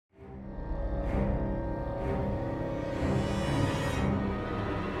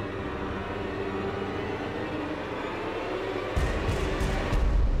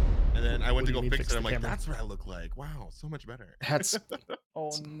then I went What to do go you mean fix it. the I'm like, camera? that's what I look like. Wow, so much better. That's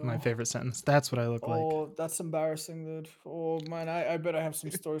Oh no. my favorite sentence. That's what I look like. Oh, that's embarrassing, dude. Oh man, I bet I have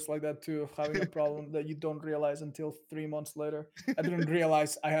some stories like that too of having a problem that you don't realize until 3 months later. I didn't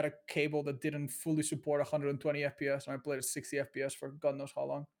realize I had a cable that didn't fully support 120 FPS, and I played at 60 FPS for God knows how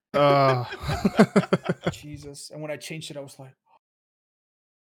long. Jesus! And when I changed it, I was like,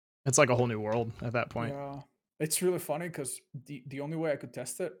 It's like a whole new world at that point. yeah. It's really funny because the only way I could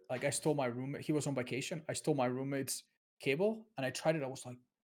test it, like I stole my roommate. He was on vacation. I stole my roommate's cable, and I tried it. I was like,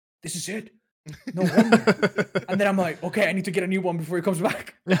 this is it. No wonder. And then I'm like, okay, I need to get a new one before he comes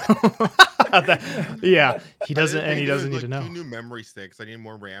back. Yeah, he I doesn't, didn't and he think there doesn't was, need to like, know. 2 new memory sticks. I needed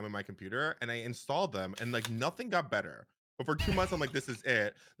more RAM in my computer, and I installed them, and like nothing got better. But for 2 months, I'm like, this is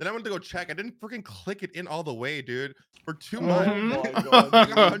it. Then I went to go check. I didn't freaking click it in all the way, dude. For 2 Oh months, my I God,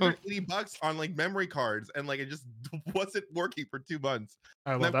 spent dude. $180 on like memory cards, and like it just wasn't working for 2 months.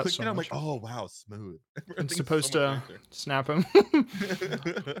 I And love I that clicked so it. I'm much. like, oh wow, smooth. It's Everything's supposed so much to nicer. snap him.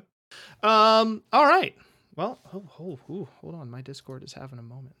 All right. Well, hold on. My Discord is having a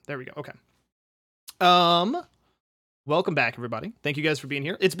moment. There we go. Okay. Welcome back, everybody. Thank you guys for being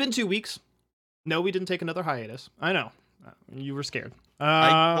here. It's been 2 weeks. No, we didn't take another hiatus. I know. You were scared.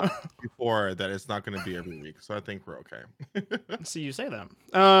 I told you before that it's not going to be every week, so I think we're okay. See, you say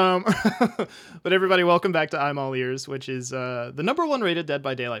that. But everybody, welcome back to I'm All Ears, which is the #1 rated Dead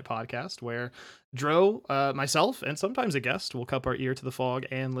by Daylight podcast, where Dro, myself, and sometimes a guest will cup our ear to the fog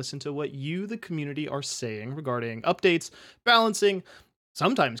and listen to what you, the community, are saying regarding updates, balancing,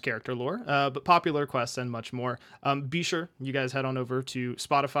 sometimes character lore, but popular quests and much more. Be sure you guys head on over to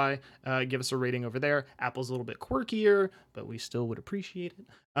Spotify, give us a rating over there. Apple's a little bit quirkier, but we still would appreciate it.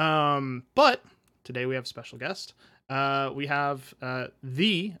 But today we have a special guest. We have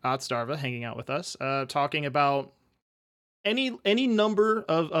the Otstarva hanging out with us, talking about any number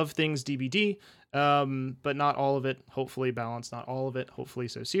of things DBD, but not all of it. Hopefully balanced, not all of it. Hopefully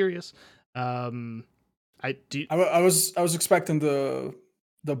so serious. I was expecting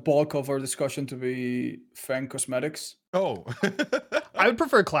the bulk of our discussion to be Fang Cosmetics. Oh, I would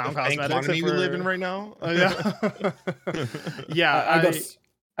prefer clown the cosmetics. economy If we we're... live in right now. Yeah, yeah.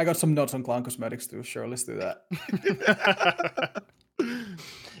 I got some notes on clown cosmetics too. Sure, let's do that.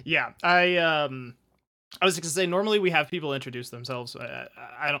 Yeah, I was gonna say normally we have people introduce themselves.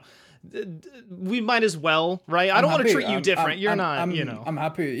 I don't. We might as well, right? I don't want to treat you different. You're not, you know. I'm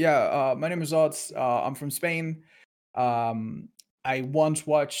happy. Yeah. My name is Odds. I'm from Spain. I once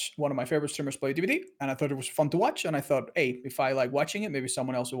watched one of my favorite streamers play DVD, and I thought it was fun to watch. And I thought, hey, if I like watching it, maybe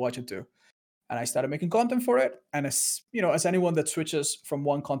someone else will watch it too. And I started making content for it. And as you know, as anyone that switches from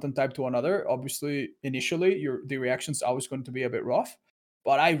one content type to another, obviously initially the reaction's always going to be a bit rough.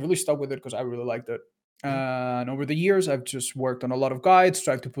 But I really stuck with it because I really liked it. And over the years, I've just worked on a lot of guides,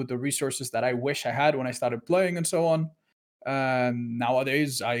 tried to put the resources that I wish I had when I started playing and so on. And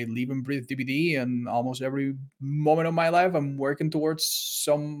nowadays, I live and breathe DBD, and almost every moment of my life, I'm working towards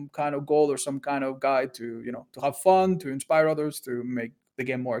some kind of goal or some kind of guide to, to have fun, to inspire others, to make the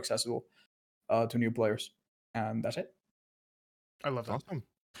game more accessible to new players. And that's it. I love that. Awesome.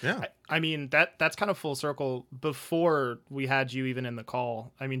 Yeah. I mean, that's kind of full circle. Before we had you even in the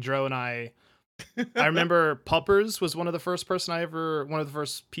call, I mean, Dro and I remember Puppers was one of the first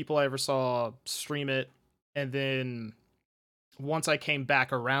people I ever saw stream it. And then once I came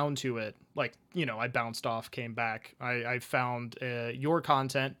back around to it, like, I bounced off, came back. I found your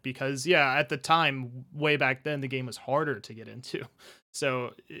content because, yeah, at the time, way back then, the game was harder to get into.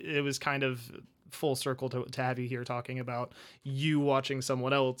 So it was kind of full circle to have you here talking about you watching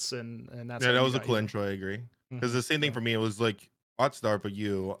someone else. And that's that was a cool intro. I agree. Because the same thing Yeah. for me, it was like Hotstar, but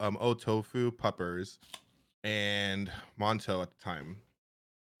you, Otofu, Puppers, and Monto at the time.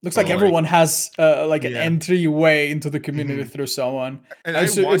 Looks like everyone has like an entryway into the community Mhm. through someone. And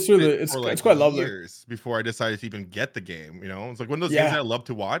it's really for it's quite lovely. years before I decided to even get the game. It's like one of those games that I love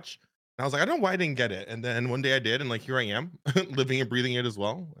to watch. And I was like, I don't know why I didn't get it. And then one day I did, and like here I am, living and breathing it as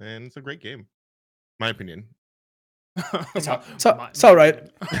well. And it's a great game, my opinion. It's all right.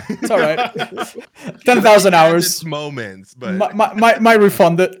 It's all right. 10,000 hours. Moments, but my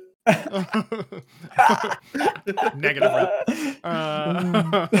refund it. Negative.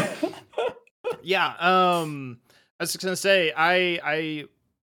 Yeah. I was just gonna say I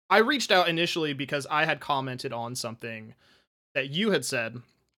reached out initially because I had commented on something that you had said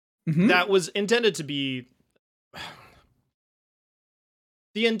that was intended to be.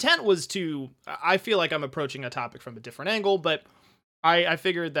 The intent was to. I feel like I'm approaching a topic from a different angle, but I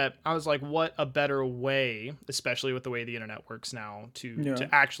figured that I was like, what a better way, especially with the way the internet works now, Yeah. to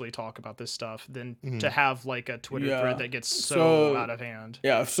actually talk about this stuff than to Mhm. have like a Twitter thread Yeah. that gets so So out of hand.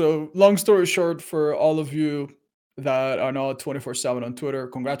 yeah, so long story short, for all of you that are not 24/7 on Twitter,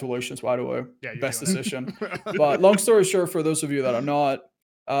 congratulations, by the way. Yeah, you're Best doing decision. it. But long story short, for those of you that are not,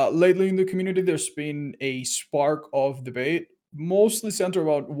 lately in the community, there's been a spark of debate, mostly centered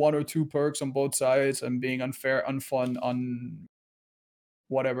about one or two perks on both sides and being unfair, unfun,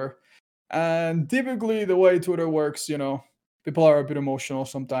 whatever. And typically, the way Twitter works, people are a bit emotional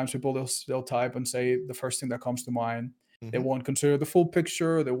sometimes. People they'll type and say the first thing that comes to mind. They Mhm. won't consider the full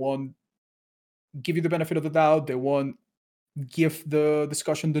picture. They won't give you the benefit of the doubt. They won't give the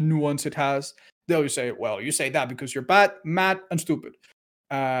discussion the nuance it has. They'll just say, "Well, you say that because you're bad, mad, and stupid."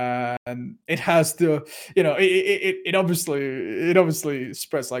 And it has the, it obviously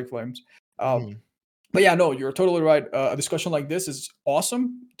spreads like flames. Uh, Mhm. but yeah, no, you're totally right. A discussion like this is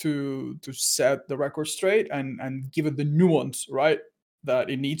awesome to set the record straight and give it the nuance, right, that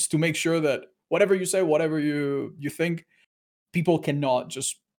it needs to make sure that whatever you say, whatever you think, people cannot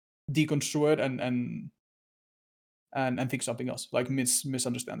just deconstruct it and think something else, like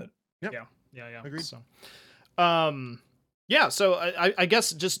misunderstand it. Yep. Yeah. Agreed. So, um, yeah. So I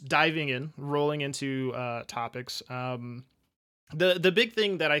guess just diving in, rolling into topics. The big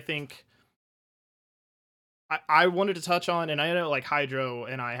thing that I think I wanted to touch on, and I know like Hydro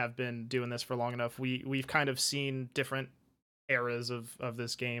and I have been doing this for long enough. We've kind of seen different eras of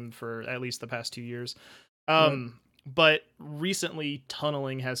this game for at least the past 2 years. Right. But recently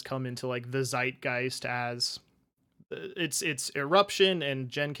tunneling has come into like the zeitgeist as it's eruption and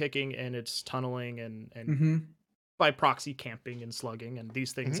gen kicking, and it's tunneling and Mm-hmm. by proxy camping and slugging and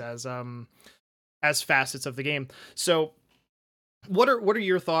these things Mhm. as facets of the game. So what are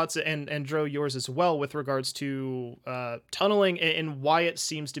your thoughts, and Dro, yours as well, with regards to tunneling and why it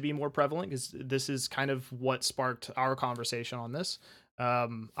seems to be more prevalent? Because this is kind of what sparked our conversation on this.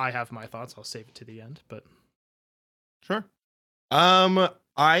 I have my thoughts. I'll save it to the end, but Sure. Um,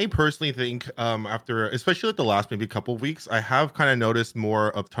 I personally think after especially like the last maybe couple of weeks, I have kind of noticed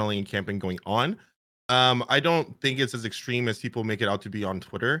more of tunneling and camping going on. I don't think it's as extreme as people make it out to be on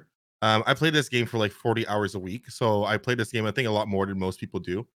Twitter. I play this game for like 40 hours a week, so I play this game I think a lot more than most people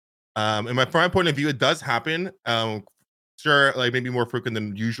do. And from my point of view, it does happen. Sure, like maybe more frequent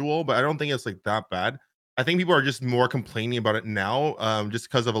than usual, but I don't think it's like that bad. I think people are just more complaining about it now, just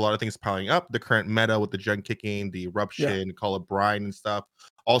because of a lot of things piling up. The current meta with the gen kicking, the Yeah. eruption, call it brine and stuff.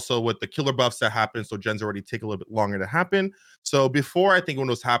 Also with the killer buffs that happen, so gens already take a little bit longer to happen. So before, I think when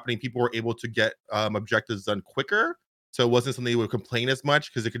it was happening, people were able to get objectives done quicker. So it wasn't something they would complain as much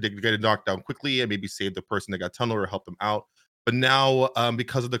because they could get it knocked down quickly and maybe save the person that got tunneled or help them out. But now,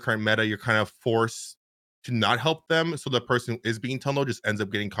 because of the current meta, you're kind of forced to not help them. So the person who is being tunneled just ends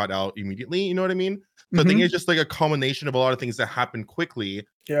up getting caught out immediately. You know what I mean? So I think it's Mm-hmm. just like a culmination of a lot of things that happen quickly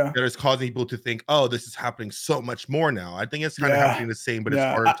Yeah. that is causing people to think, oh, this is happening so much more now. I think it's kind of Yeah. happening the same, but it's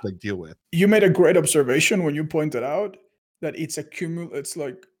Yeah. harder to like deal with. You made a great observation when you pointed out that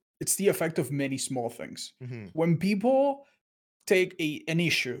it's the effect of many small things. Hmm. When people take an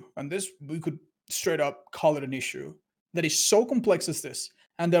issue, and this we could straight up call it an issue that is so complex as this,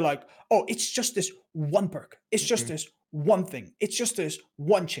 and they're like, "Oh, it's just this one perk. It's just Hmm. this one thing. It's just this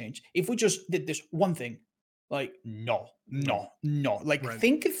one change. If we just did this one thing." Like, no, No. no, no. Like, right.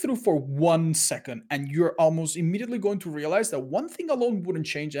 think it through for 1 second, and you're almost immediately going to realize that one thing alone wouldn't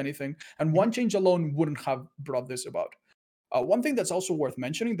change anything, and Mhm. one change alone wouldn't have brought this about. One thing that's also worth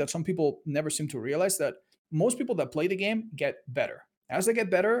mentioning that some people never seem to realize that most people that play the game get better. As they get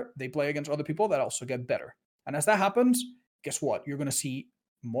better, they play against other people that also get better. And as that happens, guess what? You're going to see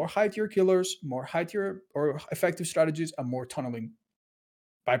more high tier killers, more high tier or effective strategies, and more tunneling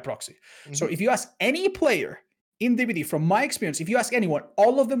by proxy. So Mhm. if you ask any player in DBD, from my experience, if you ask anyone,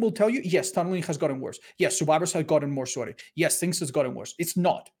 all of them will tell you, yes, tunneling has gotten worse. Yes, survivors have gotten more sweaty. Yes, things has gotten worse. It's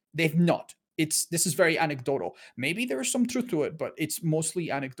not. They've not. This is very anecdotal. Maybe there is some truth to it, but it's mostly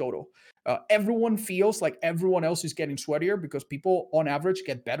anecdotal. Everyone feels like everyone else is getting sweatier because people, on average,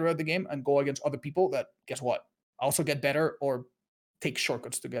 get better at the game and go against other people that, guess what, also get better or take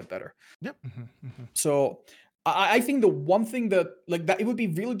shortcuts to get better. Yep. So I think the one thing that like that it would be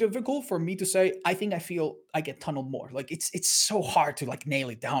really difficult for me to say, I think I feel I get tunneled more. Like it's so hard to like nail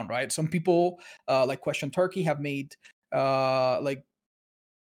it down, right? Some people like Question Turkey have made like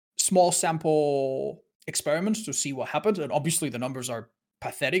small sample experiments to see what happens. And obviously the numbers are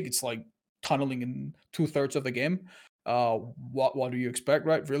pathetic. It's like tunneling in 2/3 of the game. What do you expect,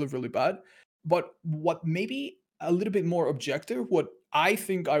 right? Really, really bad. But what maybe a little bit more objective, what I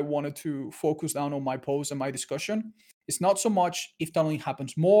think I wanted to focus down on my post and my discussion. It's not so much if tunneling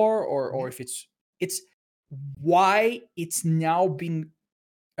happens more or if it's why it's now been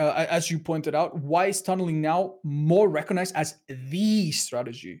as you pointed out, why is tunneling now more recognized as the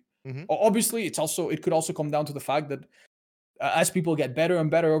strategy? Mhm. Obviously, it could also come down to the fact that as people get better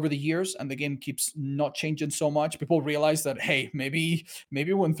and better over the years, and the game keeps not changing so much, people realize that hey, maybe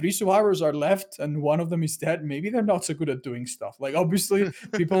when three survivors are left and one of them is dead, maybe they're not so good at doing stuff. Like obviously,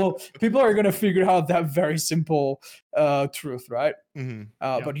 people are gonna figure out that very simple truth, right? Mhm.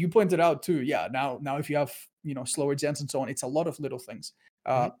 Yeah. But you pointed out too, yeah. Now if you have slower gens and so on, it's a lot of little things.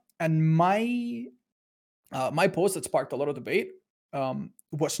 And my post that sparked a lot of debate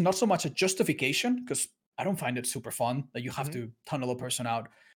was not so much a justification, because I don't find it super fun that you have to tunnel a person out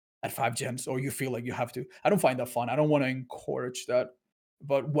at 5 gens, or you feel like you have to. I don't find that fun. I don't want to encourage that.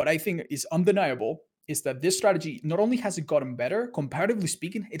 But what I think is undeniable is that this strategy, not only has it gotten better, comparatively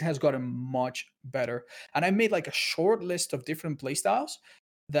speaking, it has gotten much better. And I made like a short list of different playstyles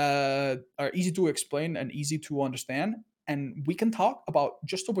that are easy to explain and easy to understand. And we can talk about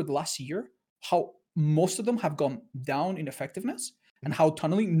just over the last year how most of them have gone down in effectiveness, and how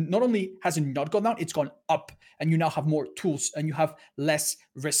tunneling not only has it not gone down, it's gone up, and you now have more tools and you have less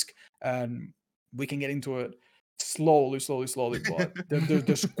risk. And we can get into it slowly, but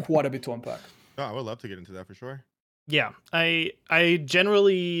there's quite a bit to unpack. Oh, I would love to get into that for sure. Yeah, I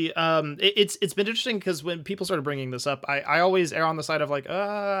generally it's been interesting because when people started bringing this up, I always err on the side of like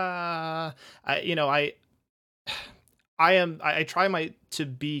I try to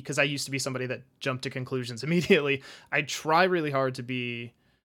be, because I used to be somebody that jumped to conclusions immediately. I try really hard to be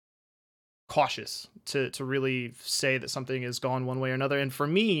cautious to really say that something has gone one way or another. And for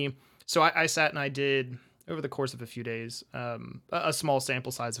me, so I sat and I did, over the course of a few days, a small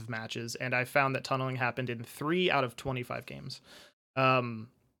sample size of matches, and I found that tunneling happened in 3 out of 25 games. But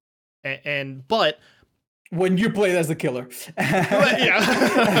when you played as the killer. Yeah.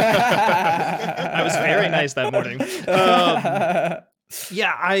 I was very nice that morning.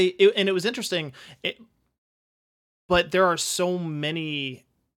 Yeah, it was interesting. But there are so many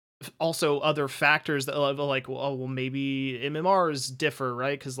also other factors that like, well, maybe MMRs differ,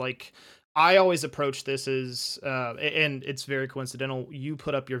 right? Because like I always approach this as, and it's very coincidental, you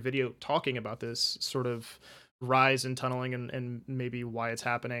put up your video talking about this sort of rise in tunneling and maybe why it's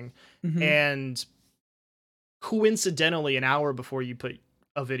happening. And coincidentally, an hour before you put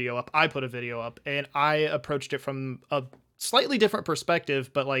a video up, I put a video up, and I approached it from a slightly different perspective,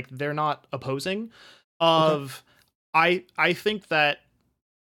 but like they're not opposing. I think that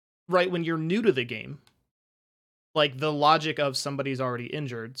right when you're new to the game, like the logic of somebody's already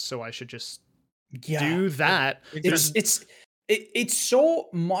injured, so I should just do that. It's so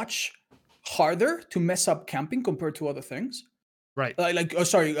much harder to mess up camping compared to other things. Right.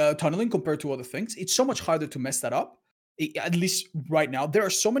 Tunneling compared to other things. It's so much harder to mess that up. At least right now, there are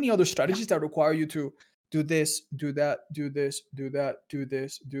so many other strategies that require you to do this, do that, do this, do that, do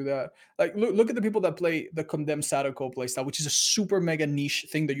this, do that. Like look at the people that play the Condemned Sadako playstyle, which is a super mega niche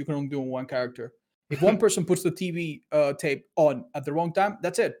thing that you can only do on one character. If one person puts the TV tape on at the wrong time,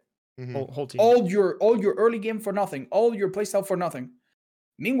 that's it. Whole team. All your early game for nothing, all your playstyle for nothing.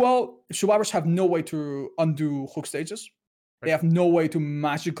 Meanwhile, survivors have no way to undo hook stages. They have no way to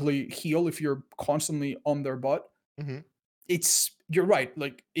magically heal if you're constantly on their butt. You're right.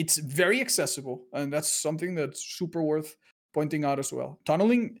 Like it's very accessible, and that's something that's super worth pointing out as well.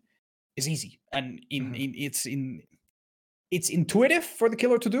 Tunneling is easy, and it's intuitive for the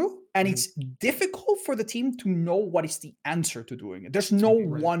killer to do, and it's difficult for the team to know what is the answer to doing it. There's no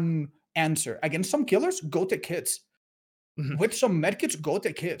one answer. Against some killers, go take hits. With some medkits, go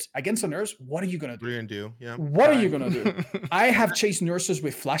take hits. Against a nurse, what are you gonna do? What are you gonna do? Yeah. What are you gonna do? I have chased nurses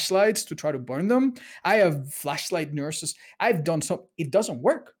with flashlights to try to burn them. I have flashlight nurses. I've done some. It doesn't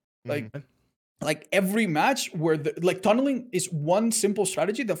work. Like every match where tunneling is one simple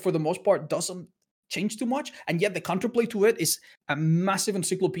strategy that for the most part doesn't change too much, and yet the counterplay to it is a massive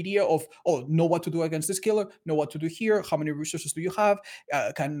encyclopedia of know what to do against this killer, know what to do here, how many resources do you have,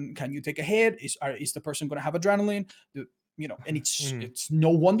 can you take a hit, is the person going to have adrenaline, and it's no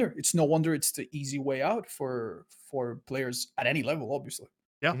wonder it's the easy way out for players at any level, obviously.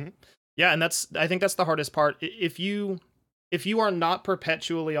 Yeah, and I think that's the hardest part. If you are not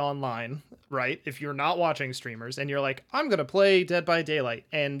perpetually online, right? If you're not watching streamers and you're like, I'm going to play Dead by Daylight,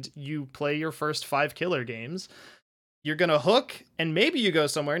 and you play your first 5 killer games, you're going to hook, and maybe you go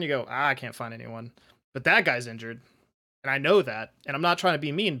somewhere and you go, I can't find anyone, but that guy's injured. And I know that, and I'm not trying to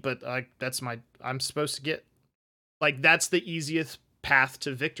be mean, but I'm supposed to get, like, that's the easiest path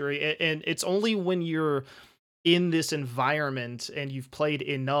to victory. And it's only when you're in this environment and you've played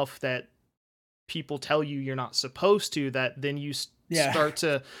enough that people tell you you're not supposed to, that then you Yeah. start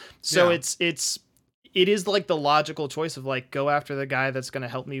to. So Yeah. it is like the logical choice of like, go after the guy that's going to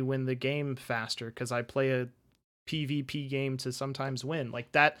help me win the game faster because I play a PvP game to sometimes win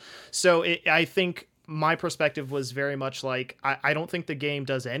like that. So I think my perspective was very much like, I don't think the game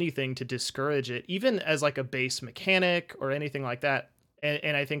does anything to discourage it, even as like a base mechanic or anything like that.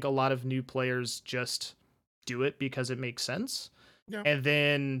 And I think a lot of new players just do it because it makes sense. Yeah. And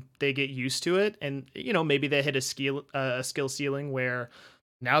then they get used to it, and maybe they hit a skill ceiling where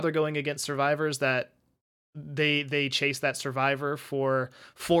now they're going against survivors that they chase that survivor for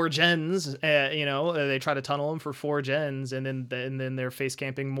 4 gens. They try to tunnel them for 4 gens, and then they're face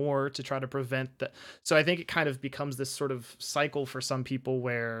camping more to try to prevent that. So I think it kind of becomes this sort of cycle for some people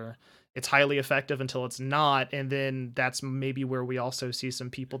where it's highly effective until it's not, and then that's maybe where we also see some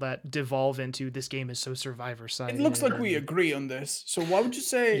people that devolve into, this game is so survivor It looks like we sided. agree on this. So what would you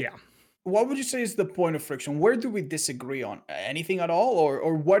say? Yeah. What would you say is the point of friction? Where do we disagree on? Anything at all,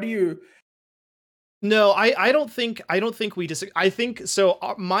 or what do you? No, I don't think we disagree. I think so.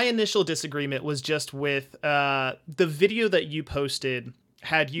 My initial disagreement was just with the video that you posted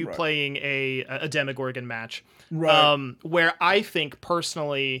had you Right. playing a Demogorgon match, Right. where I think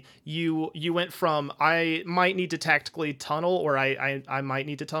personally you went from, I might need to tactically tunnel, or I might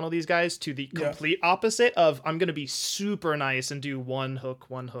need to tunnel these guys, to the Yeah. complete opposite of, I'm gonna be super nice and do one hook,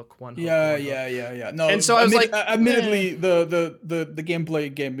 one hook, one hook. Yeah, one hook. yeah. No, And so I was like, admittedly, the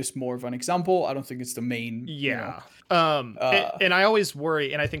gameplay game is more of an example. I don't think it's the main. Yeah. Uh, And I always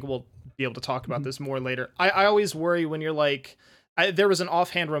worry, and I think we'll be able to talk about Mhm. this more later. I always worry when you're like, there was an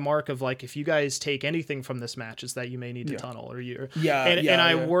offhand remark of like, if you guys take anything from this match, is that you may need to Yeah. tunnel, or you, Yeah, and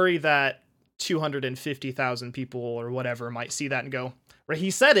I yeah. worry that 250,000 people or whatever might see that and go, right,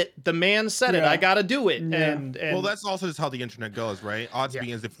 he said it, the man said it, I Yeah. gotta do it. Yeah. And Well, that's also just how the internet goes, right? Odds Yeah.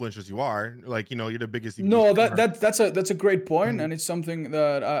 being as influential as you are, like you're the biggest. No, streamer. that's a great point, Mhm. and it's something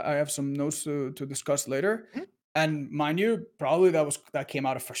that I have some notes to discuss later. Mhm. And mind you, probably that came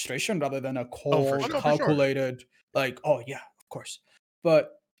out of frustration rather than a Oh, for cold, Oh sure. no, for sure. calculated, like, oh yeah, of course.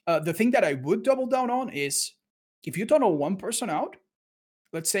 But the thing that I would double down on is, if you tunnel one person out,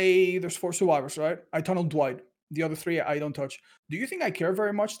 let's say there's 4 survivors, right? I tunnel Dwight. The other 3 I don't touch. Do you think I care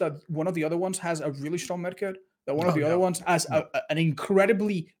very much that one of the other ones has a really strong medkit? That one of Oh, the other no. ones has No. an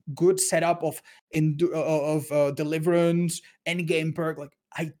incredibly good setup of deliverance, end game perk? Like,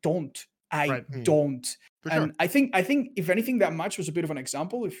 I don't. I Right. don't. For sure. And I think if anything, that match was a bit of an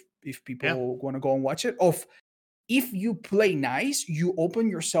example. If people want to go and watch it, of, if you play nice, you open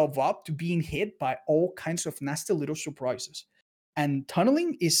yourself up to being hit by all kinds of nasty little surprises. And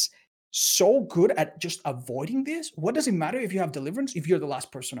tunneling is so good at just avoiding this. What does it matter if you have deliverance if you're the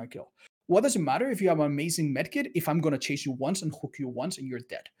last person I kill? What does it matter if you have an amazing medkit if I'm gonna chase you once and hook you once and you're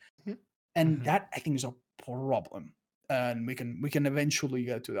dead? Mhm. And Mhm. that, I think, is a problem. And we can eventually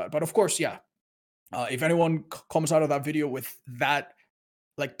get to that. But of course, yeah. If anyone comes out of that video with that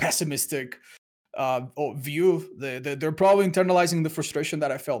like pessimistic view, they're probably internalizing the frustration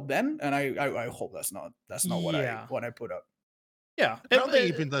that I felt then, and I hope that's not Yeah. what I put up. Yeah. I don't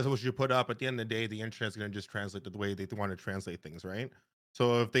think even that's what you put up. At the end of the day, the internet's going to just translate the way they want to translate things, right?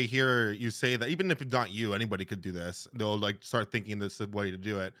 So if they hear you say that, even if it's not you, anybody could do this. They'll like start thinking this is the way to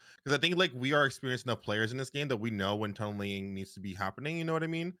do it. Because I think like we are experienced enough players in this game that we know when tunneling needs to be happening. You know what I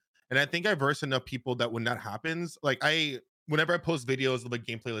mean? And I think I versed enough people that when that happens, like whenever I post videos of like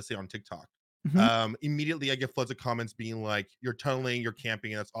gameplay, let's say on TikTok, Mhm. immediately I get floods of comments being like, "You're tunneling, you're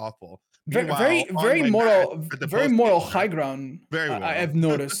camping, and that's awful." Very, Meanwhile, on my match, at the very post moral game, high ground. very I well. have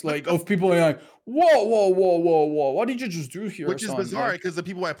noticed, like, of people being like, whoa, what did you just do here, Which is son? bizarre Like, because the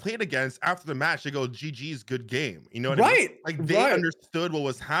people I played against after the match, they go, "GG's, good game." You know what I mean? right, Like they right. understood what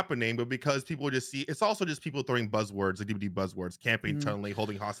was happening, but because people just see, it's also just people throwing buzzwords, like DVD buzzwords, camping, Mhm. tunneling,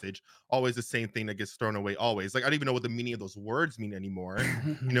 holding hostage, always the same thing that gets thrown away. Always, like I don't even know what the meaning of those words mean anymore.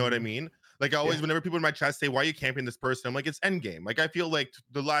 You know what I mean? Like I always, Yeah. whenever people in my chat say, "Why are you camping this person?" I'm like, "It's endgame." Like I feel like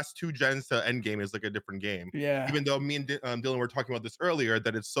the last 2 gens to endgame is like a different game. Yeah. Even though me and Dylan were talking about this earlier,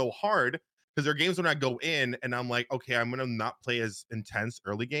 that it's so hard because there are games when I go in and I'm like, okay, I'm gonna not play as intense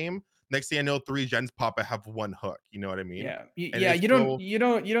early game. Next thing I know, 3 gens pop. I have 1 hook. You know what I mean? Yeah. And Yeah, it's so you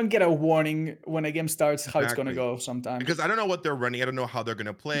don't get a warning when a game starts how it's gonna exactly go sometimes. because I don't know what they're running. I don't know how they're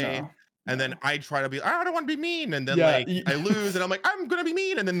gonna play. No. And then No. I try to be, I don't want to be mean. And then Yeah. like I lose and I'm like, I'm gonna be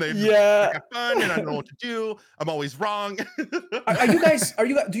mean. And then they Yeah. have fun and I don't know what to do. I'm always wrong. Do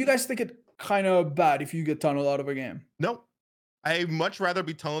you guys think it kind of bad if you get tunneled out of a game? Nope. I much rather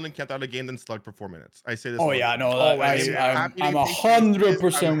be tunneling and camped out a game than slug for 4 minutes. I say this. Oh all the yeah, time. no, Always, I'm yeah. happy to I'm take chases,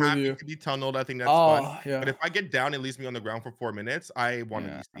 100% I'm with happy you. to be tunneled. I think that's fun. Oh But yeah, if I get down, it leaves me on the ground for 4 minutes. I want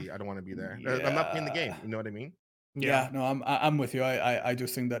to yeah, be I don't want to be there. I'm not playing the game. yeah, You know what I mean? Yeah. yeah. No, I'm with you. I do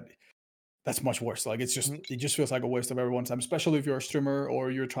think that that's much worse. Like Mhm, it just feels like a waste of everyone's time, especially if you're a streamer or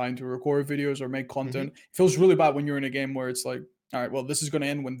you're trying to record videos or make mhm. content. It feels really bad when you're in a game where it's like, all right, well, this is going to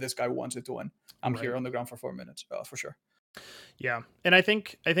end when this guy wants it to end. I'm Right. here on the ground for 4 minutes, for sure. Yeah. And I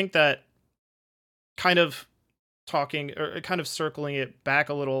think that kind of talking or kind of circling it back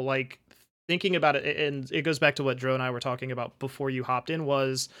a little, like thinking about it, and it goes back to what Dro and I were talking about before you hopped in,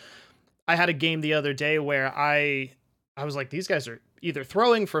 was I had a game the other day where I was like, these guys are either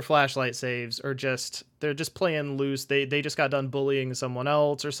throwing for flashlight saves or they're just playing loose. They just got done bullying someone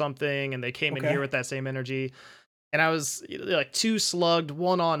else or something, and they came in Okay. here with that same energy. And I was like 2 slugged,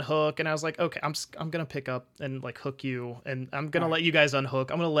 1 on hook, and I was like, okay, I'm gonna pick up and like hook you, and I'm gonna Alright. let you guys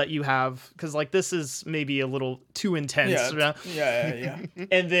unhook. I'm gonna let you have, because like this is maybe a little too intense. Yeah, you know? yeah.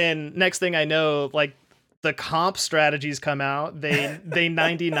 And then next thing I know, like the comp strategies come out. They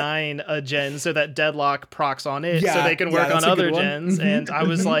 99 a gen so that Deadlock procs on it, so Yeah, they can yeah, work on that's a good other one. gens. Mhm, And I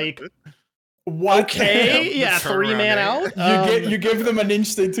was mhm. like, What? okay, The yeah, 3-man turnaround, out. You give them an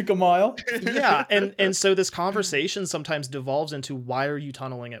inch, they took a mile. Yeah, and so this conversation sometimes devolves into, why are you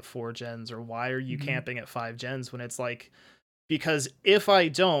tunneling at 4 gens, or why are you Mhm. camping at 5 gens, when it's like, because if I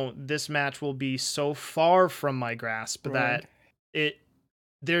don't, this match will be so far from my grasp Right. that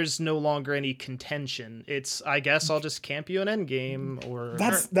there's no longer any contention. It's, I guess I'll just camp you an end game, or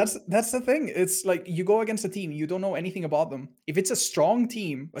That's the thing. It's like you go against a team, you don't know anything about them. If it's a strong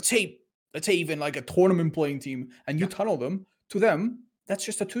team, let's say even like a tournament playing team, and you Yeah. tunnel them, to them, that's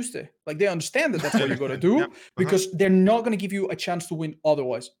just a Tuesday. Like they understand that that's what you got to Understand. Yep. do because they're not going to give you a chance to win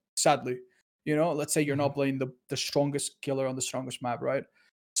otherwise. Sadly, let's say you're not playing the strongest killer on the strongest map, right?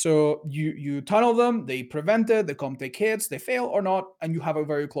 So you tunnel them, they prevent it, they come take hits, they fail or not, and you have a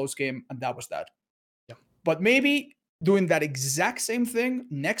very close game, and that was that. Yeah. But maybe doing that exact same thing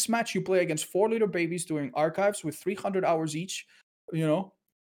next match you play against 4 liter babies doing archives with 300 hours each, you know,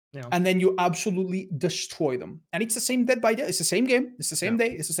 Yeah. and then you absolutely destroy them. And it's the same Dead by Day. It's the same game. It's the same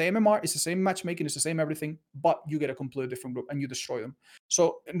day. It's the same MMR. It's the same matchmaking. It's the same everything. But you get a completely different group and you destroy them.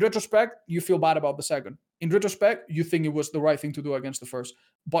 So in retrospect, you feel bad about the second. In retrospect, you think it was the right thing to do against the first.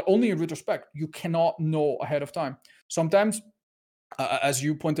 But only in retrospect. You cannot know ahead of time. Sometimes, as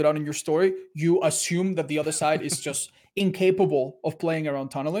you pointed out in your story, you assume that the other side is just incapable of playing around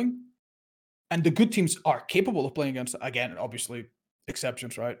tunneling. And the good teams are capable of playing against, again, obviously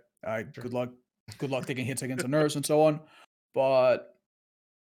exceptions, right? Sure. Good luck taking hits against the nerves and so on. But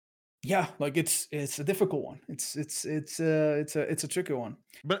yeah, like it's a difficult one. It's a tricky one.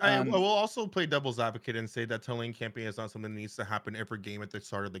 But I Um, will also play devil's advocate and say that tunneling camping is not something that needs to happen every game at the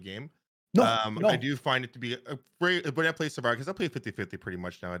start of the game. no, I no. do find it to be when I play Survivor, because I play 50-50 pretty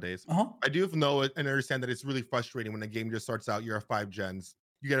much nowadays. Uh huh. I do know it and understand that it's really frustrating when a game just starts out, you're a 5 gens,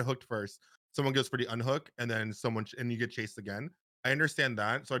 you get hooked first, someone goes for the unhook, and then and you get chased again. I understand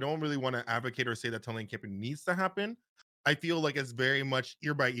that. So I don't really want to advocate or say that tunneling camping needs to happen. I feel like it's very much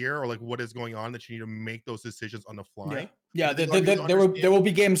ear by ear, or like what is going on, that you need to make those decisions on the Yeah. fly. Yeah, And I think a lot of people don't there understand. will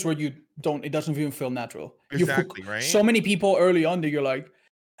be games where you don't. It doesn't even feel natural. You hook Exactly, right? so many people early on that you're like,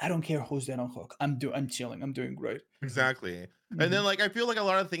 I don't care who's there on hook. I'm chilling. I'm doing great. Exactly. And then Mhm. like I feel like a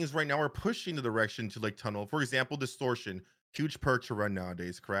lot of things right now are pushing the direction to like tunnel. For example, distortion, huge perk to run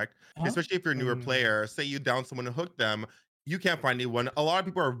nowadays, correct? Huh? Especially if you're a newer Mm. player. Say you down someone and hook them, you can't find anyone. A lot of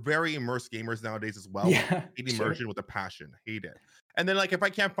people are very immersed gamers nowadays as well. Yeah. Hate Sure. immersion with a passion. Hate it. And then like if I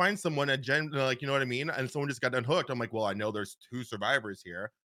can't find someone at gen, like you know what I mean, and someone just got unhooked, I'm like, well, I know there's 2 survivors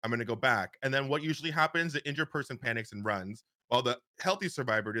here. I'm gonna go back. And then what usually happens, the injured person panics and runs, while the healthy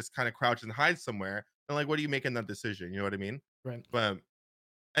survivor just kind of crouches and hides somewhere. And like, what do you make in that decision? You know what I mean? Right. But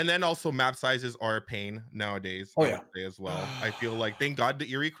and then also map sizes are a pain nowadays, Oh I would yeah. say as well. I feel like thank God the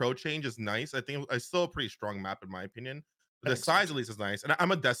Erie Crow change is nice. I think it's still a pretty strong map in my opinion. I The think so size at too. least is nice. And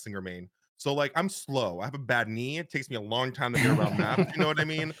I'm a Death Singer main. So like I'm slow. I have a bad knee. It takes me a long time to get around maps. You know what I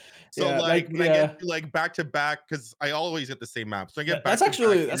mean? So Yeah, like like when I get yeah. to like back to back, because I always get the same map. So I get That's back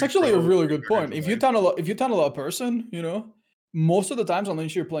to back actually Erie a Crow really and good Gardens point. of Life. If you tunnel a person, most of the times,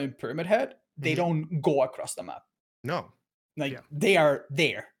 unless you're playing Pyramid Head, they Mhm. don't go across the map. No. Like Yeah. they are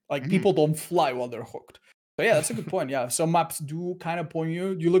there. Like Mhm. people don't fly while they're hooked. But yeah, that's a good point. Yeah, some maps do kind of point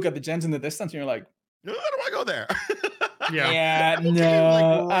you. You look at the gens in the distance, and you're like, No, how do I go there? Yeah. yeah, Okay, like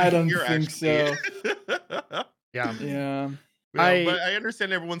no, I right don't here think actually. so. Yeah. Yeah. I But I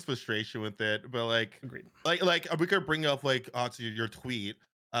understand everyone's frustration with it. But agreed. we could bring up like to your tweet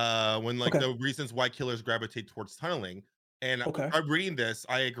when like Okay. the reasons why killers gravitate towards tunneling. And Okay. I'm reading this,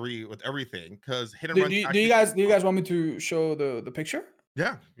 I agree with everything because hit and Do, run. do, do you guys want me to show the picture?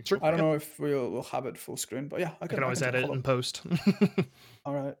 Yeah, Sure. I don't know if we'll have it full screen, but yeah, I can always take a edit hold in up. post.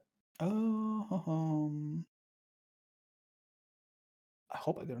 All right. I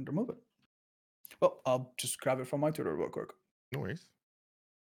hope I didn't remove it. Well, I'll just grab it from my Twitter real quick. no worries.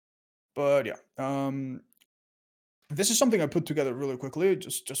 But yeah, this is something I put together really quickly,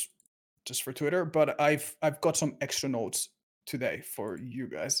 just for Twitter. But I've got some extra notes today for you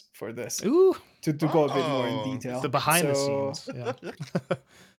guys for this Ooh, to go a bit more in Oh, detail. the behind the So, scenes. Yeah.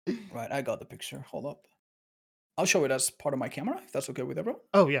 right, I got the picture. Hold up. I'll show it as part of my camera if that's okay with everyone.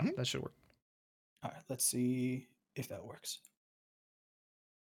 Oh yeah, Mhm. that should work. All right, let's see if that works.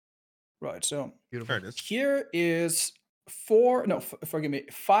 Right, so Beautiful. There it is. here is forgive me,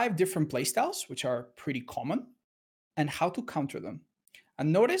 5 different playstyles, which are pretty common, and how to counter them.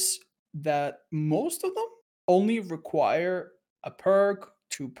 And notice that most of them only require a perk,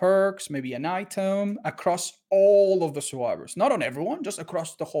 2 perks, maybe an item across all of the survivors. Not on everyone, just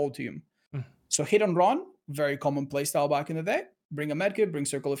across the whole team. Mm. So hit and run, very common playstyle back in the day. Bring a medkit, bring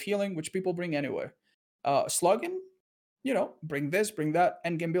Circle of Healing, which people bring anyway. Slugging, bring this, bring that.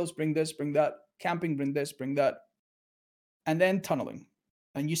 Endgame builds, bring this, bring that. Camping, bring this, bring that. And then tunneling.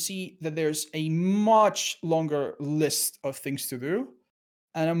 And you see that there's a much longer list of things to do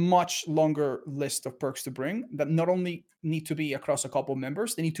and a much longer list of perks to bring that not only need to be across a couple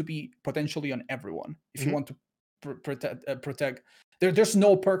members, they need to be potentially on everyone. If you want to protect. There's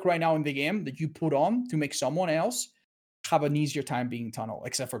no perk right now in the game that you put on to make someone else have an easier time being tunnel,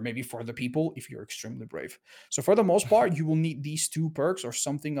 except for maybe for the people if you're extremely brave. So for the most part, you will need these 2 perks or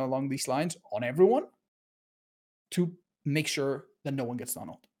something along these lines on everyone to make sure that no one gets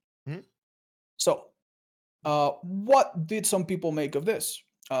tunneled. Mhm. So what did some people make of this?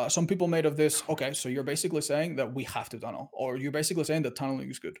 Some people made of this, okay, so you're basically saying that we have to tunnel, or you're basically saying that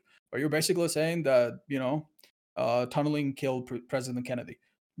tunneling is good, or you're basically saying that, tunneling killed President Kennedy.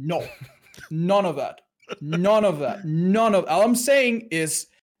 No, none of that. None of that. All I'm saying is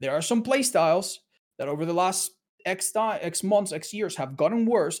there are some play styles that over the last X months, X years have gotten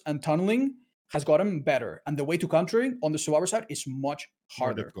worse, and tunneling has gotten better. And the way to countering on the survivor side is much More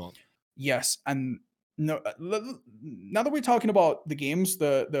harder. difficult. Yes, and no. Now that we're talking about the games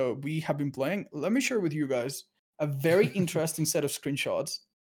that we have been playing, let me share with you guys a very interesting set of screenshots.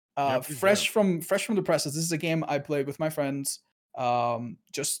 Please Fresh from the presses. This is a game I played with my friends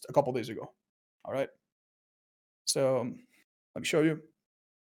just a couple days ago. All right. So let me show you.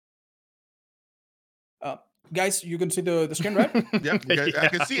 Guys, you can see the screen, right? Yep, I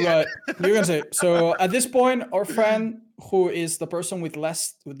can see Right, it. you can say. So at this point, our friend, who is the person with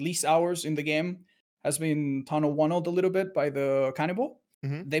least hours in the game, has been tunnel one-ed a little bit by the cannibal.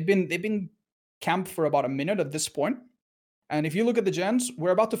 Mhm. They've been camped for about a minute at this point. And if you look at the gens,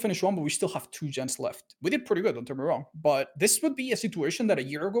 we're about to finish one, but we still have 2 gens left. We did pretty good, don't get me wrong. But this would be a situation that a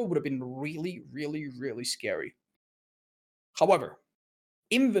year ago would have been really, really, really scary. However,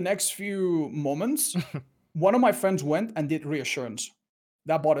 in the next few moments, one of my friends went and did reassurance.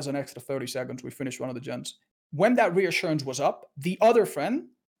 That bought us an extra 30 seconds. We finished one of the gens. When that reassurance was up, the other friend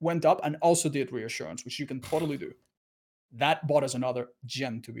went up and also did reassurance, which you can totally do. That bought us another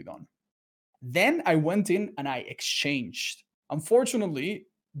gen to be done. Then I went in and I exchanged. Unfortunately,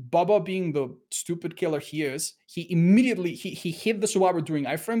 Bubba, being the stupid killer he is, he immediately he hit the survivor during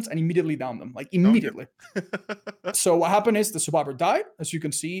iframes and immediately downed them, like immediately. So what happened is the survivor died. As you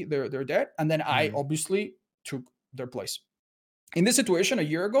can see, they're dead, and then I obviously took their place. In this situation a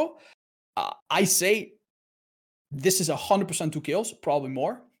year ago, I say this is 100% 2 kills, probably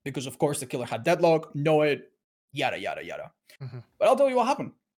more, because of course the killer had deadlock, know it, yada yada yada. But I'll tell you what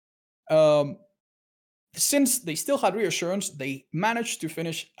happened. Since they still had reassurance, they managed to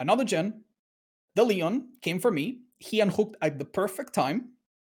finish another gen. The Leon came for me. He unhooked at the perfect time.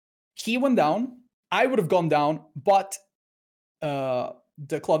 He went down. I would have gone down, but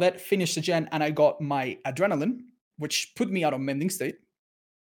the Claudette finished the gen and I got my adrenaline, which put me out of mending state.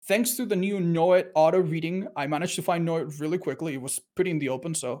 Thanks to the new Know It auto reading, I managed to find Know It really quickly. It was pretty in the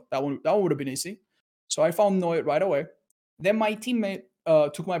open, so that one would have been easy. So I found Know It right away. Then my teammate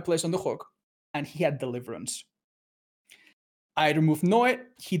took my place on the hook, and he had Deliverance. I removed Know It,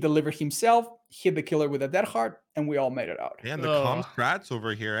 he delivered himself, hit the killer with a dead heart, and we all made it out. And the calm strats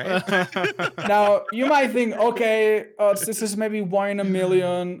over here, eh? Now, you might think, okay, this is maybe 1 in a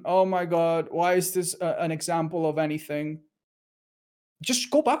million. Oh my God, why is this an example of anything?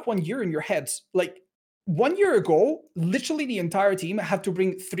 Just go back 1 year in your heads. Like, 1 year ago, literally the entire team had to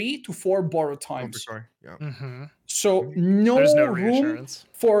bring 3 to 4 borrowed Oh, for times. sure. Yeah. Mm-hmm. So There's no room reassurance.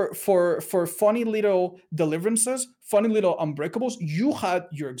 for funny little deliverances, funny little unbreakables. You had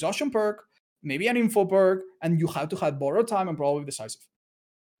your exhaustion perk, maybe an info perk, and you had to have borrowed time and probably decisive.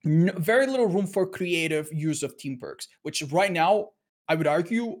 Very little room for creative use of team perks, which right now I would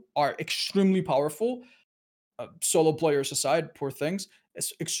argue are extremely powerful. Solo players aside, poor things,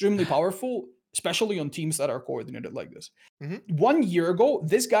 it's extremely powerful, especially on teams that are coordinated like this. Mhm. 1 year ago,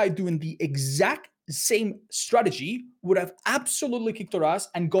 this guy doing the exact same strategy would have absolutely kicked our ass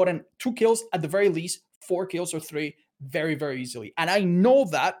and gotten 2 kills at the very least, 4 kills or 3 very, very easily. And I know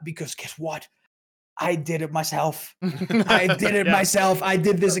that because guess what? I did it myself. I did it Yeah. myself. I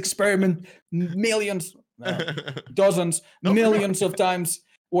did this experiment millions, dozens, No, for real. millions of times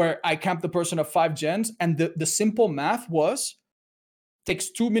where I camped the person at 5 gens. And the simple math was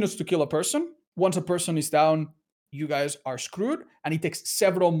takes 2 minutes to kill a person. Once a person is down, you guys are screwed. And it takes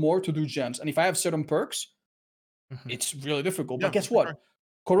several more to do gens. And if I have certain perks, Mhm. it's really difficult. Yeah, But guess for what? sure.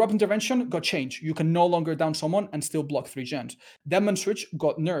 Corrupt Intervention got changed. You can no longer down someone and still block 3 gens. Demon Switch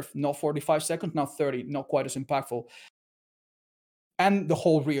got nerfed. Not 45 seconds, now 30. Not quite as impactful. And the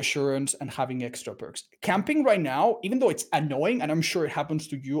whole reassurance and having extra perks. Camping right now, even though it's annoying, and I'm sure it happens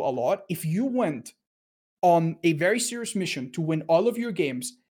to you a lot, if you went on a very serious mission to win all of your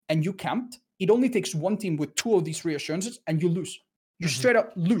games and you camped, it only takes one team with 2 of these reassurances and you lose. You Mhm. straight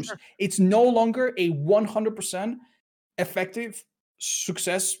up lose. Sure. It's no longer a 100% effective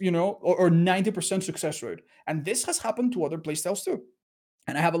success, or 90% success rate. And this has happened to other playstyles too.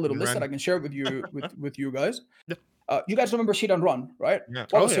 And I have a little list that I can share with you with you guys. Yeah. You guys remember hit and run, right? Yeah.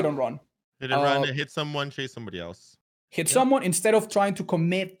 What Oh, was hit yeah. and run? Hit and run, Uh, hit someone, chase somebody else. Hit Yeah. someone instead of trying to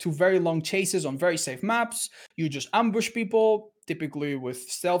commit to very long chases on very safe maps. You just ambush people, typically with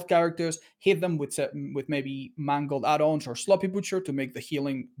stealth characters. Hit them with maybe mangled add-ons or sloppy butcher to make the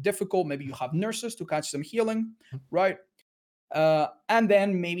healing difficult. Maybe you have nurses to catch them healing, right? And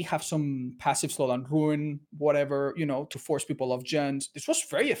then maybe have some passive slowdown, ruin, whatever, to force people off gens. This was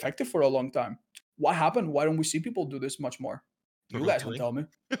very effective for a long time. What happened? Why don't we see people do this much more? You guys can Healing. tell me.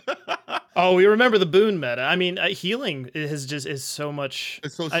 Oh, we remember the boon meta. I mean, healing is so much.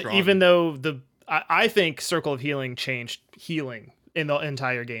 It's so strong. Even though I think Circle of Healing changed healing in the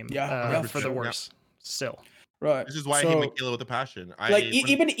entire game. Yeah, for the sure. worse. Still. Right. This is why I So, hate Michaela with a passion. like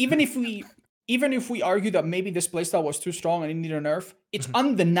even if we argue that maybe this playstyle was too strong and it needed a nerf, it's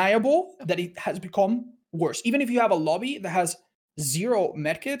undeniable that it has become worse. Even if you have a lobby that has 0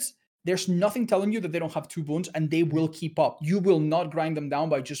 medkits, there's nothing telling you that they don't have 2 boons and they will keep up. You will not grind them down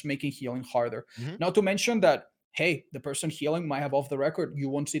by just making healing harder. Mhm. Not to mention that, hey, the person healing might have off the record. You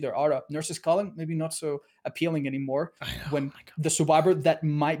won't see their aura. Nurses calling, maybe not so appealing anymore I know. when Oh my God. the survivor that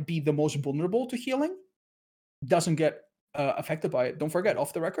might be the most vulnerable to healing doesn't get affected by it. Don't forget,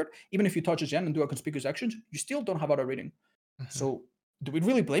 off the record, even if you touch a gen and do a conspicuous action, you still don't have auto reading. Mhm. So, do we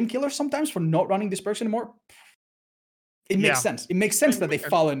really blame killers sometimes for not running this perks anymore? It makes Yeah. sense. It makes sense that makes they've sense.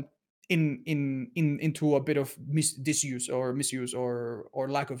 fallen into a bit of disuse or misuse or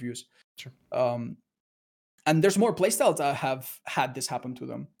lack of use. Sure. And there's more playstyles that have had this happen to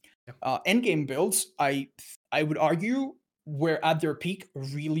them. Yeah. Endgame builds, I would argue, were at their peak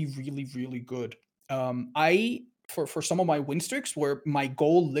really, really, really good. For some of my win streaks where my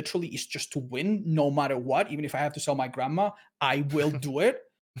goal literally is just to win no matter what, even if I have to sell my grandma, I will do it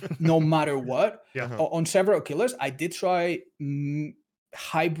no matter what. Yeah. Uh-huh. On several killers, I did try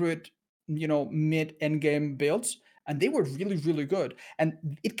hybrid, mid endgame builds, and they were really, really good.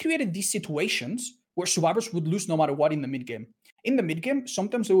 And it created these situations where survivors would lose no matter what in the mid game. In the mid game,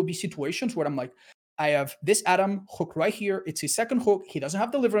 sometimes there will be situations where I'm like, I have this Adam hook right here. It's his second hook. He doesn't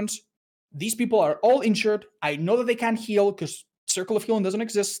have deliverance. These people are all injured. I know that they can't heal because Circle of Healing doesn't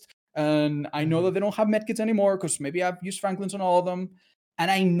exist. And I know that they don't have medkits anymore because maybe I've used Franklin's on all of them. And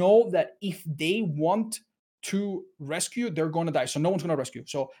I know that if they want to rescue, they're going to die. So no one's going to rescue.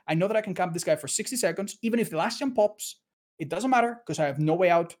 So I know that I can camp this guy for 60 seconds. Even if the last jump pops, it doesn't matter because I have no way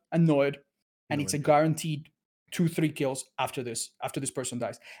out and Noid. And No it's a idea. guaranteed 2-3 kills after this person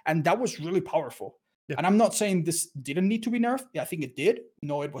dies. And that was really powerful. Yeah. And I'm not saying this didn't need to be nerfed. Yeah, I think it did.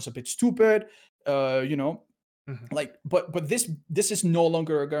 No, it was a bit stupid. But this is no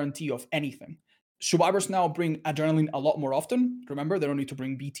longer a guarantee of anything. Survivors now bring adrenaline a lot more often. Remember, they don't need to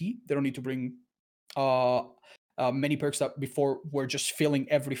bring BT. They don't need to bring many perks that before were just filling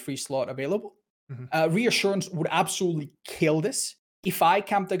every free slot available. Reassurance would absolutely kill this. If I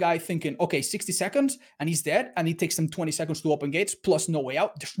camp the guy thinking, okay, 60 seconds and he's dead, and it takes them 20 seconds to open gates plus no way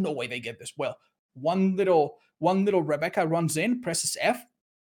out, there's no way they get this. Well, one little Rebecca runs in, presses F,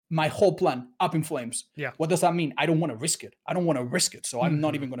 my whole plan up in flames. Yeah. What does that mean? I don't want to risk it. So I'm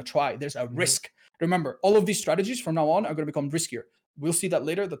not even going to try. There's a risk. Remember, all of these strategies from now on are going to become riskier. We'll see that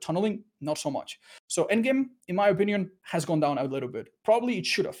later. The tunneling, not so much. So endgame, in my opinion, has gone down a little bit. Probably it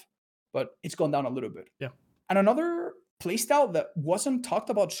should have, but it's gone down a little bit. Yeah. And another playstyle that wasn't talked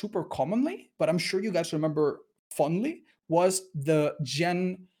about super commonly, but I'm sure you guys remember fondly, was the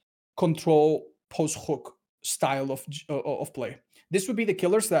gen control post hook style of play. This would be the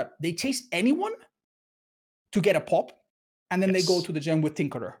killers that they chase anyone to get a pop, and then they go to the gen with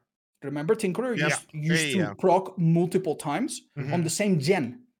Tinkerer. Remember, Tinkerer used to proc multiple times on the same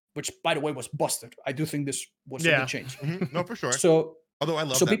gen, which, by the way, was busted. I do think this was a big change. No, for sure. So, although I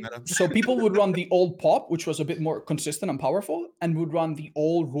love that meta. So people would run the old pop, which was a bit more consistent and powerful, and would run the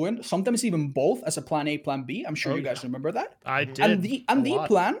old ruin, sometimes even both as a plan A, plan B. I'm sure you guys remember that. I did.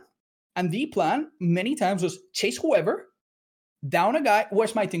 And the plan many times was chase whoever, down a guy.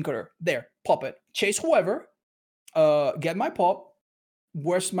 Where's my Tinkerer? There, pop it. Chase whoever, get my pop.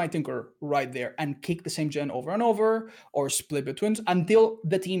 Where's my Tinkerer? Right there, and kick the same gen over and over, or split between until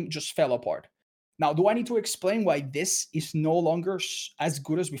the team just fell apart. Now, do I need to explain why this is no longer as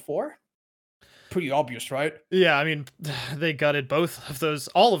good as before? Pretty obvious, right? Yeah, I mean, they gutted all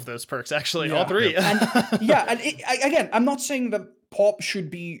of those perks, actually, all three. Again, I'm not saying that pop should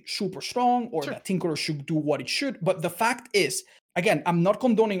be super strong or that Tinkerer should do what it should, but the fact is, again, I'm not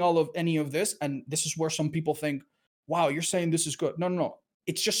condoning any of this, and this is where some people think, wow, you're saying this is good. No.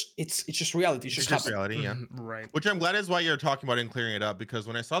 It's just reality. It's just reality, yeah. Right. Which I'm glad is why you're talking about it and clearing it up, because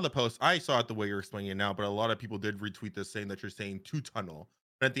when I saw the post, I saw it the way you're explaining it now, but a lot of people did retweet this saying that you're saying to tunnel.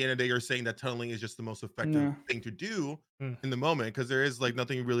 But at the end of the day, you're saying that tunneling is just the most effective thing to do in the moment, because there is like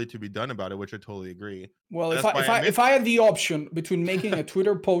nothing really to be done about it, which I totally agree. Well, if I had the option between making a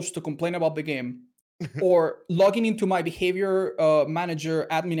Twitter post to complain about the game or logging into my behavior manager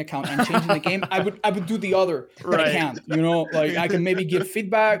admin account and changing the game, I would do the other. But I can't, like I can maybe give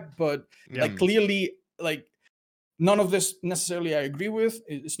feedback, but like clearly, like none of this necessarily I agree with.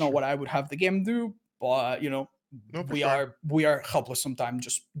 It's not what I would have the game do, but we are helpless sometimes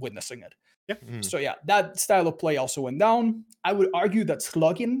just witnessing it. Yeah. So yeah, that style of play also went down. I would argue that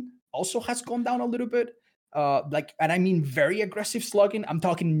slugging also has gone down a little bit. And I mean very aggressive slugging. I'm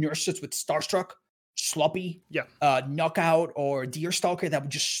talking nurses with Starstruck, sloppy, knockout, or Deerstalker that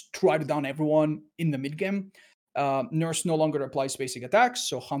would just try to down everyone in the mid game. Nurse no longer applies basic attacks,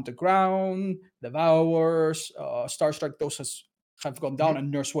 so Hunt the Ground, Devours, Starstruck, those have gone down,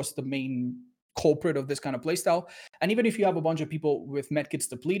 and Nurse was the main culprit of this kind of playstyle. And even if you have a bunch of people with medkits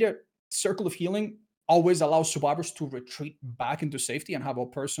depleted, Circle of Healing always allows survivors to retreat back into safety and have a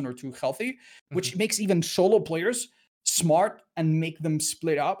person or two healthy, which makes even solo players smart and make them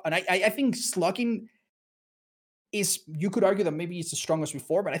split up. And I think slugging is, you could argue that maybe it's as strong as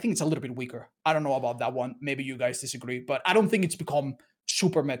before, but I think it's a little bit weaker. I don't know about that one. Maybe you guys disagree, but I don't think it's become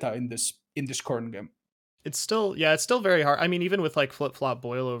super meta in this current game. It's still very hard. I mean, even with like flip flop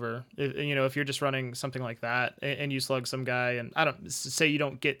boil over, if you're just running something like that and you slug some guy, and I don't say you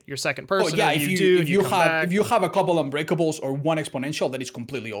don't get your second person. Oh yeah, if you have a couple unbreakables or one exponential, then it's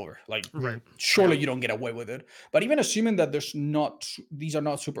completely over. Like surely you don't get away with it. But even assuming that these are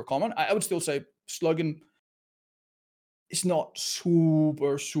not super common, I would still say slugging is not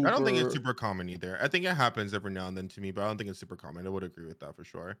super. I don't think it's super common either. I think it happens every now and then to me, but I don't think it's super common. I would agree with that for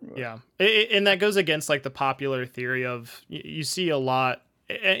sure. Yeah. And that goes against like the popular theory of, you see a lot,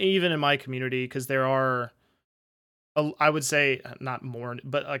 even in my community, because there are, I would say not more,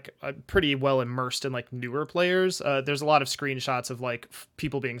 but like pretty well immersed in like newer players. There's a lot of screenshots of like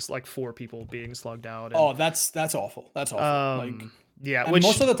people being like 4 people being slugged out. And, that's awful. That's awful. Yeah, and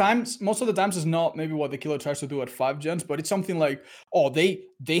most of the times is not maybe what the killer tries to do at 5 gens, but it's something like, they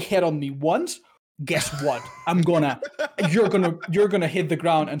hit on me once. Guess what? You're gonna hit the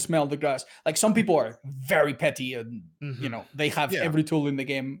ground and smell the grass. Like some people are very petty, and they have every tool in the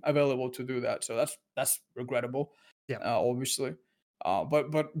game available to do that. So that's regrettable. Yeah, obviously.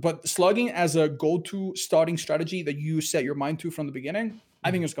 But slugging as a go-to starting strategy that you set your mind to from the beginning,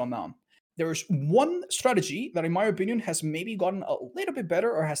 I think it's gone down. There's one strategy that, in my opinion, has maybe gotten a little bit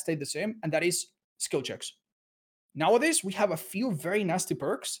better or has stayed the same, and that is skill checks. Nowadays, we have a few very nasty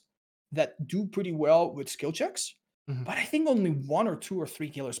perks that do pretty well with skill checks, but I think only 1 or 2 or 3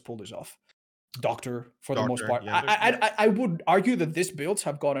 killers pull this off. Doctor, for the most part. Yeah, I would argue that these builds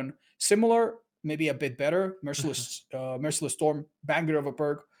have gotten similar, maybe a bit better. Merciless Storm, banger of a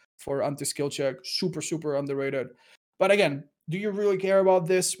perk for anti-skill check. Super, super underrated. But again, do you really care about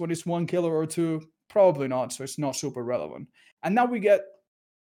this when it's 1 killer or 2? Probably not, so it's not super relevant. And now we get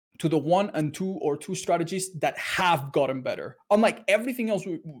to the 1 and 2 or 2 strategies that have gotten better. Unlike everything else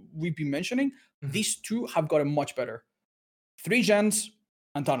we've been mentioning, these 2 have gotten much better. 3 gens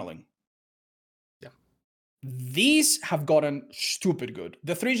and tunneling. These have gotten stupid good.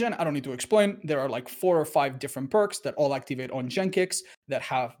 The 3 gen, I don't need to explain. There are like 4 or 5 different perks that all activate on gen kicks that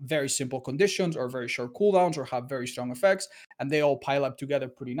have very simple conditions or very short cooldowns or have very strong effects, and they all pile up together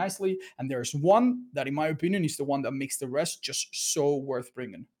pretty nicely. And there's one that, in my opinion, is the one that makes the rest just so worth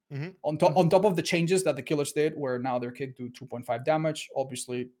bringing. On top of the changes that the killers did, where now their kick do 2.5 damage,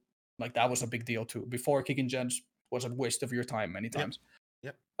 obviously, like that was a big deal too. Before, kicking gens was a waste of your time many times.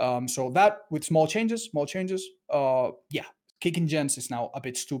 So that with small changes, kicking gens is now a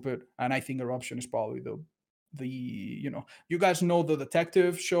bit stupid, and I think Eruption is probably the you guys know the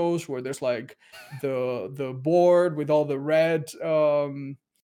detective shows where there's like the board with all the red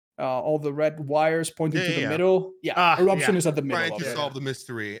wires pointing to the middle. Eruption is at the middle. Trying to solve the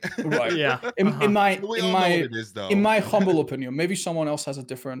mystery. Right. In my humble opinion, maybe someone else has a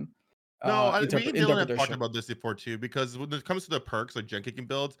different. Me and Dylan have talked about this before too, because when it comes to the perks like gen kicking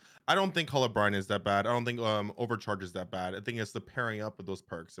builds, I don't think Call of Brine is that bad. I don't think Overcharge is that bad. I think it's the pairing up with those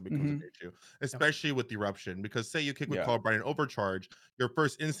perks that becomes an issue, especially with Eruption. Because say you kick with Call of Brine and Overcharge, your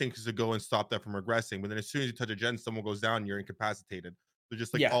first instinct is to go and stop that from regressing, but then as soon as you touch a gen, someone goes down, you're incapacitated. So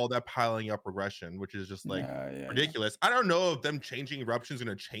just like all that piling up regression, which is just like ridiculous. I don't know if them changing Eruption is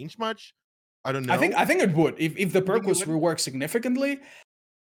going to change much. I don't know. I think it would if the perk was reworked significantly.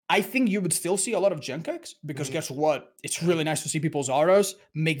 I think you would still see a lot of gen kicks because guess what? It's really nice to see people's auras,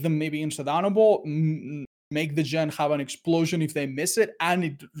 make them maybe insta-downable, make the gen have an explosion if they miss it, and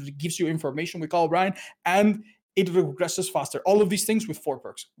it gives you information with Call of Brine, and it regresses faster. All of these things with 4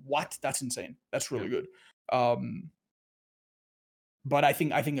 perks. What? That's insane. That's really good. But I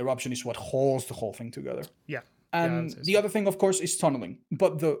think Eruption is what holds the whole thing together. And the other thing, of course, is tunneling.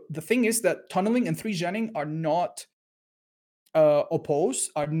 But the thing is that tunneling and 3genning are not opposed,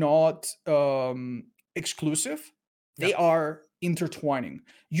 are not exclusive. They are intertwining.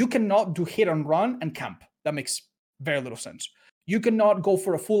 You cannot do hit and run and camp. That makes very little sense. You cannot go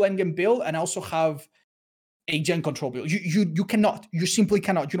for a full endgame build and also have a gen control build. You cannot. You simply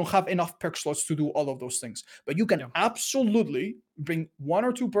cannot. You don't have enough perk slots to do all of those things. But you can absolutely bring 1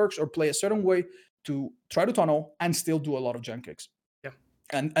 or 2 perks or play a certain way to try to tunnel and still do a lot of gen kicks.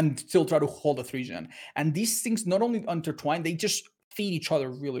 And still try to hold a 3gen. And these things not only intertwine, they just feed each other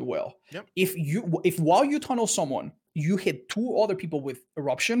really well. If while you tunnel someone, you hit 2 other people with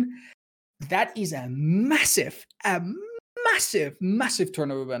Eruption, that is a massive turn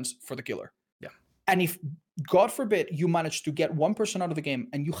of events for the killer. And if, God forbid, you manage to get 1 person out of the game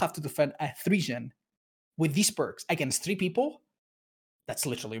and you have to defend a 3gen with these perks against 3 people, that's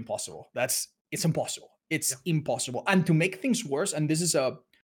literally impossible. It's impossible. It's impossible. And to make things worse, and this is a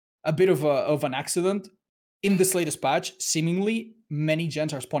bit of an accident, in this latest patch, seemingly many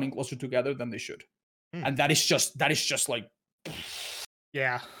gens are spawning closer together than they should. And that is just like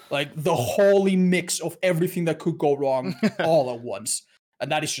like the holy mix of everything that could go wrong all at once. And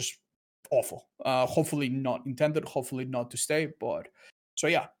that is just awful. Hopefully not intended, hopefully not to stay, but so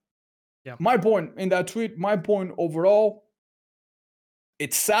my point in that tweet, my point overall,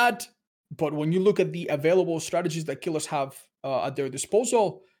 it's sad. But when you look at the available strategies that killers have at their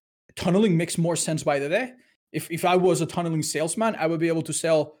disposal, tunneling makes more sense by the day. If I was a tunneling salesman, I would be able to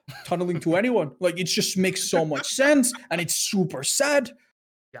sell tunneling to anyone. Like, it just makes so much sense, and it's super sad.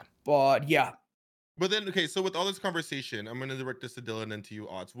 But But then, okay, so with all this conversation, I'm going to direct this to Dylan and to you,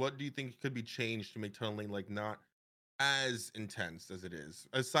 Otts. What do you think could be changed to make tunneling like not as intense as it is,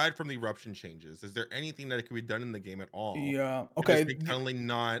 aside from the Eruption changes? Is there anything that could be done in the game at all? Okay, tunneling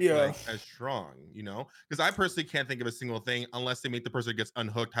not like as strong, because I personally can't think of a single thing unless they make the person that gets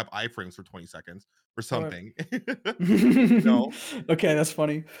unhooked have iframes for 20 seconds or something. Okay, that's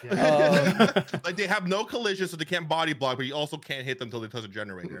funny. Like, they have no collision, so they can't body block, but you also can't hit them until they touch a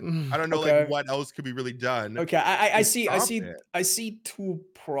generator. I don't know like what else could be really done. Okay, I see 2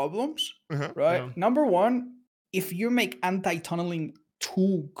 problems, right? Number 1, if you make anti-tunneling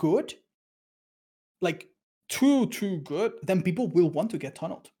too good, like too good, then people will want to get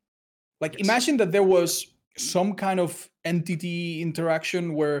tunneled. Like, imagine that there was some kind of entity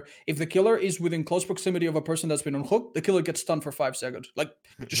interaction where if the killer is within close proximity of a person that's been unhooked, the killer gets stunned for 5 seconds. Like,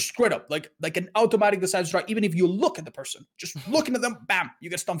 just straight up, like an automatic decides strike. Even if you look at the person, just looking at them, bam, you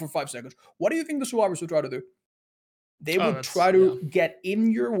get stunned for 5 seconds. What do you think the survivors would try to do? They would try to get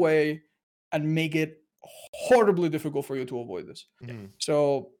in your way and make it horribly difficult for you to avoid this.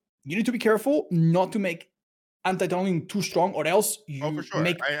 So you need to be careful not to make anti-tunneling too strong, or else you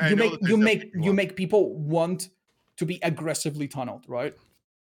make people want to be aggressively tunneled, right?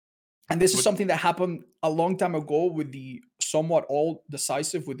 And this is What- something that happened a long time ago with the somewhat all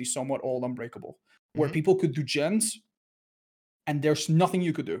decisive, with the somewhat all unbreakable, where Mhm. people could do gens and there's nothing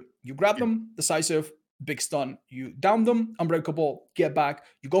you could do. You grab Yeah. them, decisive, big stun. You down them, unbreakable, get back.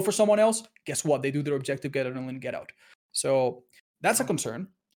 You go for someone else. Guess what? They do their objective, get adrenaline, get out. So that's a concern.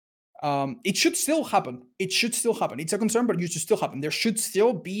 It should still happen. It should still happen. It's a concern, but it should still happen. There should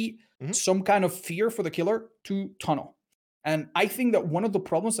still be Mhm. some kind of fear for the killer to tunnel. And I think that one of the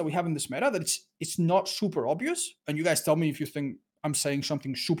problems that we have in this meta that it's not super obvious, and you guys tell me if you think I'm saying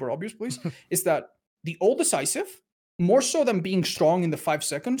something super obvious, please, is that the all decisive, more so than being strong in the 5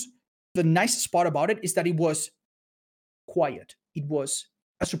 seconds, the nicest part about it is that it was quiet. It was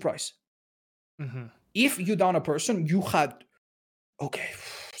a surprise. Mm-hmm. If you down a person, you had, okay,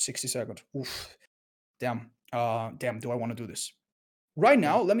 60 seconds. Oof. Damn. Damn, do I want to do this? Right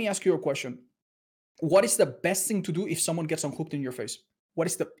now, let me ask you a question. What is the best thing to do if someone gets unhooked in your face? What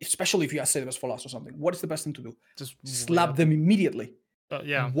is especially if you say this for loss or something, what is the best thing to do? Just Slap them immediately.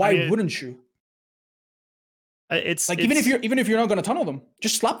 Yeah. Why wouldn't you? It's like it's, even if you're not gonna tunnel them,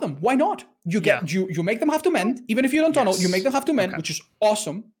 just slap them. Why not? You make them have to mend. Even if you don't tunnel, you make them have to mend, which is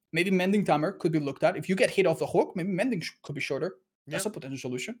awesome. Maybe mending timer could be looked at. If you get hit off the hook, maybe mending could be shorter. That's a potential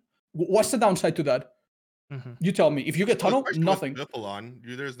solution. What's the downside to that? Mm-hmm. You tell me. If you get tunnel, nothing.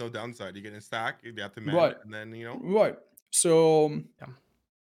 There's no downside. You get a stack, you have to mend, right, and then right. So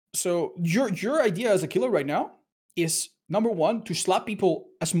your idea as a killer right now is number one to slap people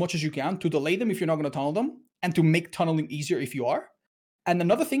as much as you can, to delay them if you're not going to tunnel them, and to make tunneling easier if you are. And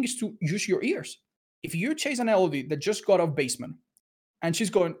another thing is to use your ears. If you chase an Elodie that just got off basement and she's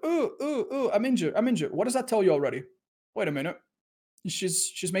going, ooh, I'm injured. What does that tell you already? Wait a minute.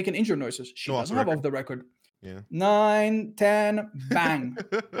 She's making injured noises. She doesn't have off the record. Yeah. 9, 10, bang.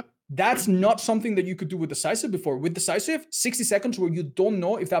 That's not something that you could do with decisive before. With decisive, 60 seconds where you don't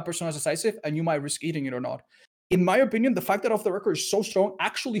know if that person has decisive and you might risk eating it or not. In my opinion, the fact that off the record is so strong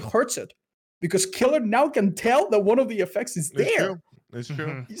actually hurts it, because killer now can tell that one of the effects is there. It's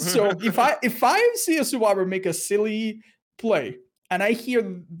true. So if I see a survivor make a silly play and I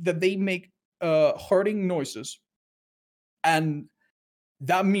hear that they make hurting noises, and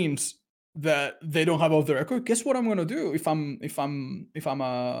that means that they don't have off the record, guess what I'm gonna do if I'm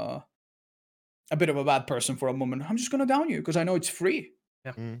a bit of a bad person for a moment? I'm just gonna down you because I know it's free.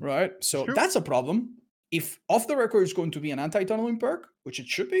 Yeah. Right. So that's a problem. If off the record is going to be an anti-tunneling perk, which it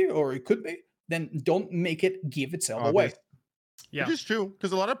should be or it could be, then don't make it give itself away. Yeah, which is true,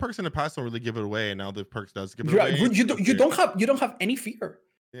 because a lot of perks in the past don't really give it away, and now the perks does give it away. You don't have any fear.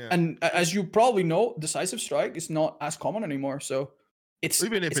 Yeah. And as you probably know, decisive strike is not as common anymore. So it's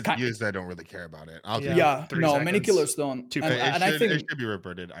even if it's used, I don't really care about it. Many killers don't. And I think it should be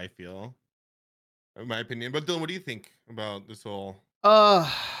reverted, I feel, in my opinion. But Dylan, what do you think about this whole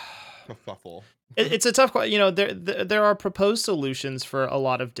kerfuffle? It's a tough question. There are proposed solutions for a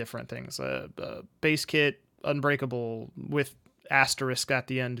lot of different things. Base kit, unbreakable with asterisk at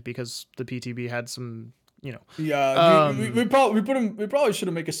the end because the PTB had some. We probably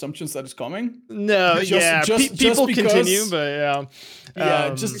shouldn't make assumptions that it's coming. No, people continue, but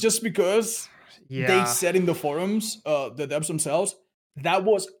just because they said in the forums, the devs themselves, that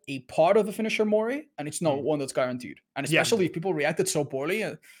was a part of the finisher Mori, and it's not one that's guaranteed. And especially if people reacted so poorly,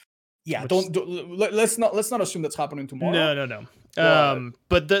 let's not assume that's happening tomorrow. No.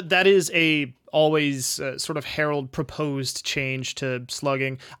 But that is a always sort of herald proposed change to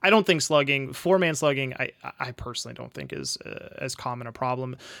slugging. I don't think slugging, 4-man slugging, I personally don't think is as common a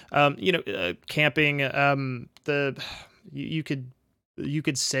problem. Camping, you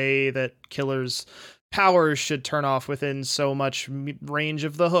could say that killers' powers should turn off within so much range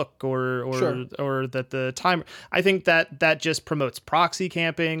of the hook, or that the timer. I think that just promotes proxy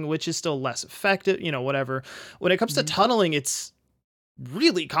camping, which is still less effective. Whatever. When it comes to tunneling, it's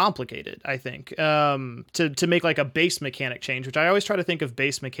really complicated, I think, to make like a base mechanic change, which I always try to think of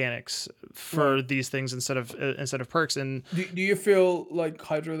base mechanics for these things instead of perks. And do you feel like,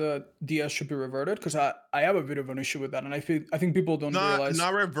 Hydra, that DS should be reverted? Because I have a bit of an issue with that, and I think people don't realize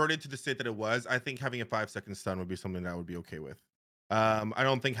not reverted to the state that it was. I think having a 5-second stun would be something that I would be okay with. I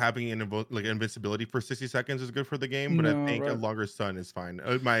don't think having invincibility for 60 seconds is good for the game, but I think a longer stun is fine,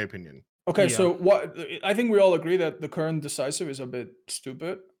 in my opinion. Okay, so what I think we all agree that the current decisive is a bit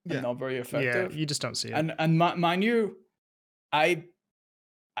stupid and not very effective. Yeah, you just don't see it. And mind you, I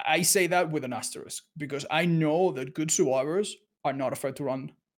say that with an asterisk, because I know that good survivors are not afraid to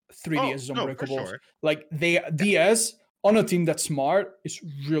run 3DS unbreakables. Sure. Like DS on a team that's smart is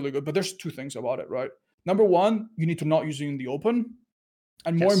really good. But there's two things about it, right? Number one, you need to not use it in the open.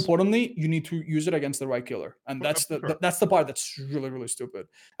 And more Yes. importantly, you need to use it against the right killer. And that's that's the part that's really, really stupid.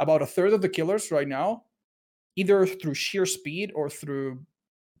 About a third of the killers right now, either through sheer speed or through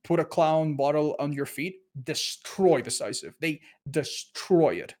put a clown bottle on your feet, destroy decisive. They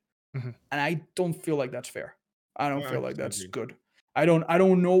destroy it. Mhm. And I don't feel like that's fair. I don't No, feel like that's agreed. good. I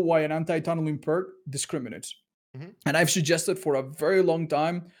don't know why an anti-tunneling perk discriminates. Mhm. And I've suggested for a very long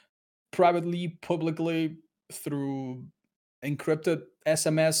time, privately, publicly, through encrypted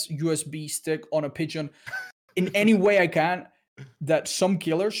SMS, USB stick on a pigeon, in any way I can, that some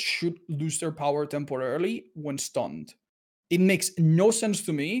killers should lose their power temporarily when stunned. It makes no sense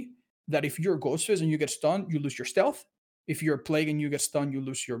to me that if you're Ghostface and you get stunned, you lose your stealth. If you're Plague and you get stunned, you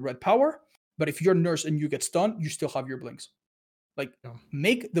lose your red power. But if you're Nurse and you get stunned, you still have your blinks. Like, Yeah.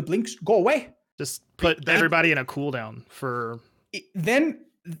 make the blinks go away. Just put that- everybody in a cooldown for.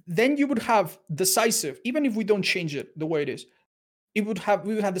 Then you would have decisive, even if we don't change it the way it is. We would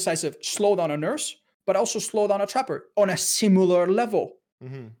have decisive slow down a Nurse, but also slow down a Trapper on a similar level.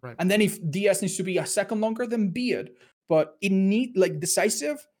 Mhm. And then if DS needs to be a second longer, then be it. But it need like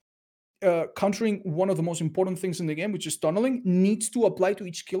decisive, countering one of the most important things in the game, which is tunneling, needs to apply to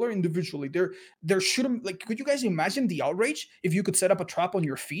each killer individually. There shouldn't, like, could you guys imagine the outrage if you could set up a trap on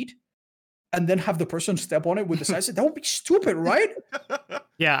your feet and then have the person step on it with decisive? That would be stupid, right?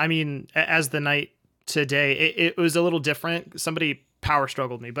 Yeah, I mean, as the knight today, it was a little different. Somebody power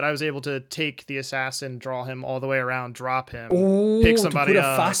struggled me, but I was able to take the assassin, draw him all the way around, drop him, Oh, pick somebody to put a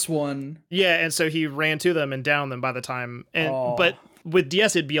up. fast one. Yeah, and so he ran to them and downed them by the time. And but with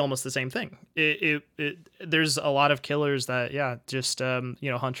DS, it'd be almost the same thing. There's a lot of killers that just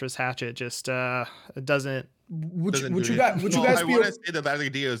Huntress Hatchet just doesn't. Would Doesn't you do guys it. would you Well, guys I be want to say that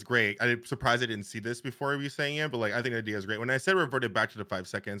idea is great. I'm surprised I didn't see this before you saying it, but like I think the idea is great. When I said reverted back to the 5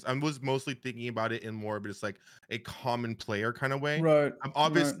 seconds, I was mostly thinking about it in more of just like a common player kind of way. right? I'm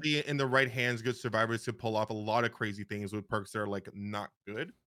obviously in the right hands, good survivors to pull off a lot of crazy things with perks that are like not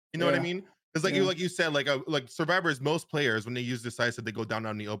good. You know what I Yeah. mean? Because like you said, like survivors, most players when they use decisive, they go down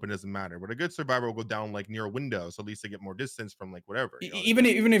on the open, it doesn't matter. But a good survivor will go down like near a window, so at least they get more distance from like whatever. You know what I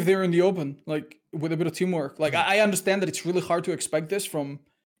mean? Even if they're in the open, like with a bit of teamwork. Like I understand that it's really hard to expect this from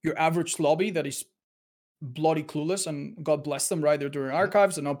your average lobby that is bloody clueless, and God bless them, right? They're doing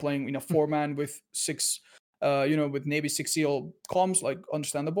archives and not playing in a 4-man with 6 with Navy 6 seal comms, like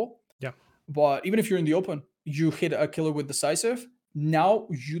understandable. Yeah. But even if you're in the open, you hit a killer with decisive. Now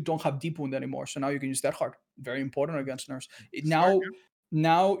you don't have deep wound anymore, so now you can use that hard. Very important against Nurse.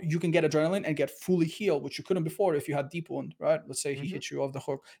 Now you can get adrenaline and get fully healed, which you couldn't before if you had deep wound, right? Let's say he hit you off the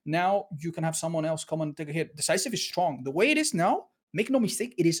hook. Now you can have someone else come and take a hit. Decisive is strong. The way it is now, make no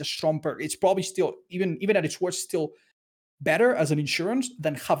mistake, it is a strong perk. It's probably still, even at its worst, still better as an insurance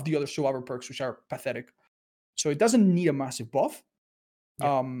than half the other survivor perks, which are pathetic. So it doesn't need a massive buff.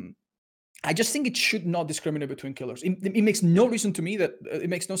 Yeah. I just think it should not discriminate between killers. It makes no reason to me that it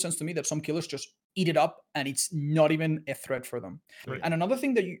makes no sense to me that some killers just eat it up and it's not even a threat for them. Right. And another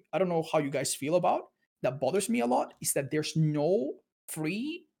thing that I don't know how you guys feel about, that bothers me a lot, is that there's no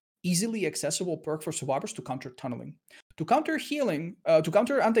free, easily accessible perk for survivors to counter tunneling. To counter healing, to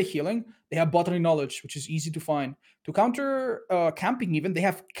counter anti-healing, they have bodily knowledge, which is easy to find. To counter camping, even they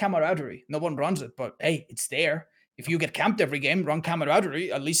have camaraderie. No one runs it, but hey, it's there. If you get camped every game, run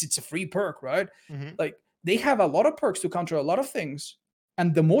camaraderie. At least it's a free perk, right? Like they have a lot of perks to counter a lot of things.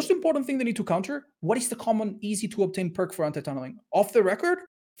 And the most important thing they need to counter, what is the common, easy to obtain perk for anti-tunneling? Off the record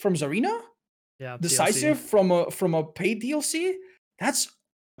from Zarina? Yeah. Decisive from a paid DLC? That's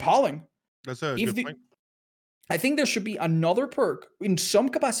appalling. That's a good point. I think there should be another perk in some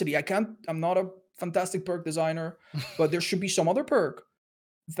capacity. I'm not a fantastic perk designer, but there should be some other perk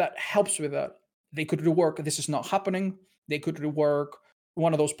that helps with that. They could rework This Is Not Happening. They could rework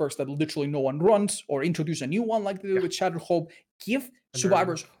one of those perks that literally no one runs, or introduce a new one like they did with Shattered Hope. Give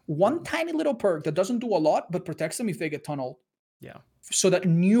survivors one tiny little perk that doesn't do a lot, but protects them if they get tunneled. Yeah. So that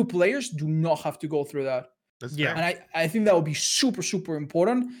new players do not have to go through that. That's Yeah. fair. And I think that would be super, super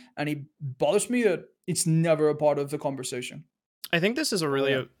important. And it bothers me that it's never a part of the conversation. I think this is a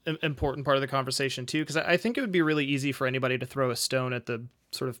really important part of the conversation too, because I think it would be really easy for anybody to throw a stone at the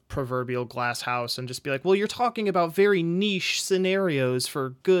sort of proverbial glass house and just be like, well, you're talking about very niche scenarios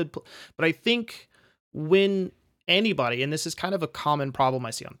for good. But I think when anybody, and this is kind of a common problem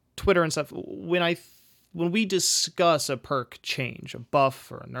I see on Twitter and stuff, when we discuss a perk change, a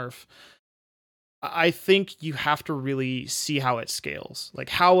buff or a nerf, I think you have to really see how it scales. Like,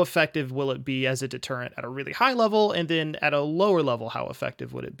 how effective will it be as a deterrent at a really high level, and then at a lower level, how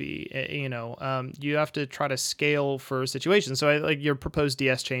effective would it be? You have to try to scale for situations. So I like your proposed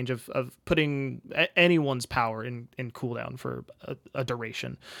DS change of putting anyone's power in cooldown for a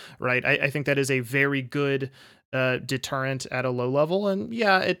duration, right? I think that is a very good deterrent at a low level, and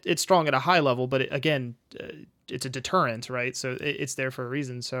yeah, it's strong at a high level, but it's a deterrent, right? So it's there for a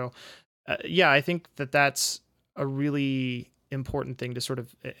reason. So yeah, I think that's a really important thing to sort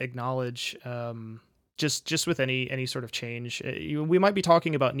of acknowledge. Just with any sort of change, we might be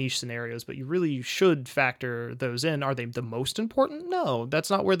talking about niche scenarios, but you really should factor those in. Are they the most important? No, that's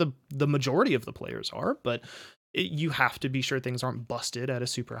not where the majority of the players are. But you have to be sure things aren't busted at a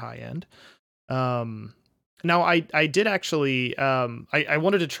super high end. Now, I did actually I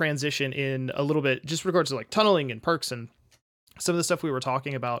wanted to transition in a little bit just regards to like tunneling and perks and some of the stuff we were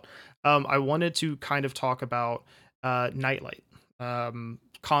talking about. I wanted to kind of talk about Nightlight.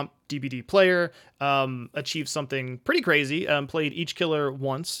 Comp DBD player, achieved something pretty crazy. Played each killer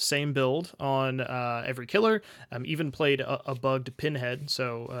once, same build on every killer. Even played a bugged Pinhead,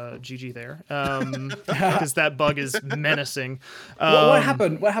 so GG there. Because that bug is menacing. What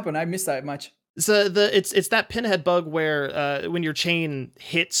happened? What happened? I missed that much. So it's that Pinhead bug where when your chain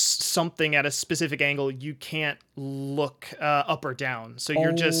hits something at a specific angle, you can't look up or down. So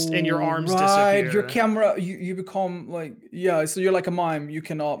you're just and your arms disappear. Your camera, you become like so you're like a mime. You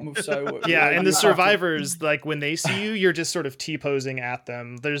cannot move sideways. Yeah, and the survivors, like when they see you, you're just sort of T-posing at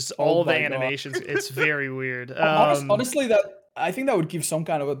them. There's all the animations. It's very weird. Honestly, I think that would give some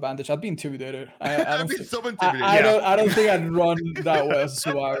kind of advantage. I'd be intimidated. I'd be so intimidated. I don't think I'd run that well as a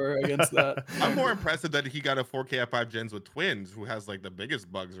survivor against that. I'm more impressed that he got a 4K at 5 gens with twins, who has like the biggest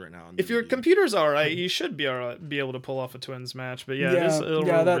bugs right now. If your computer's all right, you should be able to pull off a twins match. But it's a little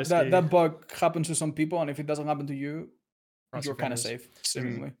risky. That bug happens to some people, and if it doesn't happen to you, you're kind of safe,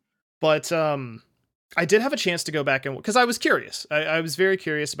 seemingly. But I did have a chance to go back and because I was curious. I was very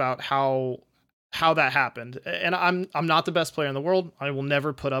curious about how that happened. And I'm not the best player in the world. I will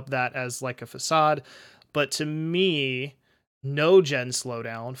never put up that as like a facade. But to me, no gen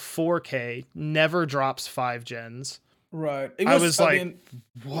slowdown, 4K, never drops 5 gens. Right. I was like,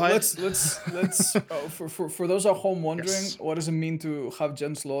 what? Let's for those at home wondering, what does it mean to have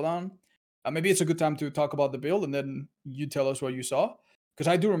gen slowdown? Maybe it's a good time to talk about the build, and then you tell us what you saw. Because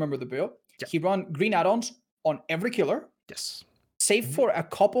I do remember the build. Yeah. He ran green add-ons on every killer. Yes. Save for a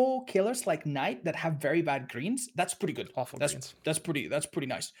couple killers like Knight that have very bad greens. That's pretty good. Awful greens. That's pretty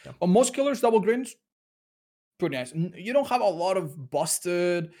nice. Yeah. On most killers, double greens, pretty nice. You don't have a lot of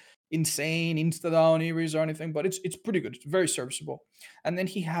busted, insane insta-down Eries or anything, but it's pretty good. It's very serviceable. And then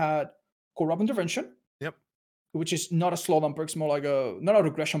he had Corrupt Intervention. Yep. Which is not a slowdown perk. It's more like not a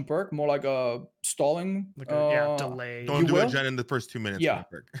regression perk, more like a stalling. Like delay. Don't do a gen in the first 2 minutes. Yeah.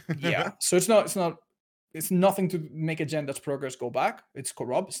 Yeah. So it's nothing to make a gen that's progress go back. It's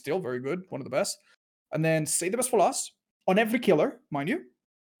Corrupt, still very good, one of the best. And then Save the Best for Last on every killer, mind you.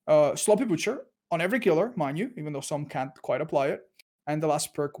 Sloppy Butcher on every killer, mind you, even though some can't quite apply it. And the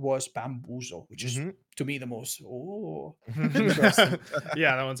last perk was Bamboozle, which is to me the most interesting.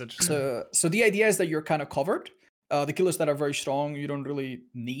 Yeah, that one's interesting. So the idea is that you're kind of covered. The killers that are very strong, you don't really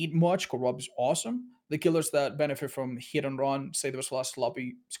need much. Corrupt is awesome. The killers that benefit from hit and run, say there was last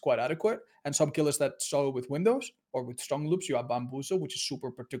Sloppy, is quite adequate. And some killers that struggle with windows or with strong loops, you have Bamboozle, which is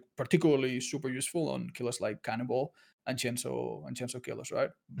particularly super useful on killers like Cannibal and Chenso killers, right?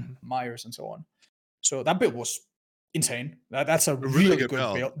 Myers and so on. So that build was insane. That's a really good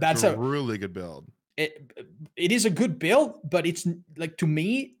build. That's a really good build. It is a good build, but it's like, to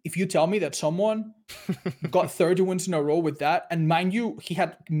me, if you tell me that someone got 30 wins in a row with that, and mind you, he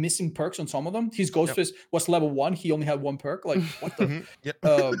had missing perks on some of them. His Ghost Fist was level 1. He only had 1 perk. Like, what the?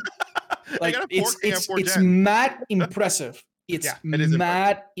 Like, it's mad impressive. It's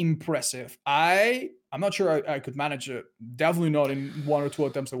mad impressive. I'm not sure I could manage it. Definitely not in 1 or 2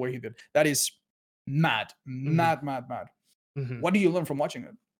 attempts the way he did. That is mad. What do you learn from watching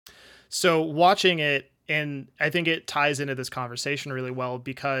it? So watching it, and I think it ties into this conversation really well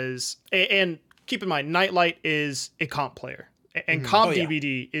because, and keep in mind, Nightlight is a comp player, and comp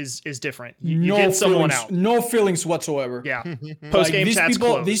DBD is different. You get someone out. No feelings whatsoever. Yeah. Post game chats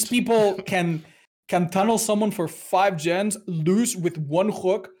closed. These people can tunnel someone for 5 gens, lose with 1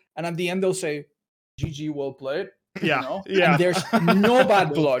 hook, and at the end they'll say, "GG, well played." Yeah. And there's no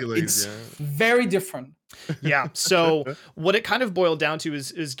bad blood. It's very different. Yeah. So what it kind of boiled down to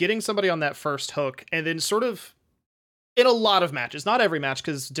is getting somebody on that first hook and then sort of in a lot of matches, not every match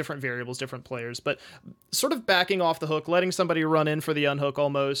because different variables, different players, but sort of backing off the hook, letting somebody run in for the unhook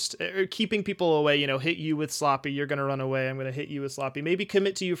almost, keeping people away, hit you with sloppy, you're going to run away, I'm going to hit you with sloppy, maybe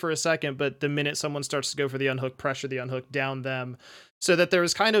commit to you for a second, but the minute someone starts to go for the unhook, pressure the unhook down them. So that there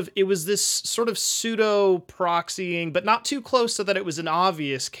was it was this sort of pseudo proxying, but not too close so that it was an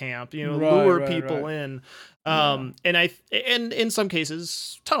obvious camp, lure people in. And in some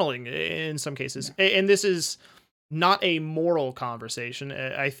cases, tunneling in some cases. And this is not a moral conversation.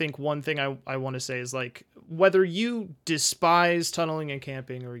 I think one thing I want to say is like, whether you despise tunneling and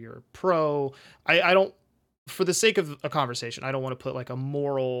camping or you're pro, I don't, for the sake of a conversation, I don't want to put like a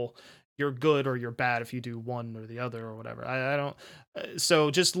moral, you're good or you're bad if you do one or the other or whatever. I don't. So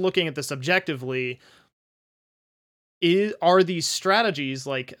just looking at this objectively, are these strategies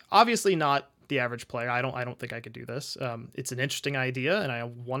like, obviously not the average player. I don't think I could do this. It's an interesting idea and I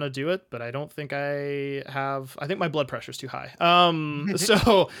want to do it, but I don't think I think my blood pressure is too high.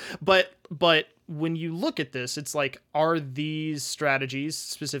 So, but when you look at this, it's like, are these strategies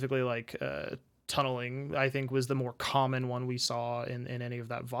specifically like, tunneling, I think was the more common one we saw in any of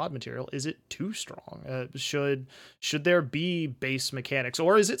that VOD material. Is it too strong? Should there be base mechanics,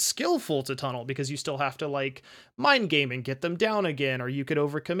 or is it skillful to tunnel because you still have to like mind game and get them down again, or you could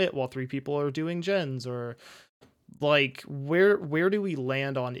overcommit while 3 people are doing gens, or like where do we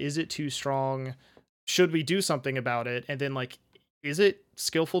land on, is it too strong? Should we do something about it? And then like, is it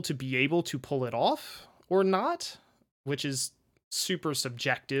skillful to be able to pull it off or not? Which is super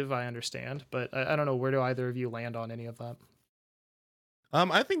subjective, I understand, but I don't know, where do either of you land on any of that?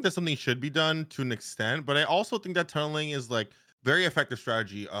 I think that something should be done to an extent, but I also think that tunneling is like very effective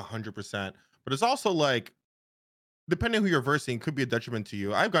strategy, 100%. But it's also like, depending on who you're versing, could be a detriment to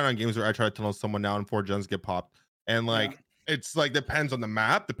you. I've gone on games where I try to tunnel someone now and 4 gens get popped, and like it's like depends on the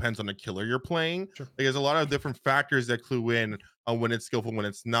map, depends on the killer you're playing. Sure. Like, there's a lot of different factors that clue in on when it's skillful, when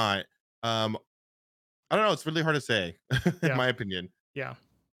it's not. I don't know. It's really hard to say, in my opinion. Yeah.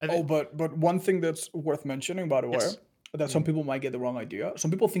 But one thing that's worth mentioning, by the way, Yes. that some people might get the wrong idea.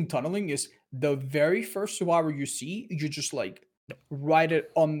 Some people think tunneling is the very first survivor you see, you just like write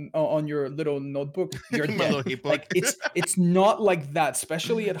it on your little notebook. You're My dead. little hate book. Like it's not like that,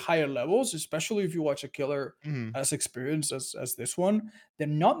 especially at higher levels, especially if you watch a killer Mhm. as experienced as this one. They're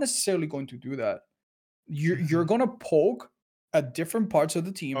not necessarily going to do that. You're gonna poke at different parts of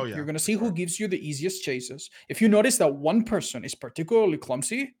the team. Oh, yeah, You're gonna for see who sure. gives you the easiest chases. If you notice that one person is particularly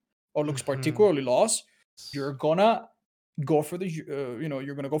clumsy or looks particularly lost, you're gonna go for the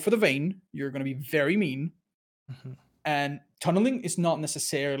you're gonna go for the vein. You're gonna be very mean. And tunneling is not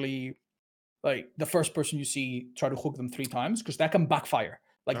necessarily like the first person you see try to hook them 3 times, because that can backfire.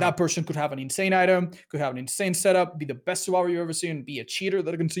 Like that person could have an insane item, could have an insane setup, be the best survivor you've ever seen, be a cheater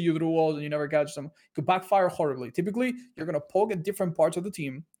that can see you through walls and you never catch them. Could backfire horribly. Typically, you're gonna poke at different parts of the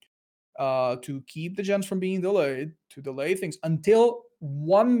team to keep the gens from being delayed, to delay things until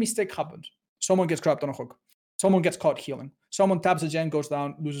one mistake happens. Someone gets trapped on a hook. Someone gets caught healing. Someone taps a gen, goes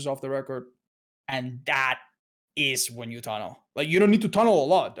down, loses off the record, and that is when you tunnel. Like, you don't need to tunnel a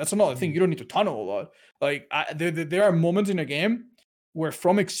lot. That's another thing. You don't need to tunnel a lot. Like, there are moments in a game where,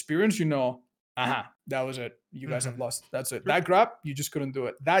 from experience, that was it. You guys have lost. That's it. That grab, you just couldn't do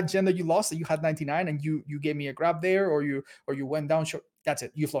it. That gen that you lost, that you had 99, and you gave me a grab there, or you went down short. That's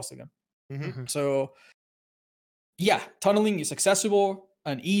it. You've lost again. So, yeah, tunneling is accessible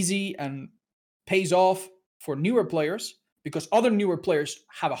and easy and pays off for newer players, because other newer players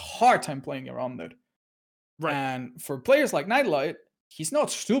have a hard time playing around it. Right. And for players like Nightlight, he's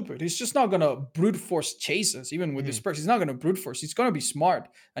not stupid. He's just not gonna brute force chases, even with his perks. He's not gonna brute force. He's gonna be smart,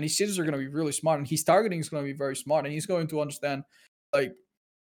 and his chases are gonna be really smart, and his targeting is gonna be very smart, and he's going to understand, like,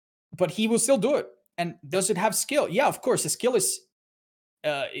 but he will still do it. And does it have skill? Yeah, of course. The skill is,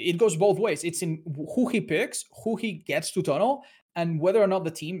 it goes both ways. It's in who he picks, who he gets to tunnel, and whether or not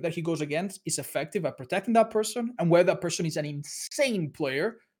the team that he goes against is effective at protecting that person, and whether that person is an insane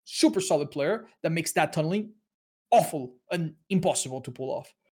player, super solid player that makes that tunneling awful and impossible to pull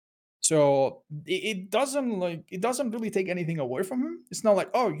off. So it doesn't really take anything away from him. It's not like,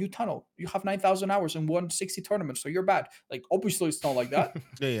 oh, you tunnel, you have 9,000 hours and won 60 tournaments, so you're bad. Like, obviously it's not like that.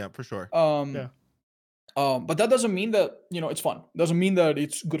 Yeah, for sure. But that doesn't mean that, it's fun. Doesn't mean that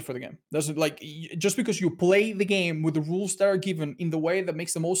it's good for the game. Doesn't, like, just because you play the game with the rules that are given in the way that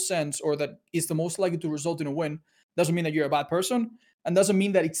makes the most sense, or that is the most likely to result in a win, doesn't mean that you're a bad person, and doesn't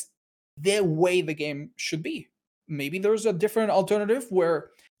mean that it's the way the game should be. Maybe there's a different alternative where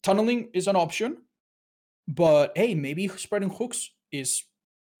tunneling is an option, but hey, maybe spreading hooks is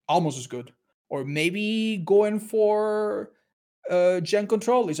almost as good. Or maybe going for gen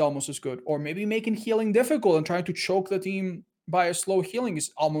control is almost as good, or maybe making healing difficult and trying to choke the team by a slow healing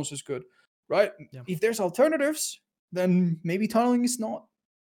is almost as good, right? Yeah. If there's alternatives, then maybe tunneling is not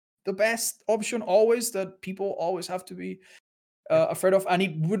the best option always, that people always have to be afraid of, and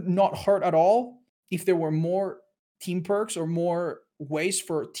it would not hurt at all if there were more team perks or more ways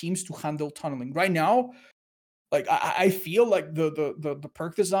for teams to handle tunneling. Right now, like I feel like the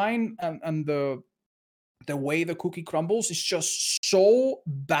perk design and the way the cookie crumbles is just so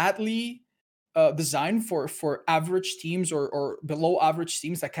badly designed for average teams or below average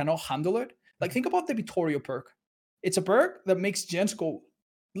teams that cannot handle it. Like, think about the Vittorio perk. It's a perk that makes gens go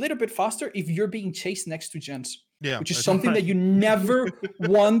a little bit faster if you're being chased next to gens, Yeah, which is that's something that you never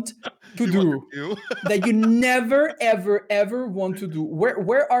want to You do. want to do. That you never, ever, ever want to do.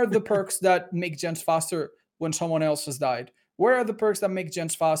 Where are the perks that make gens faster when someone else has died? Where are the perks that make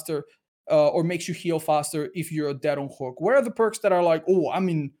gens faster or makes you heal faster if you're dead on hook? Where are the perks that are like, oh, I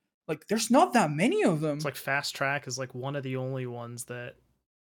mean, like, there's not that many of them. It's like fast track is like one of the only ones that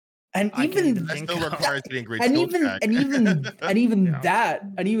And I can even even That think still of. requires getting great and skill even check. and even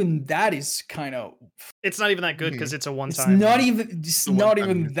Yeah. that is kind of, It's not even that good because it's a one it's time. not even The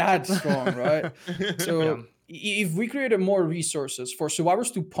one-time use. that strong, right? So Yeah. if we created more resources for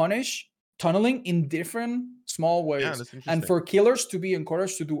survivors to punish tunneling in different small ways, that's and interesting. for killers to be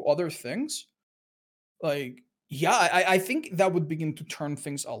encouraged to do other things, like, yeah, I think that would begin to turn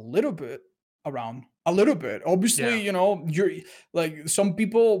things a little bit around. A little bit. Obviously, Yeah. you know, you're like, some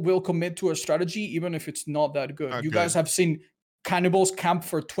people will commit to a strategy even if it's not that good. Not You guys good. have seen cannibals camp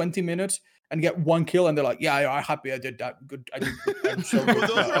for 20 minutes and get one kill, and they're like, yeah, I'm happy I did that. Good. I did good. I'm so Well, good.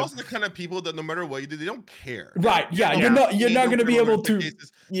 those Yeah, are also the kind of people that no matter what you do, they don't care. right. Yeah. They You're don't not care, going to be what able their to. case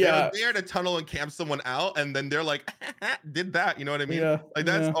is. Yeah. They're there to tunnel and camp someone out, and then they're like, did that. You know what I mean? Yeah. Like,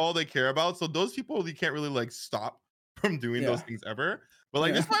 that's yeah. all they care about. So those people, you can't really like stop from doing those Yeah. things ever. But like,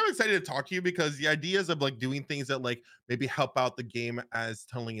 Yeah. that's why I'm excited to talk to you, because the ideas of like doing things that like maybe help out the game as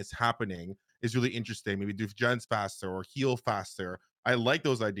tunneling is happening is really interesting. Maybe do gens faster or heal faster. I like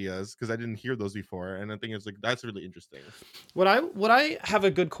those ideas because I didn't hear those before, and I think it's like that's really interesting. What I have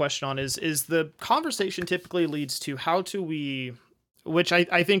a good question on is the conversation typically leads to how do we, which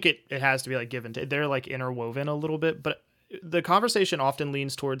I think it has to be like given to, they're like interwoven a little bit, but the conversation often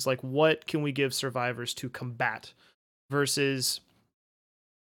leans towards like what can we give survivors to combat versus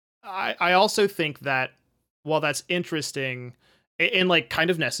I also think that while that's interesting and like kind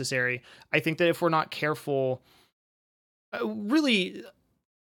of necessary, I think that if we're not careful, really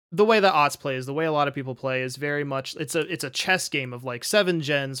the way that Ots plays, the way a lot of people play is very much it's a chess game of like 7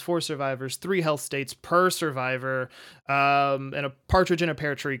 gens, 4 survivors, 3 health states per survivor, and a partridge in a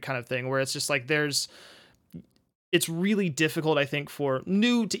pear tree kind of thing, where it's just like it's really difficult, I think, for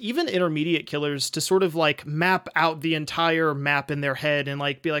new to even intermediate killers to sort of like map out the entire map in their head and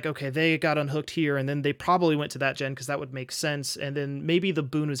like be like, okay, they got unhooked here, and then they probably went to that gen because that would make sense, and then maybe the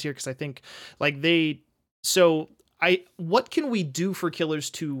boon was here because I think like what can we do for killers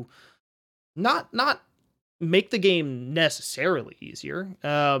to not make the game necessarily easier,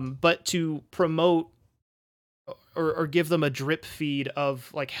 but to promote or give them a drip feed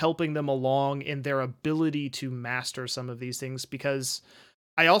of like helping them along in their ability to master some of these things? Because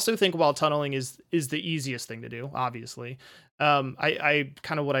I also think while tunneling is the easiest thing to do, obviously, I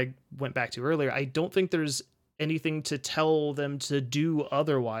kind of what I went back to earlier, I don't think there's anything to tell them to do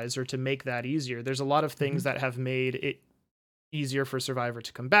otherwise or to make that easier. There's a lot of things that have made it easier for Survivor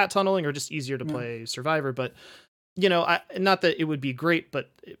to combat tunneling or just easier to play Survivor, but you know, not that it would be great,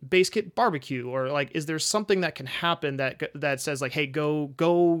 but base kit barbecue, or like, is there something that can happen that says like, hey,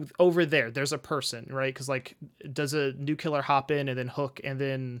 go over there, there's a person, right? Because like, does a new killer hop in and then hook and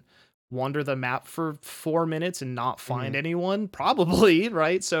then wander the map for 4 minutes and not find anyone? Probably,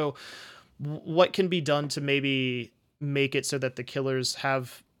 right? So what can be done to maybe make it so that the killers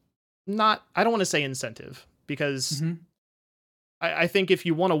have not, I don't want to say incentive, because I think if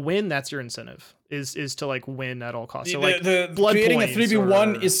you want to win, that's your incentive is to like win at all costs. So like blood creating a points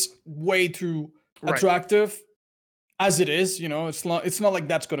 3v1 or- is way too Right. attractive as it is. You know, it's not like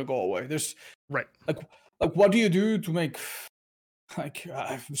that's gonna go away. There's right. like what do you do to make like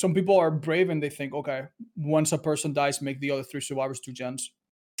some people are brave and they think, okay, once a person dies, make the other 3 survivors 2 gens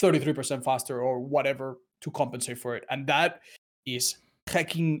 33% faster or whatever to compensate for it, and that is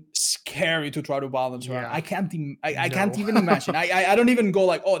hecking scary to try to balance around. Yeah. I can't No. even imagine. I don't even go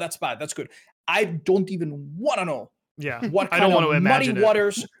like, oh, that's bad, that's good. I don't even want to know Yeah. what I kind don't of want to muddy imagine it.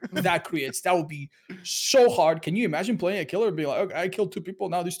 waters that creates. That would be so hard. Can you imagine playing a killer and be like, okay, I killed 2 people,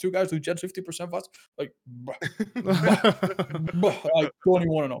 now these 2 guys do gen 50% fast? Like, I don't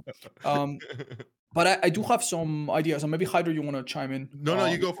even want to know. But I do have some ideas, and maybe Hydra, you want to chime in? No,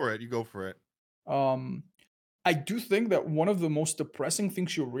 you go for it. You go for it. I do think that one of the most depressing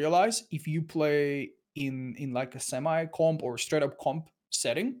things you'll realize if you play in like a semi-comp or straight up comp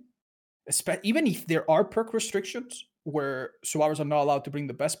setting, even if there are perk restrictions where survivors are not allowed to bring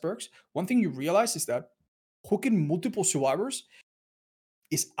the best perks, one thing you realize is that hooking multiple survivors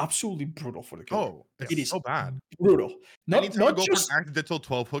is absolutely brutal for the killer. Oh, it is so bad. Brutal. Anytime I go for an accidental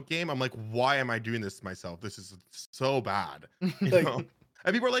 12 hook game, I'm like, why am I doing this to myself? This is so bad. You know?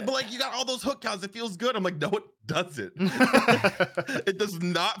 And people are like, but like, you got all those hook counts. It feels good. I'm like, no, it doesn't. It does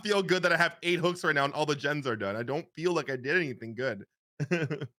not feel good that I have 8 hooks right now and all the gens are done. I don't feel like I did anything good.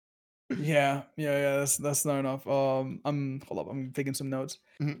 Yeah. That's not enough. Hold up. I'm taking some notes.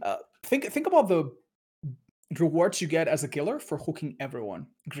 Mhm. Think about the rewards you get as a killer for hooking everyone.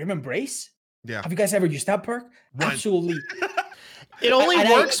 Grim Embrace. Yeah. Have you guys ever used that perk? Once. Absolutely. It only And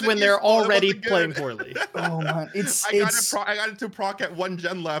works when they're already wasn't good. playing poorly. Oh man, I got it to proc at 1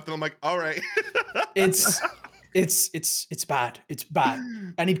 gen left, and I'm like, all right. it's bad. It's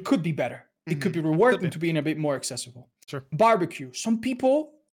bad, and it could be better. It could be rewarded to being a bit more accessible. Sure. Barbecue. Some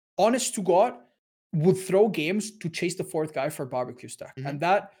people, honest to God, would throw games to chase the 4th guy for barbecue stack, and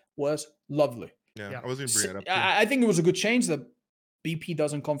that was lovely. Yeah, I was gonna bring it up. Too. I think it was a good change. The BP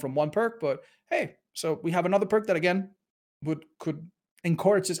doesn't come from one perk, but hey, so we have another perk that again could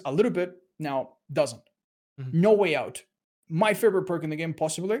encourage this a little bit. Now doesn't. No Way Out. My favorite perk in the game,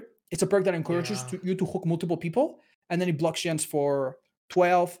 possibly. It's a perk that encourages you to hook multiple people, and then it blocks gens for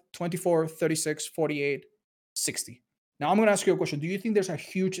 12, 24, 36, 48, 60. Now I'm gonna ask you a question. Do you think there's a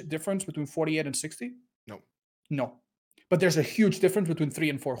huge difference between 48 and 60? No. But there's a huge difference between 3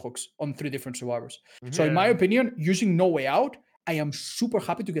 and 4 hooks on 3 different survivors. So in my opinion, using No Way Out, I am super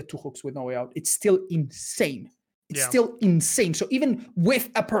happy to get 2 hooks with No Way Out. It's still insane. It's still insane. So even with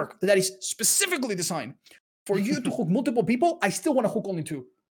a perk that is specifically designed for you to hook multiple people, I still want to hook only 2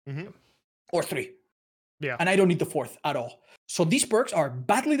 or 3. Yeah. And I don't need the 4th at all. So these perks are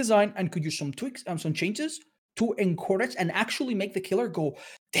badly designed and could use some tweaks and some changes to encourage and actually make the killer go,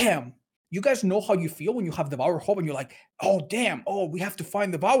 damn. You guys know how you feel when you have Devour Hope and you're like, oh, damn. Oh, we have to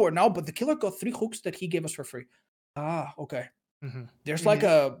find Devour now. But the killer got 3 hooks that he gave us for free. Ah, okay. There's like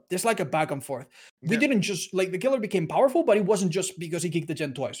a back and forth. We didn't just like the killer became powerful, but it wasn't just because he kicked the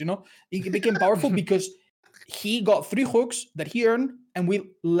gen twice, you know? He became powerful because he got 3 hooks that he earned, and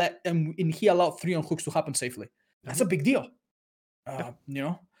he allowed 3 on hooks to happen safely. That's a big deal. You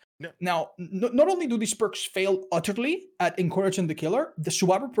know? Now, not only do these perks fail utterly at encouraging the killer, the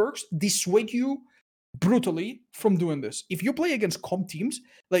survivor perks dissuade you brutally from doing this. If you play against comp teams,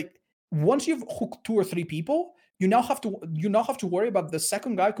 like once you've hooked 2 or 3 people, you now have to worry about the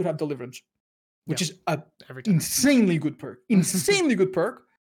second guy could have deliverance, which is a insanely good perk. Insanely good perk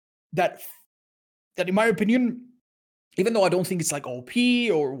that in my opinion, even though I don't think it's like OP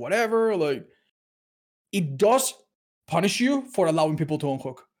or whatever, like it does punish you for allowing people to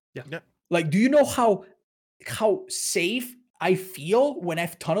unhook. Yeah. Like, do you know how safe I feel when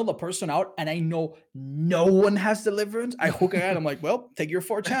I've tunneled a person out and I know no one has deliverance? I hook again. I'm like, well, take your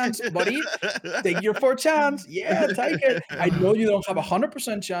 4 chance, buddy. Take your 4 chance. Yeah, take it. I know you don't have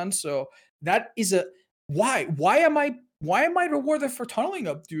 100% chance. So that is why am I rewarded for tunneling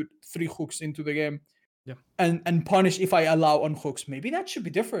up, dude, 3 hooks into the game? Yeah. And punished if I allow unhooks? Maybe that should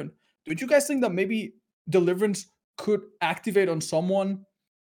be different. Don't you guys think that maybe deliverance could activate on someone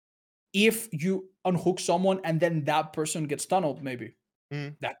if you unhook someone and then that person gets tunneled? Maybe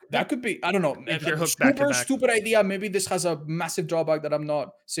that could be, I don't know, if you're hooked back to back. Stupid idea. Maybe this has a massive drawback that I'm not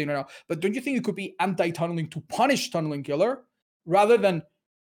seeing right now. But don't you think it could be anti-tunneling to punish tunneling killer rather than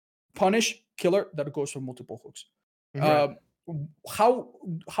punish killer that goes for multiple hooks?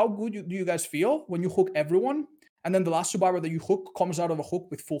 How good do you guys feel when you hook everyone and then the last survivor that you hook comes out of a hook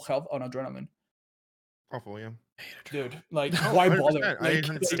with full health on adrenaline? Awful, yeah. Dude, like, why bother? Like,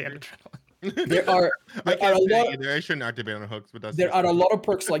 Standard. there are a lot. I shouldn't activate on hooks, but There are a lot of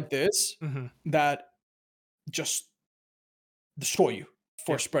perks like this that just destroy you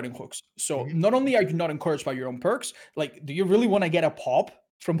for spreading hooks. So not only are you not encouraged by your own perks, like, do you really want to get a pop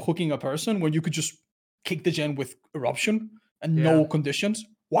from hooking a person when you could just kick the gen with eruption and no conditions?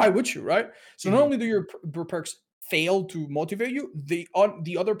 Why would you, right? So not only do your perks fail to motivate you, the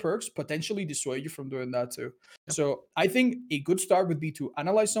other perks potentially dissuade you from doing that too. So I think a good start would be to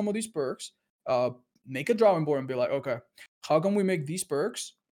analyze some of these perks, make a drawing board and be like, okay, how can we make these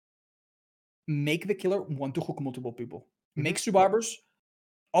perks make the killer want to hook multiple people? Make survivors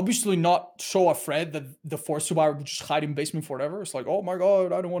obviously not so afraid that the fourth survivor would just hide in basement forever. It's like, oh my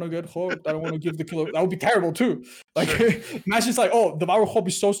god, I don't want to get hooked. I don't want to give the killer. That would be terrible too. Like, Sure. imagine it's like, oh, the Devour hope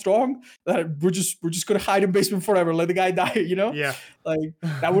is so strong that we're just gonna hide in basement forever, let the guy die. You know, Yeah. like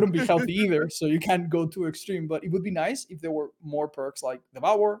that wouldn't be healthy either. So you can't go too extreme. But it would be nice if there were more perks like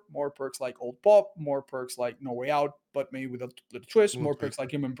Devour, more perks like Old Pop, more perks like No Way Out, but maybe with a little twist, more perks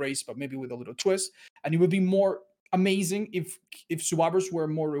like Him Embrace, but maybe with a little twist. And it would be more amazing if survivors were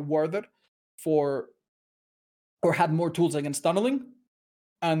more rewarded for or had more tools against tunneling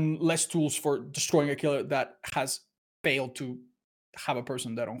and less tools for destroying a killer that has failed to have a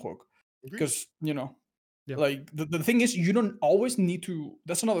person dead on hook. Because Yeah. like the thing is, you don't always need to.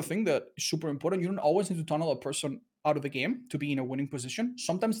 That's another thing that is super important. You don't always need to tunnel a person out of the game to be in a winning position.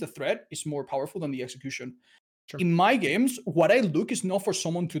 Sometimes the threat is more powerful than the execution. Sure. In my games, what I look is not for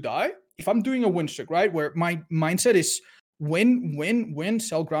someone to die. If I'm doing a win streak, right, where my mindset is win,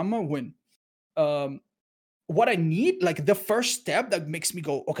 sell grandma, win. What I need, like the first step that makes me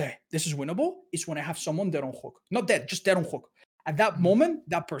go, okay, this is winnable, is when I have someone dead on hook. Not dead, just dead on hook. At that moment,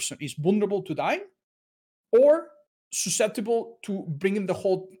 that person is vulnerable to dying or susceptible to bringing the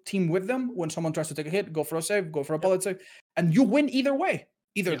whole team with them. When someone tries to take a hit, go for a save, go for a bullet save, and you win either way.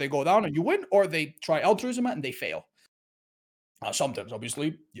 Either they go down and you win, or they try altruism and they fail. Sometimes,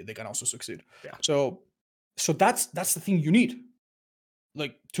 obviously, they can also succeed. Yeah. So that's the thing you need.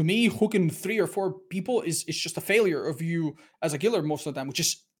 Like, to me, hooking 3 or 4 people is just a failure of you as a killer most of the time, which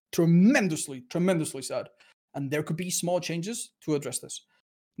is tremendously sad. And there could be small changes to address this.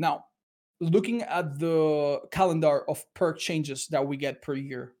 Now, looking at the calendar of perk changes that we get per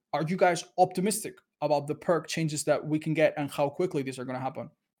year, are you guys optimistic about the perk changes that we can get and how quickly these are going to happen?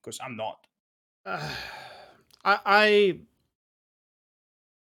 Because I'm not. I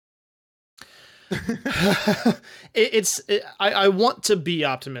want to be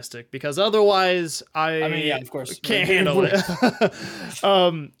optimistic because otherwise I mean, yeah, of course, can't handle it.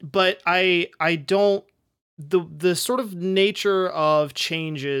 But I don't. The sort of nature of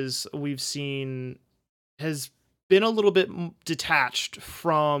changes we've seen has been a little bit detached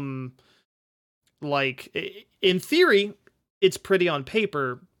from, like, in theory it's pretty on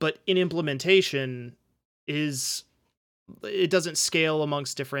paper, but in implementation it doesn't scale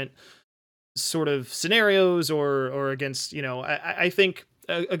amongst different sort of scenarios or against, I think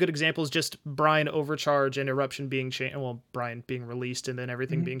a good example is just Brine Overcharge and Eruption being changed. Well, Brine being released and then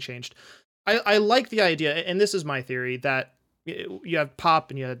everything being changed. I like the idea, and this is my theory, that you have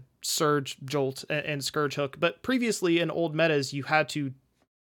Pop and you had Surge, Jolt, and Scourge Hook, but previously in old metas you had to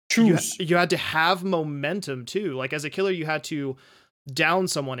choose. You had to have momentum too. Like, as a killer, you had to down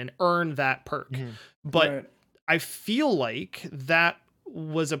someone and earn that perk. But I feel like that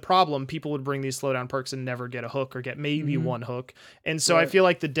was a problem. People would bring these slowdown perks and never get a hook or get maybe one hook. And so I feel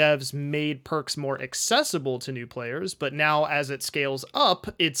like the devs made perks more accessible to new players, but now as it scales up,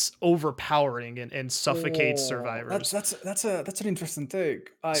 it's overpowering and suffocates survivors. That's an interesting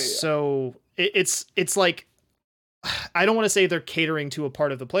take. So it's like, I don't want to say they're catering to a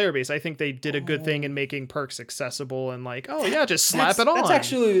part of the player base. I think they did a good thing in making perks accessible and like, just slap it on. That's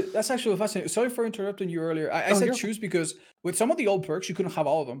actually fascinating. Sorry for interrupting you earlier. I said choose because with some of the old perks, you couldn't have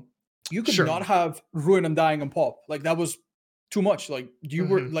all of them. You could not have Ruin and Dying and Pop. Like, that was too much. Like, you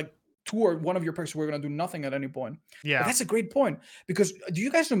were like 2 or 1 of your perks were going to do nothing at any point. Yeah. But that's a great point, because do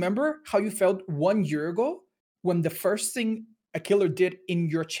you guys remember how you felt 1 year ago when the first thing a killer did in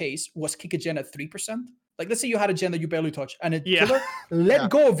your chase was kick a gen at 3%? Like, let's say you had a gen that you barely touched, and a killer let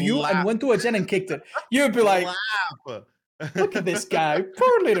go of you and went to a gen and kicked it. You'd be like, look at this guy,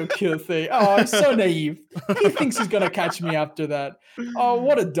 poor little kill thing. Oh, he's so naive. He thinks he's gonna catch me after that. Oh,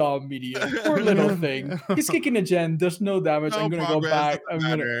 what a dumb idiot. Poor little thing. He's kicking a gen, does no damage. I'm gonna go back.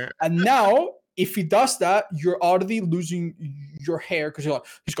 And now, if he does that, you're already losing your hair because you're like,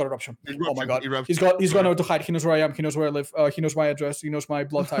 he's got eruption. Oh my god. He's gonna to hide. He knows where I am. He knows where I live. He knows my address. He knows my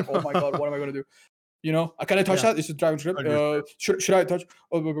blood type. Oh my god, what am I gonna do? Can I touch that? This is Dragon Script. Should I touch?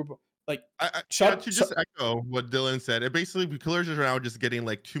 Like, just echo what Dylan said. It basically, killers are now just getting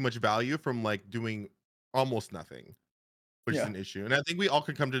like too much value from like doing almost nothing, which is an issue. And I think we all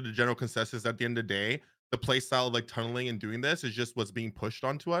could come to the general consensus at the end of the day, the play style of like tunneling and doing this is just what's being pushed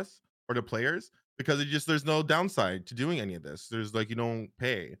onto us or the players, because there's no downside to doing any of this. There's like, you don't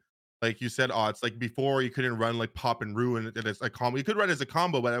pay. Like you said, it's like before you couldn't run like Pop and Ruin as a combo. You could run as a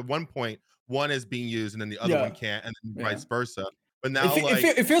combo, but at one point one is being used and then the other one can't, and then vice versa. But now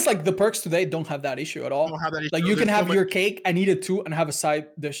it feels like the perks today don't have that issue at all. Don't have that issue. Like, you can have your cake and eat it too, and have a side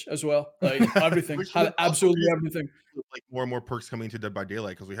dish as well. Like, everything, have absolutely everything. Like more and more perks coming to Dead by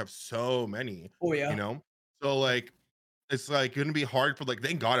Daylight because we have so many. Oh yeah. So like, it's like going to be hard for like.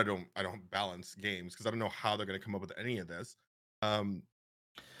 Thank God I don't balance games because I don't know how they're going to come up with any of this. Um,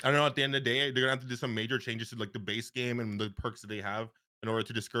 I don't know. At the end of the day, they're gonna have to do some major changes to like the base game and the perks that they have in order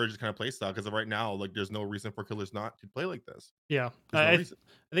to discourage this kind of play style. Because right now, like, there's no reason for killers not to play like this. Yeah, There's no I reason.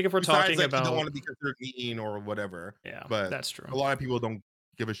 I think if we're Besides, talking like, you about don't want to be considered mean or whatever. yeah, But that's true. a lot of people don't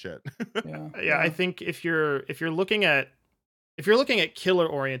give a shit. Yeah, I think if you're looking at killer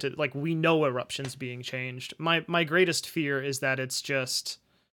oriented, like we know eruption's being changed. My greatest fear is that it's just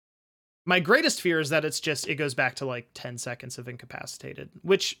it goes back to like 10 seconds of incapacitated,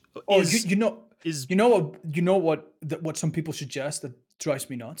 which is what some people suggest that drives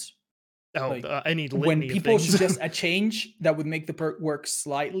me nuts. Like, any when litany of people things. suggest a change that would make the perk work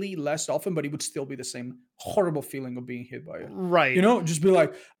slightly less often, but it would still be the same horrible feeling of being hit by it. Right. You know, just be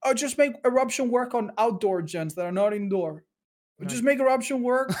like, oh, just make eruption work on outdoor gens that are not indoor. Right. Just make eruption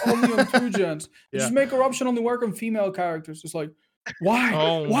work only on true gens. Yeah. Just make eruption only work on female characters. It's like, why?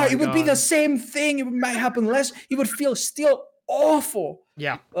 Oh Why? my It would be the God. same thing. It might happen less. It would feel still awful.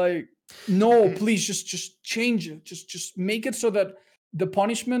 Yeah. Like, no, please just change it. Just make it so that the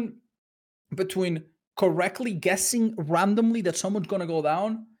punishment between correctly guessing randomly that someone's gonna go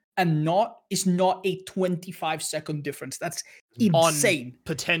down and is not a 25-second difference. That's insane.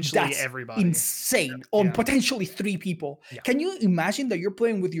 Potentially That's everybody. insane on Yeah. potentially 3 people. Yeah. Can you imagine that you're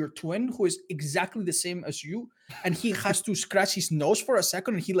playing with your twin who is exactly the same as you, and he has to scratch his nose for a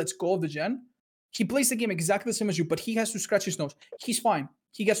second and he lets go of the gen? He plays the game exactly the same as you, but he has to scratch his nose. He's fine.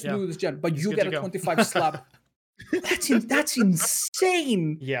 He gets to Yeah. do this gen, but He's you good get to a go. 25 slap. That's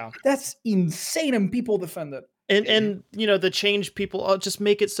insane. Yeah. That's insane, and people defend it. And you know, the change people just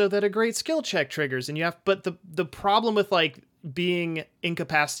make it so that a great skill check triggers, and but the problem with like being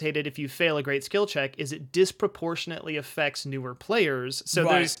incapacitated if you fail a great skill check is it disproportionately affects newer players. So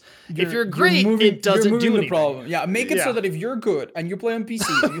Right. if you're great, it doesn't you're moving do the anything. problem. Yeah, make it so Yeah. that if you're good and you play on PC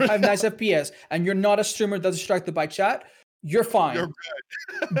and you have nice FPS and you're not a streamer that's distracted by chat, you're fine. You're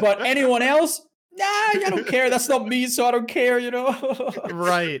But anyone else, nah, I don't care. That's not me, so I don't care. You know.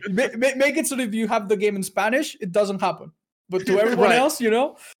 Right. Make it so that if you have the game in Spanish, it doesn't happen. But to everyone Right. else, you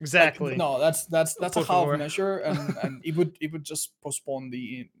know, Exactly. no, that's a Por half favor. measure, and it would just postpone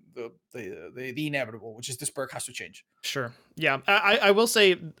the inevitable, which is this perk has to change. Sure. Yeah. I will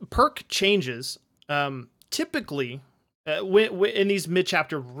say perk changes typically in these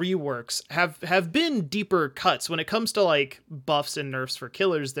mid-chapter reworks have been deeper cuts. When it comes to like buffs and nerfs for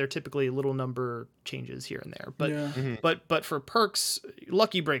killers, they're typically little number changes here and there. But yeah. but for perks,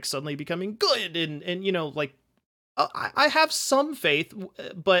 Lucky Break suddenly becoming good and you know, like I have some faith,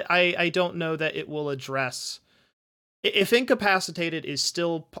 but I don't know that it will address. If incapacitated is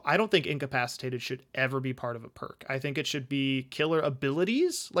still, I don't think incapacitated should ever be part of a perk. I think it should be killer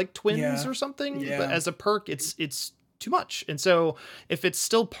abilities like twins Yeah. or something. Yeah. But as a perk, it's too much. And so if it's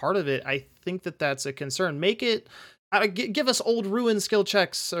still part of it, I think that's a concern. Make it, give us old ruin skill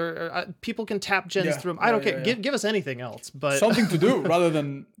checks, or people can tap gens Yeah. through them. I don't Yeah, care. yeah. Give us anything else. But Something to do rather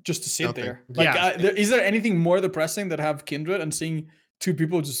than just to sit Nothing. there. Like, Yeah. is there anything more depressing than have Kindred and seeing 2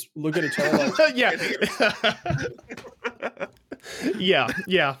 people just look at each other like? yeah.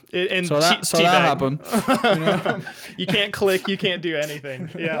 yeah. And So that teabag. happened. You know? You can't click, you can't do anything.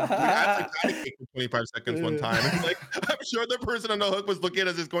 Yeah. We actually tried to kick for 25 seconds one time. And, like, I'm sure the person on the hook was looking at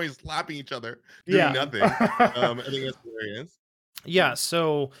us just going slapping each other, doing Yeah. nothing. I think that's hilarious. Yeah,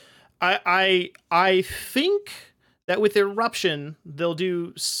 so I think that with Eruption they'll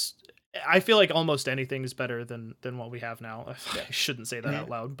do I feel like almost anything is better than what we have now. I shouldn't say that out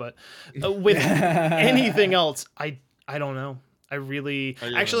loud, but with anything else, I don't know. I really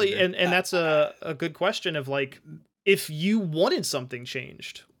actually, and that's a good question of like, if you wanted something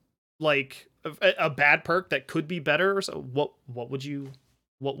changed, like a bad perk that could be better, or so, what would you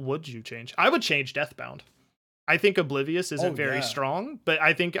change? I would change Deathbound. I think Oblivious isn't very strong, but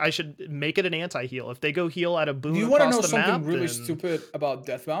I think I should make it an anti-heal. If they go heal at a boon Do you want to across know the something map, really then- stupid about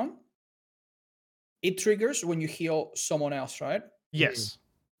Deathbound? It triggers when you heal someone else, right? Yes.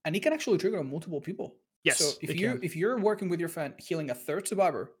 And it can actually trigger on multiple people. Yes, So it can. if you're working with your friend healing a third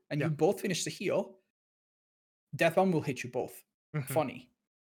survivor and Yeah. you both finish the heal, Deathbound will hit you both. Mhm. Funny.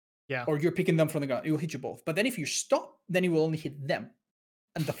 Yeah. Or you're picking them from the gun, it will hit you both. But then if you stop, then it will only hit them.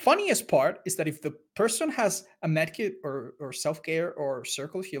 And the funniest part is that if the person has a medkit or self-care or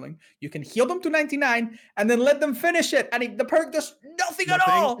circle healing, you can heal them to 99 and then let them finish it. And the perk does nothing at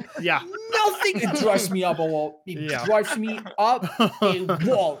Nothing? all. Yeah. nothing. It drives me up a wall. It Yeah. drives me up a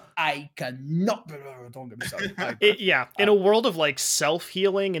wall. I cannot. Don't get me started. In a world of like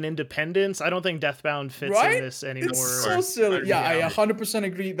self-healing and independence, I don't think Deathbound fits Right? in this anymore. It's so silly. Yeah, I Yeah. 100%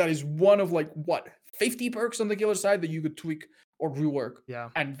 agree. That is one of like what 50 perks on the killer side that you could tweak or rework. Yeah.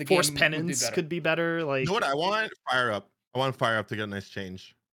 And the Force game penance could be better. Like, You know what I want? Fire up. I want Fire Up to get a nice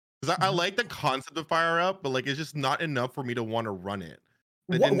change. Because I like the concept of Fire Up, but like it's just not enough for me to want to run it.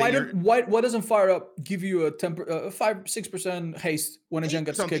 And then Why doesn't Fire Up give you a 5-6% haste when a gen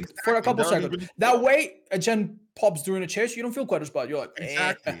gets Something, kicked for a couple exactly. seconds? That way, a gen pops during a chase, you don't feel quite as bad. You're like,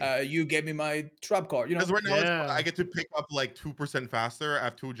 Exactly. you gave me my trap card. You know, Because right now Yeah. I get to pick up like 2% faster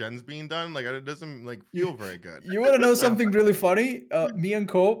after 2 gens being done. Like it doesn't like feel very good. you want to know something really funny? Me and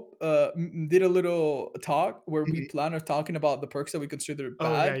Cope did a little talk where we planned on talking about the perks that we consider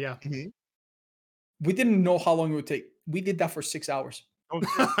bad. yeah. We didn't know how long it would take. We did that for 6 hours.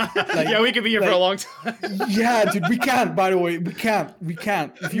 Yeah, we could be here for a long time. Yeah, dude, we can't. By the way, we can't.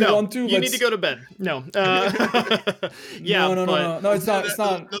 If you want to, you need to go to bed. No. Yeah, no. It's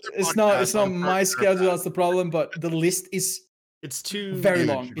not. It's not my schedule. That's the problem. But the list is it's too very huge,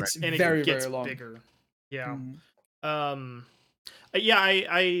 long. right? It's and very it gets very long. bigger. Yeah. Mhm.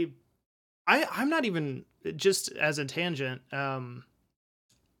 Yeah. I'm not even just as a tangent.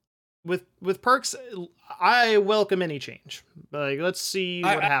 With perks, I welcome any change. Like, let's see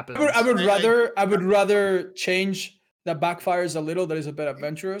what happens. I would rather change that backfires a little, that is a bit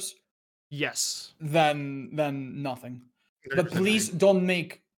adventurous, Yes. than nothing. But please don't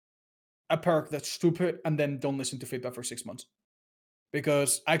make a perk that's stupid and then don't listen to feedback for 6 months.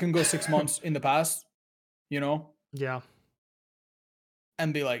 Because I can go 6 months in the past, you know, Yeah.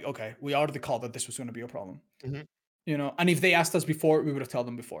 and be like, okay, we already called that this was going to be a problem. Mhm. You know, and if they asked us before, we would have told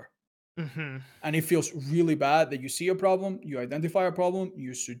them before. Mm-hmm. And it feels really bad that you see a problem, you identify a problem,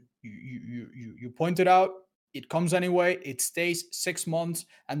 you point it out, it comes anyway, it stays 6 months,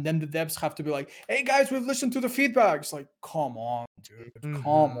 and then the devs have to be like, hey guys, we've listened to the feedback. It's like, come on, dude,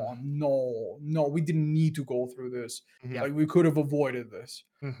 come on. No, we didn't need to go through this. Yeah. Like, we could have avoided this.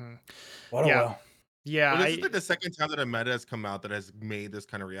 Mm-hmm. What a Yeah. well. Yeah. Well, this is like the second time that a meta has come out that has made this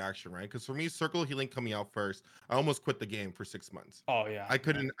kind of reaction, right? Because for me, Circle of Healing coming out first, I almost quit the game for 6 months. Oh yeah. I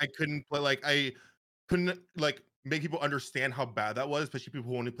couldn't play, like I couldn't like make people understand how bad that was, especially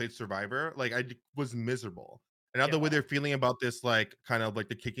people who only played Survivor. Like was miserable. And now the way they're feeling about this, like kind of like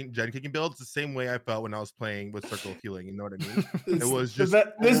the gen kicking build, it's the same way I felt when I was playing with Circle of Healing. You know what I mean? It was just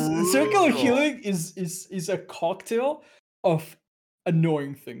this Circle of brutal. Healing is a cocktail of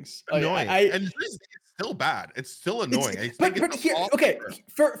annoying things. Like, Annoying. And it's still bad. It's still annoying.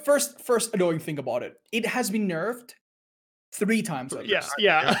 First annoying thing about it. It has been nerfed 3 times.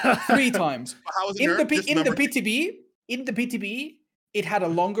 Yeah. 3 times. How is it In nerfed? the PTB, it had a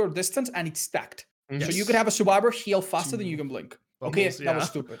longer distance and it stacked. Mhm. So you could have a survivor heal faster than you can blink. Okay, Almost, that was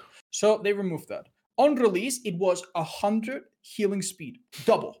stupid. So they removed that. On release, it was 100 healing speed,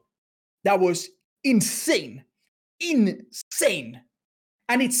 double. That was insane.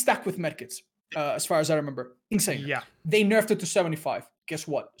 And it's stacked with medkits, as far as I remember. Insane. Yeah. They nerfed it to 75. Guess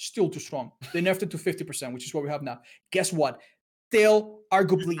what? Still too strong. They nerfed it to 50%, which is what we have now. Guess what? Still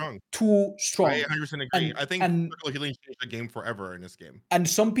arguably too strong. I 100% agree. I think Circle of Healing changed the game forever in this game. And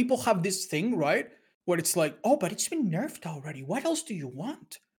some people have this thing, right? Where it's like, oh, but it's been nerfed already. What else do you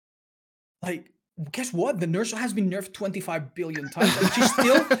want? Like, guess what? The nerf has been nerfed 25 billion times, and she's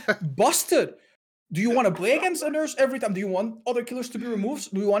still busted. Do you want to play against a nurse every time? Do you want other killers to be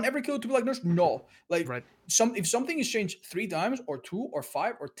removed? Do you want every killer to be like nurse? No. Like, if something is changed 3 times or 2 or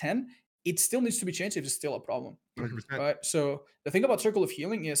 5 or 10, it still needs to be changed if it's still a problem. 100%. Right? So the thing about Circle of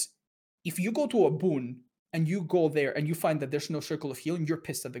Healing is, if you go to a boon and you go there and you find that there's no Circle of Healing, you're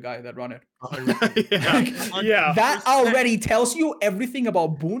pissed at the guy that run it. Yeah. That already tells you everything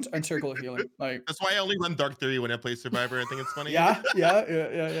about boons and Circle of Healing. Like, that's why I only run Dark Theory when I play Survivor. I think it's funny. Yeah.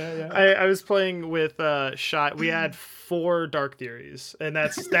 I was playing with Shot. We had 4 Dark Theories, and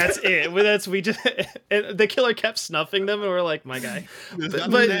that's it. And the killer kept snuffing them, and we're like, my guy.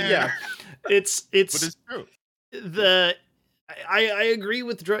 But yeah, it's but it's true. I agree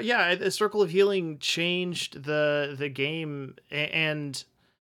with the Circle of Healing changed the game, and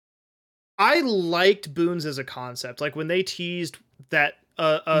I liked boons as a concept. Like when they teased that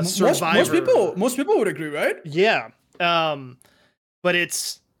a survivor, most people would agree, right? Yeah. But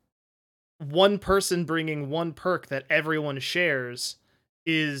it's one person bringing one perk that everyone shares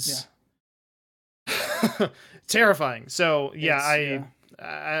is terrifying. So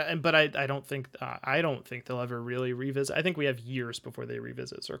I don't think they'll ever really revisit. I think we have years before they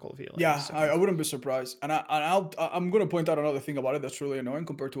revisit Circle of Healing. Yeah, so. I wouldn't be surprised. And I'm gonna point out another thing about it that's really annoying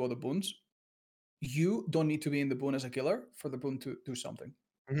compared to other boons. You don't need to be in the boon as a killer for the boon to do something.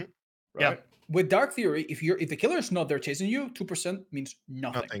 Mhm. Yeah. Right? With Dark Theory, if the killer is not there chasing you, 2% means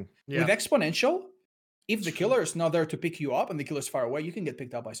nothing. Nothing. Yeah. With Exponential, if the killer is not there to pick you up and the killer's far away, you can get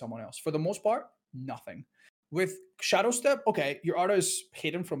picked up by someone else. For the most part, nothing. With Shadow Step, okay, your auto is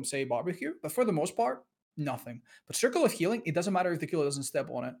hidden from, say, Barbecue, but for the most part, nothing. But Circle of Healing, it doesn't matter if the killer doesn't step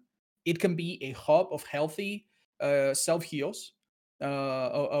on it. It can be a hub of healthy self heals,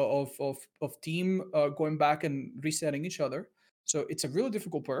 of team going back and resetting each other. So it's a really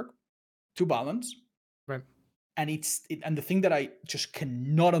difficult perk to balance. Right. And and the thing that I just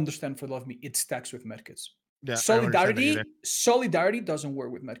cannot understand for the love of me, it stacks with medkits. Yeah, I don't understand that Solidarity doesn't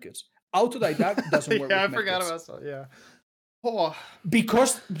work with medkits. Autodidact doesn't work with medkits. I forgot about that. Yeah. Oh.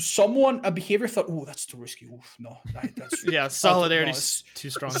 Because a behavior thought, oh, that's too risky. Oof, no, that's yeah, solidarity's too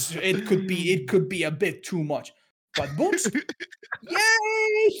strong. It could be a bit too much. But boons,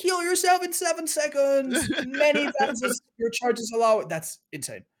 yay! Heal yourself in 7 seconds. Many times as your charges allow. That's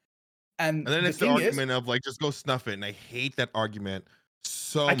insane. And then it's the argument of like, just go snuff it. And I hate that argument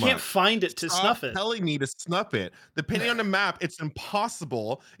so much. I can't find it to snuff it. Telling me to snuff it. Depending on the map, it's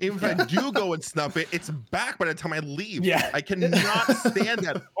impossible. Even if I do go and snuff it, it's back by the time I leave. Yeah. I cannot stand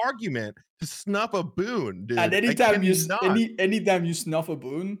that argument to snuff a boon, dude. And anytime you snuff a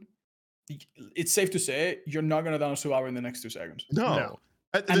boon, it's safe to say you're not gonna down a survivor in the next 2 seconds. No.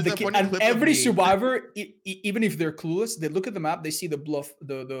 And every survivor, even if they're clueless, they look at the map, they see the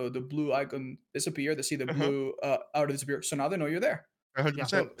the blue icon disappear, they see the blue outer disappear. So now they know you're there.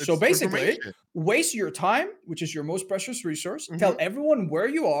 100%. So basically, waste your time, which is your most precious resource. Tell everyone where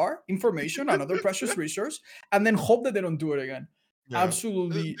you are, information, another precious resource, and then hope that they don't do it again. Yeah.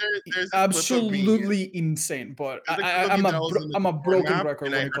 Absolutely insane. But I'm a broken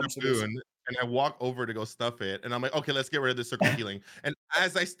record when it comes to this. And I walk over to go stuff it, and I'm like, okay, let's get rid of this Circle of Healing. And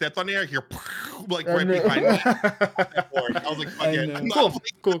as I stepped on the air, here, like right behind me, I was like, fuck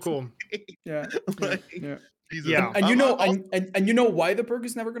it. Cool. Yeah. Like, yeah. Jesus. Yeah. And you know, and you know why the perk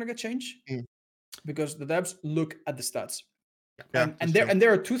is never gonna get changed? Because the devs look at the stats. Yeah, and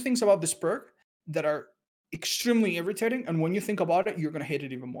there are 2 things about this perk that are extremely irritating, and when you think about it, you're gonna hate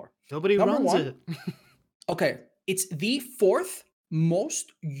it even more. Nobody runs it. Okay, it's the 4th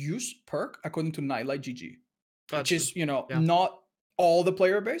most used perk according to Nightlight GG, which is not all the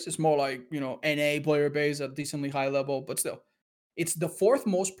player base. It's more like NA player base at decently high level, but still, it's the 4th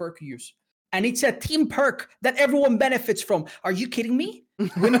most perk used, and it's a team perk that everyone benefits from. Are you kidding me?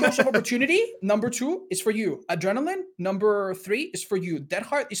 Windows of Opportunity number 2 is for you. Adrenaline number 3 is for you. Dead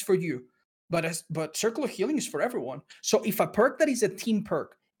Heart is for you. But Circle of Healing is for everyone. So if a perk that is a team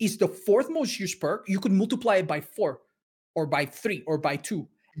perk is the 4th most used perk, you could multiply it by 4 or by 3 or by 2.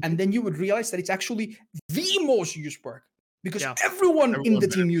 And then you would realize that it's actually the most used perk because everyone in the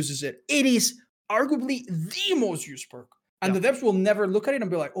team uses it. It is arguably the most used perk. And the devs will never look at it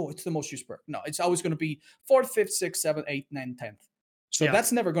and be like, oh, it's the most used perk. No, it's always going to be 4th, 5th, 6th, 7th, 8th, 9th, 10th. So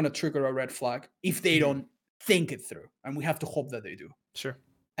that's never going to trigger a red flag if they don't think it through. And we have to hope that they do. Sure.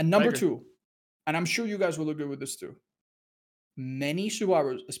 And number 2, and I'm sure you guys will agree with this too, many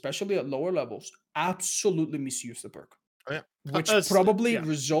survivors, especially at lower levels, absolutely misuse the perk. Oh, yeah. Which probably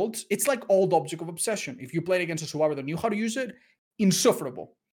results, it's like old Object of Obsession. If you played against a survivor that knew how to use it,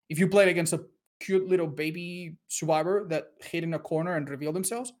 insufferable. If you played against a cute little baby survivor that hid in a corner and revealed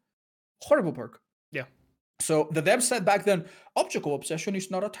themselves, horrible perk. Yeah. So the devs said back then, Object of Obsession is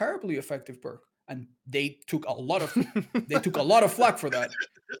not a terribly effective perk. And they took a lot of flack for that.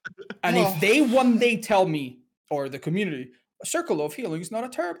 And if they one day tell me, or the community, Circle of Healing is not a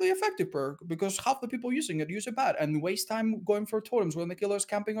terribly effective perk because half the people using it use it bad and waste time going for totems when the killer is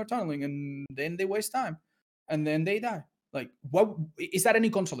camping or tunneling, and then they waste time and then they die. Like, what is that any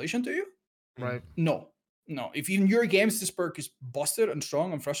consolation to you? Right. No. If in your games this perk is busted and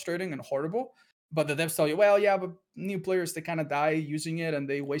strong and frustrating and horrible, but the devs tell you, well, yeah, but new players, they kind of die using it and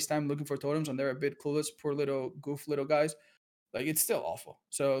they waste time looking for totems and they're a bit clueless, poor little goof little guys. Like, it's still awful.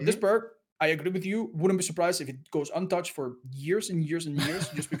 So this perk, I agree with you. Wouldn't be surprised if it goes untouched for years and years and years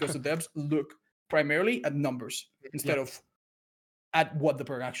just because the devs look primarily at numbers instead of at what the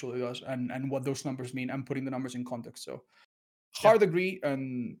perk actually does and what those numbers mean and putting the numbers in context. So hard agree,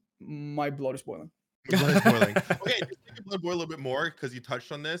 and my blood is boiling. Blood is boiling. Okay, just make your blood boil a little bit more because you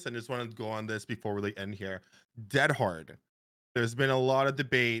touched on this, and just wanted to go on this before we end here. Dead Hard. There's been a lot of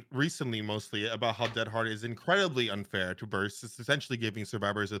debate recently, mostly about how Dead Hard is incredibly unfair to burst. It's essentially giving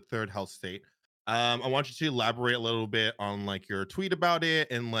survivors a 3rd health state. I want you to elaborate a little bit on like your tweet about it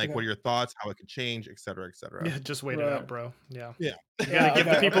and like what Okay. are your thoughts, how it could change, et cetera, et cetera. Yeah, just wait it Right. out, bro. Yeah. Yeah. You gotta Yeah, give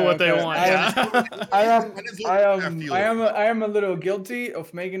the okay, people okay, what they okay. want. I am- Yeah. I am, And it's I low-key am, feel I it. am, I am a little guilty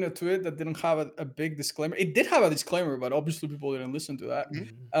of making a tweet that didn't have a big disclaimer. It did have a disclaimer, but obviously people didn't listen to that.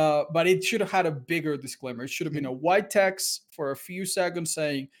 Mhm. But it should have had a bigger disclaimer. It should have been a white text for a few seconds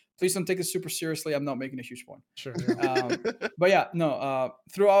saying, "Please don't take it super seriously. I'm not making a huge point." Sure. Yeah. But yeah, no.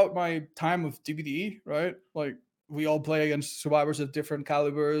 Throughout my time with DBD, right, like we all play against survivors of different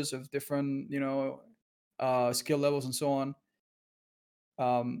calibers, of different, skill levels, and so on.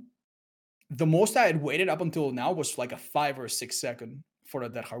 The most I had waited up until now was like a 5 or 6 second for a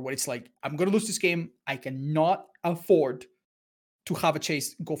dead hard, where it's like, I'm gonna lose this game. I cannot afford to have a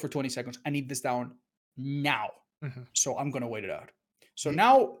chase go for 20 seconds. I need this down now. Mhm. So I'm gonna wait it out. So Mhm.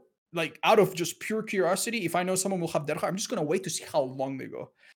 now, like out of just pure curiosity, if I know someone will have dead hard, I'm just gonna wait to see how long they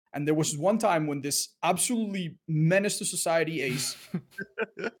go. And there was one time when this absolutely menace to society ace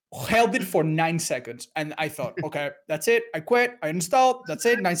held it for 9 seconds. And I thought, okay, that's it. I quit. I installed. That's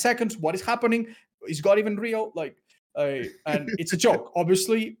it. 9 seconds. What is happening? Is God even real? And it's a joke.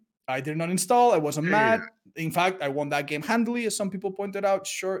 Obviously, I did not install. I wasn't Yeah. mad. In fact, I won that game handily, as some people pointed out.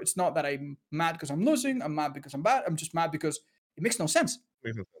 Sure, it's not that I'm mad because I'm losing. I'm mad because I'm bad. I'm just mad because it makes no sense.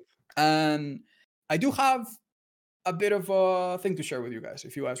 Makes no sense. And I do have a bit of a thing to share with you guys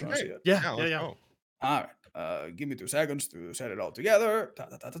if you guys want to see Okay. it. Yeah. Let's Yeah. go. All right. Give me 2 seconds to set it all together.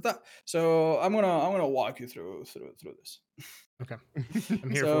 So I'm gonna walk you through this. Okay.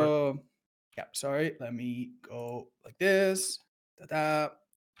 I'm here for it. So yeah, sorry. Let me go like this.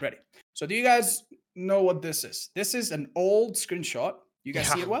 Ready. So do you guys know what this is? This is an old screenshot. You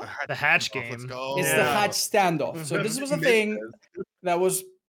guys see Yeah. it well? The hatch Let's game. go. It's the Yeah. hatch standoff. So this was a Missed thing this. that was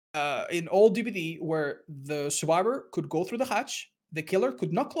in old DBD where the survivor could go through the hatch. The killer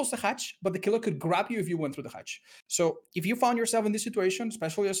could not close the hatch, but the killer could grab you if you went through the hatch. So if you found yourself in this situation,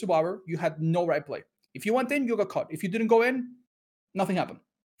 especially as a survivor, you had no right play. If you went in, you got caught. If you didn't go in, nothing happened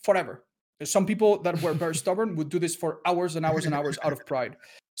forever. There's some people that were very stubborn would do this for hours and hours and hours out of pride.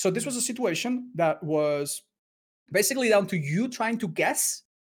 So this was a situation that was basically down to you trying to guess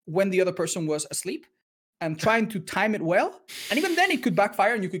when the other person was asleep and trying to time it well. And even then, it could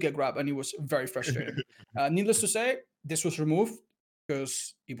backfire and you could get grabbed, and it was very frustrating. Needless to say, this was removed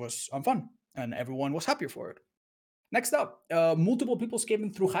because it was unfun and everyone was happier for it. Next up, multiple people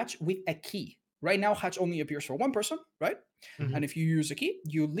escaping through hatch with a key. Right now, hatch only appears for one person, right? Mhm. And if you use a key,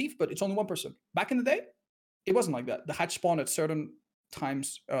 you leave, but it's only one person. Back in the day, it wasn't like that. The hatch spawned at certain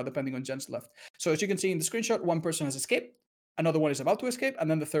times, depending on gens left. So as you can see in the screenshot, one person has escaped, another one is about to escape, and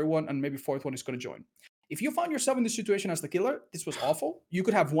then the third one and maybe fourth one is going to join. If you found yourself in this situation as the killer, this was awful. You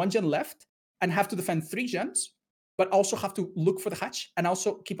could have one gen left and have to defend 3 gens, but also have to look for the hatch and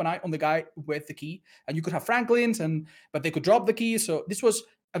also keep an eye on the guy with the key. And you could have Franklin's, but they could drop the key. So this was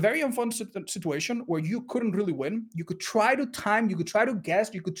a very unfun situation where you couldn't really win. You could try to time, you could try to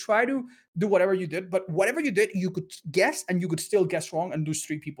guess, you could try to do whatever you did, but whatever you did, you could guess and you could still guess wrong and lose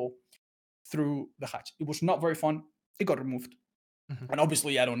 3 people through the hatch. It was not very fun. It got removed. Mhm. And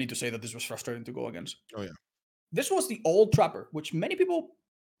obviously, I don't need to say that this was frustrating to go against. Oh, yeah. This was the old Trapper, which many people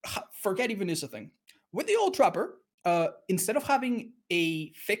forget even is a thing. With the old Trapper, instead of having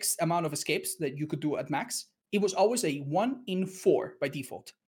a fixed amount of escapes that you could do at max, it was always a 1 in 4 by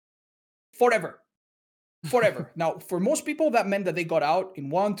default. Forever. Now, for most people, that meant that they got out in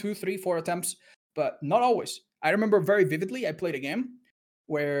 1, 2, 3, 4 attempts, but not always. I remember very vividly, I played a game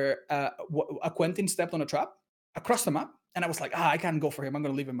where a Quentin stepped on a trap across the map, and I was like, I can't go for him. I'm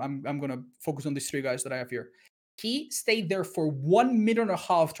going to leave him. I'm going to focus on these 3 guys that I have here. He stayed there for 1 minute and a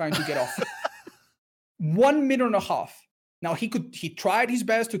half trying to get off. 1 minute and a half. Now he tried his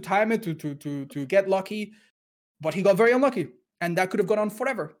best to time it to get lucky, but he got very unlucky, and that could have gone on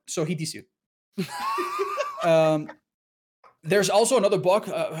forever. So he DC'd. There's also another bug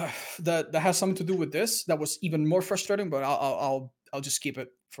that has something to do with this that was even more frustrating, but I'll just skip it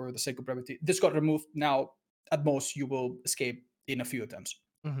for the sake of brevity. This got removed. Now, at most, you will escape in a few attempts.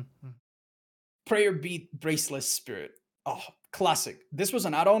 Mhm. Prayer Beat Braceless Spirit. Oh, classic. This was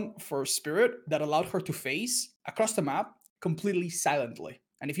an add-on for Spirit that allowed her to phase across the map completely silently.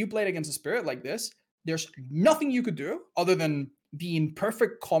 And if you played against a Spirit like this, there's nothing you could do other than be in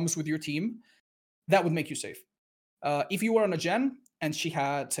perfect comms with your team that would make you safe. If you were on a gen and she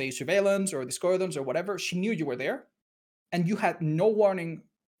had, say, surveillance or discordance or whatever, she knew you were there and you had no warning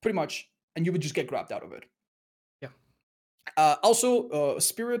pretty much, and you would just get grabbed out of it. Yeah. Also,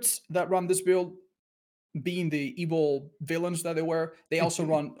 spirits that run this build, being the evil villains that they were, they also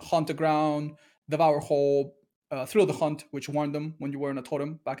run Hunt the Ground, Devour Whole, Thrill the Hunt, which warned them when you were in a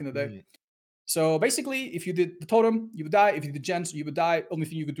totem back in the day. So basically, if you did the totem, you would die. If you did gens, you would die. Only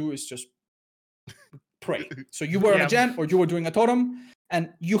thing you could do is just pray. So you were on a gen or you were doing a totem,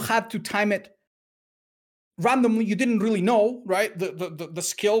 and you had to time it randomly. You didn't really know, right? The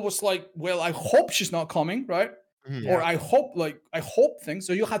skill was like, well, I hope she's not coming, right? Or I hope things.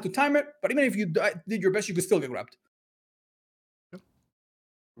 So you had to time it. But even if you did your best, you could still get grabbed.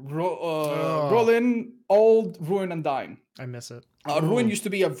 Roll in, old, ruin, and dying. I miss it. Ruin used to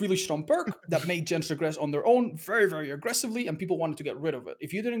be a really strong perk that made gens regress on their own very, very aggressively, and people wanted to get rid of it.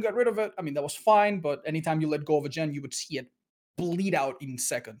 If you didn't get rid of it, I mean, that was fine, but anytime you let go of a gen, you would see it bleed out in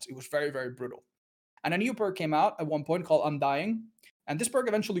seconds. It was very, very brutal. And a new perk came out at one point called Undying, and this perk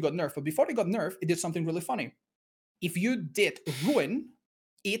eventually got nerfed. But before it got nerfed, it did something really funny. If you did Ruin,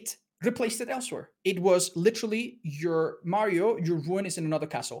 it replaced it elsewhere. It was literally your Mario, your Ruin is in another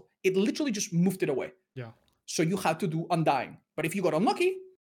castle. It literally just moved it away. Yeah. So you had to do Undying. But if you got unlucky,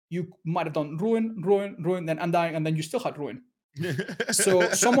 you might have done Ruin, then Undying, and then you still had Ruin. So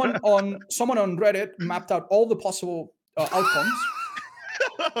someone on Reddit mapped out all the possible outcomes.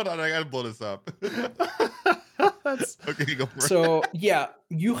 Hold on, I gotta blow this up. Okay, go for it. So yeah,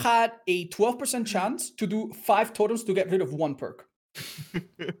 you had a 12% chance to do 5 totems to get rid of 1 perk.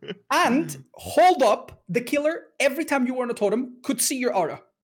 And hold up, the killer, every time you were on a totem, could see your aura.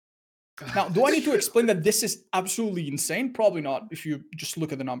 Now, do I need to explain that this is absolutely insane? Probably not, if you just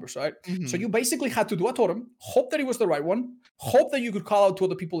look at the numbers, right? So you basically had to do a totem, hope that it was the right one, hope that you could call out to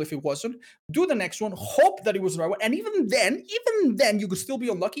other people if it wasn't, do the next one, hope that it was the right one, and even then, you could still be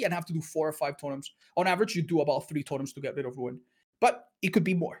unlucky and have to do 4 or 5 totems. On average, you do about 3 totems to get rid of Ruin. But it could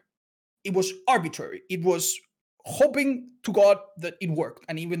be more. It was arbitrary. It was hoping to God that it worked,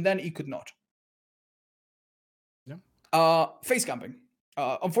 and even then, it could not. Yeah. Face camping.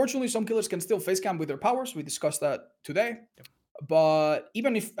 Unfortunately, some killers can still face camp with their powers. We discussed that today. Yep. But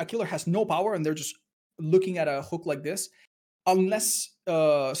even if a killer has no power and they're just looking at a hook like this, unless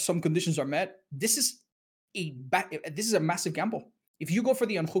some conditions are met, this is a massive gamble. If you go for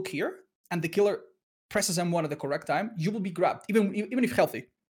the unhook here and the killer presses M1 at the correct time, you will be grabbed, even if healthy.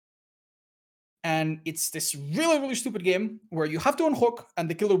 And it's this really, really stupid game where you have to unhook and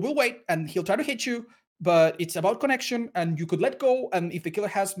the killer will wait and he'll try to hit you. But it's about connection, and you could let go. And if the killer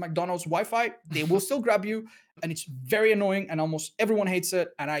has McDonald's Wi-Fi, they will still grab you. And it's very annoying, and almost everyone hates it.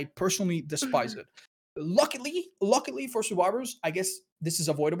 And I personally despise it. Luckily for survivors, I guess this is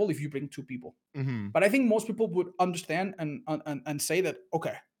avoidable if you bring 2 people. But I think most people would understand and say that,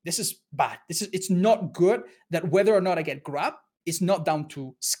 okay, this is bad. It's not good. That whether or not I get grabbed, it's not down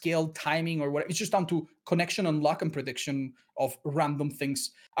to skill, timing, or whatever. It's just down to connection and luck and prediction of random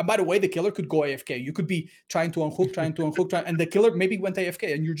things. And by the way, the killer could go AFK. You could be trying to unhook, and the killer maybe went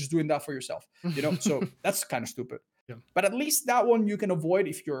AFK, and you're just doing that for yourself. So that's kind of stupid. Yeah. But at least that one you can avoid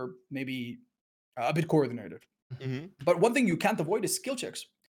if you're maybe a bit coordinated. But one thing you can't avoid is skill checks.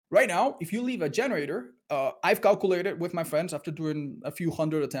 Right now, if you leave a generator, I've calculated with my friends after doing a few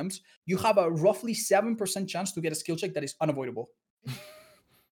hundred attempts, you have a roughly 7% chance to get a skill check that is unavoidable.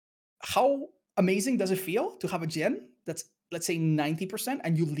 How amazing does it feel to have a gen that's, let's say, 90%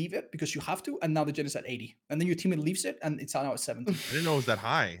 and you leave it because you have to, and now the gen is at 80, and then your teammate leaves it and it's now at 70. I didn't know it was that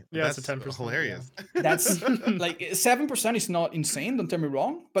high. Yeah, That's it's a 10%. hilarious. Yeah. That's like 7% is not insane, don't tell me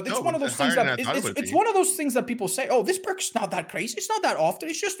wrong, but it's one of those things higher that than I thought it would it's be. one of those things that people say, oh, this perk's not that crazy, it's not that often,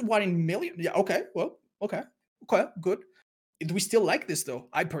 it's just 1 in a million. Yeah, okay, well, okay, good. Do we still like this though?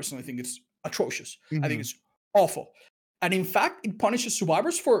 I personally think it's atrocious. I think it's awful. And in fact, it punishes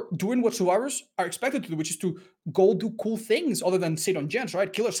survivors for doing what survivors are expected to do, which is to go do cool things other than sit on gens,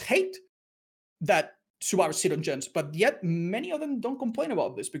 right? Killers hate that survivors sit on gens, but yet many of them don't complain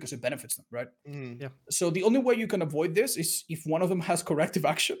about this because it benefits them, right? Yeah. So the only way you can avoid this is if one of them has corrective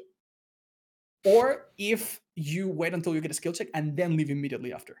action, or if you wait until you get a skill check and then leave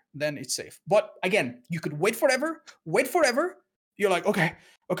immediately after. Then it's safe. But again, you could wait forever. You're like, okay,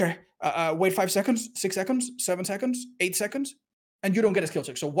 wait 5 seconds, 6 seconds, 7 seconds, 8 seconds, and you don't get a skill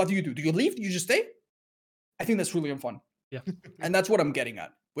check. So what do? Do you leave? Do you just stay? I think that's really unfun. Yeah. And that's what I'm getting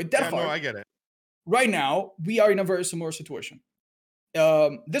at. With Death Heart, I get it. right now, we are in a very similar situation.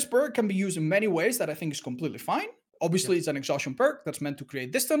 This perk can be used in many ways that I think is completely fine. Obviously, it's an exhaustion perk that's meant to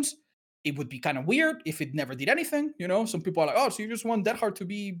create distance. It would be kind of weird if it never did anything. Some people are like, oh, so you just want Death Heart to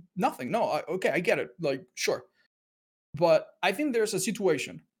be nothing. No, okay, I get it. Like, sure. But I think there's a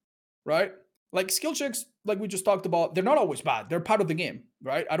situation, right? Like skill checks, like we just talked about, they're not always bad. They're part of the game,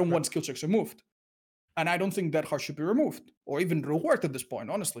 right? I don't want skill checks removed. And I don't think Death Heart should be removed or even reworked at this point.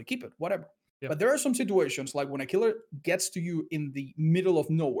 Honestly, keep it, whatever. Yeah. But there are some situations like when a killer gets to you in the middle of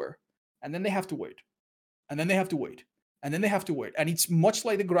nowhere, and then they have to wait. And then they have to wait. and then they have to wait. And it's much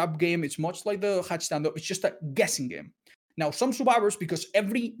like the grab game. It's much like the hatch stand-up. It's just a guessing game. Now, some survivors, because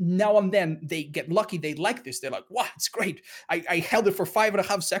every now and then they get lucky, they like this. They're like, wow, it's great. I held it for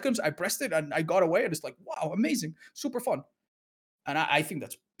 5.5 seconds. I pressed it and I got away. And it's like, wow, amazing. Super fun. And I think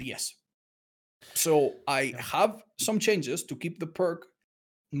that's BS. So I have some changes to keep the perk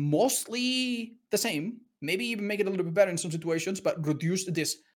mostly the same, maybe even make it a little bit better in some situations, but reduce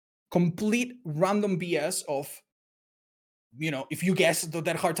this complete random BS of, if you guess the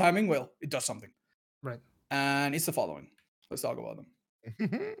dead hard timing, well, it does something. Right. And it's the following. Let's talk about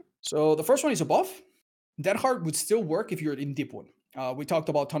them. So the first one is a buff. Dead hard would still work if you're in deep wound. We talked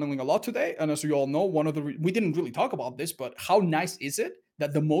about tunneling a lot today, and as you all know, we didn't really talk about this, but how nice is it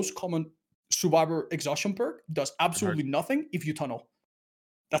that the most common survivor exhaustion perk does absolutely nothing if you tunnel?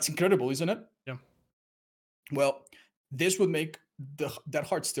 That's incredible, isn't it? Yeah. Well, this would make the dead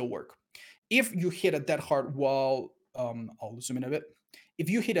hard still work. If you hit a dead hard while I'll zoom in a bit. If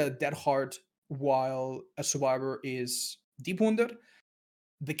you hit a dead hard while a survivor is deep wounded,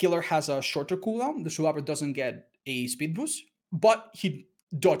 the killer has a shorter cooldown. The survivor doesn't get a speed boost, but he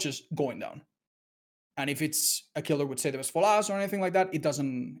dodges going down. And if it's a killer with say the best Falas or anything like that, it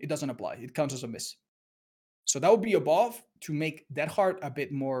doesn't apply. It counts as a miss. So that would be a buff to make Dead Hard a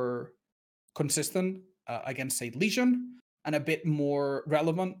bit more consistent against say Legion, and a bit more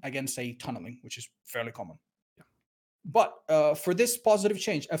relevant against say tunneling, which is fairly common. Yeah. But for this positive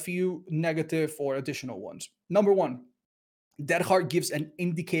change, a few negative or additional ones. Number one, Dead Hard gives an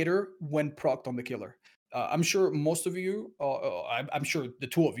indicator when procced on the killer. I'm sure most of you, I'm sure the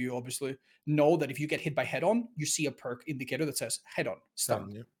two of you obviously know that if you get hit by head on, you see a perk indicator that says head on,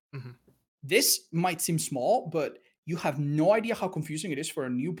 stun. Yeah. Mhm. This might seem small, but you have no idea how confusing it is for a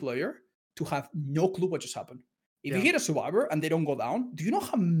new player to have no clue what just happened. If you Yeah. hit a survivor and they don't go down, do you know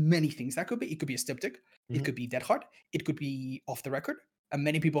how many things that could be? It could be a Styptic, it Mhm. could be Dead Hard, it could be off the record. And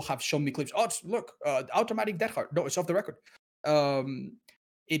many people have shown me clips. Oh, look, automatic Dead Hard. No, it's off the record.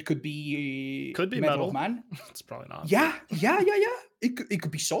 It could be Metal. of Man. It's probably not. Yeah. It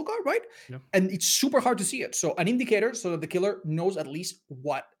could be Soul Guard, right? Yeah. And it's super hard to see it. So an indicator so that the killer knows at least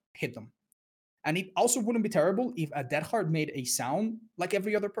what hit them. And it also wouldn't be terrible if a Dead Hard made a sound like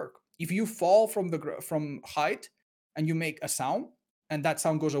every other perk. If you fall from height and you make a sound, and that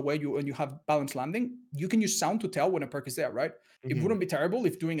sound goes away, and you have balanced landing, you can use sound to tell when a perk is there, right? It Mhm. wouldn't be terrible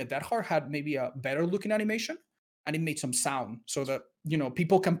if doing a Dead Hard had maybe a better looking animation and it made some sound so that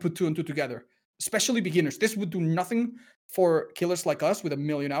people can put two and two together, especially beginners. This would do nothing for killers like us with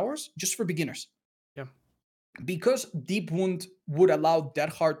 1,000,000 hours, just for beginners. Yeah. Because Deep Wound would allow Dead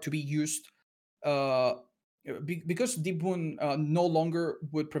Hard to be used, because Deep Wound no longer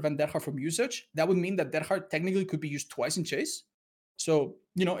would prevent Dead Hard from usage, that would mean that Dead Hard technically could be used twice in Chase. So,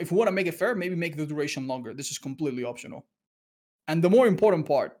 if we want to make it fair, maybe make the duration longer. This is completely optional. And the more important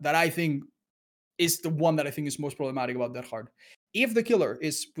part that I think is the one that I think is most problematic about Dead Hard. If the killer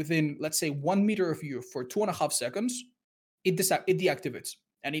is within, let's say, 1 meter of you for 2.5 seconds, it deactivates.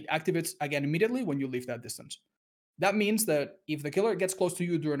 And it activates again immediately when you leave that distance. That means that if the killer gets close to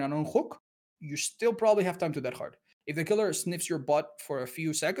you during an unhook, you still probably have time to Dead Hard. If the killer sniffs your butt for a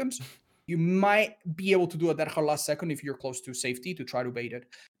few seconds, you might be able to do a Dead Hard last second if you're close to safety to try to bait it.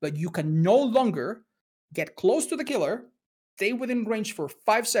 But you can no longer get close to the killer, stay within range for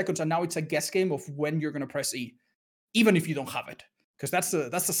 5 seconds, and now it's a guess game of when you're going to press E, even if you don't have it. Because that's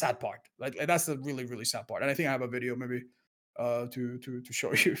the sad part. Like, that's the really, really sad part. And I think I have a video maybe to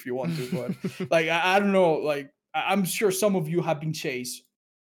show you if you want to. But like, I don't know. Like, I'm sure some of you have been chased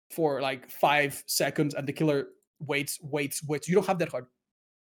for like 5 seconds and the killer waits. You don't have that hard.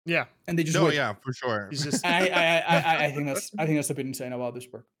 Yeah. And they just No, wait. yeah, for sure. He's just I think that's a bit insane about this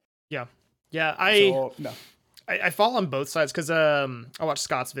perk. yeah. So, I fall on both sides because I watched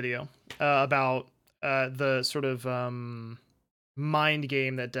Scott's video about the sort of mind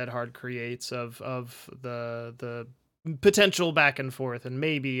game that Dead Hard creates of the potential back and forth and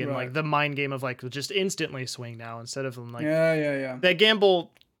maybe and like Right. the mind game of like just instantly swing now instead of like yeah. that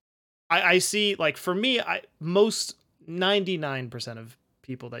gamble. I see, like, for me, most 99% of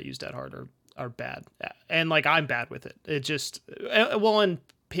people that use Dead Hard are bad, and like I'm bad with it. It just and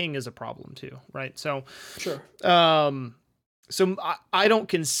ping is a problem too, right? So Sure. so I don't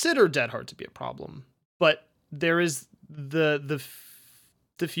consider Dead Hard to be a problem, but there is the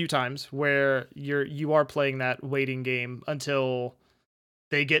few times where you are playing that waiting game until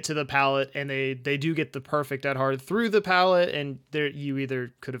they get to the pallet and they do get the perfect Dead Hard through the pallet, and there you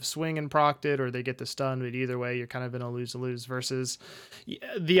either could have swing and procced it or they get the stun, but either way you're kind of in a lose-lose versus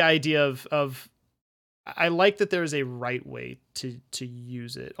the idea of I like that there's a right way to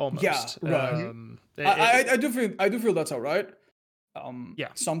use it almost. right. I do feel that's all right. Yeah.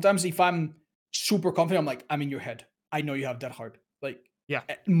 Sometimes if I'm super confident, I'm like, I'm in your head. I know you have that hard. Like, Yeah.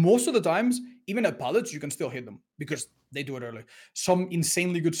 most of the times, even at pilots, you can still hit them because they do it early. Some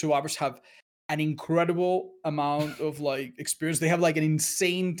insanely good survivors have an incredible amount of like experience. They have like an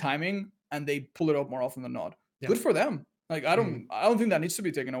insane timing, and they pull it up more often than not. Yeah. Good for them. Like, I don't think that needs to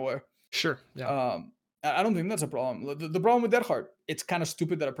be taken away. Sure. Yeah. I don't think that's a problem. The problem with Dead Hard, it's kind of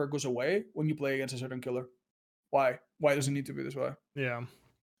stupid that a perk goes away when you play against a certain killer. Why? Why does it need to be this way? Yeah.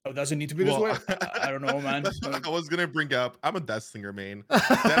 Oh, does it need to be this way? I don't know, man. That's what I was gonna bring up. I'm a Deathslinger main.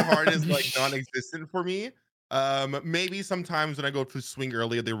 That hard is like non-existent for me. Maybe sometimes when I go to swing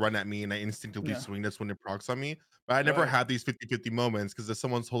earlier, they run at me and I instinctively swing. That's when it procs on me. But I never had these 50-50 moments because if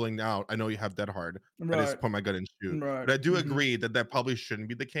someone's holding out, I know you have Dead Hard. I just point my gun and shoot. Right. But I do agree that probably shouldn't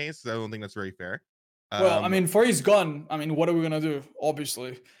be the case. I don't think that's very fair. Well, I mean, for his gun, I mean, what are we gonna do?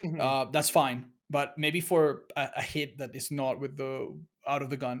 Obviously, that's fine. But maybe for a hit that is not with the out of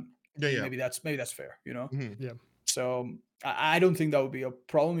the gun, maybe that's fair, you know? Yeah. So I don't think that would be a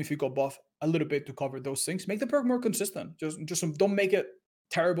problem if you go buff a little bit to cover those things. Make the perk more consistent. Just don't make it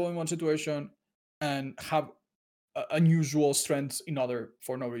terrible in one situation and have unusual strengths in other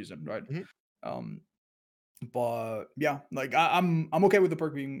for no reason, right? But yeah, like I'm okay with the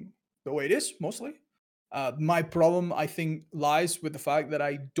perk being the way it is mostly. My problem, I think, lies with the fact that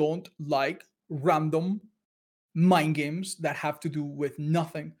I don't like random mind games that have to do with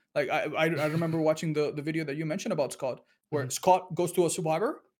nothing. Like I remember watching the video that you mentioned about Scott, where Scott goes to a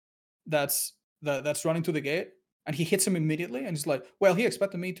survivor that's running to the gate, and he hits him immediately, and he's like, "Well, he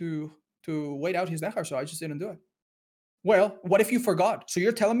expected me to wait out his Death Heart, so I just didn't do it." Well, what if you forgot? So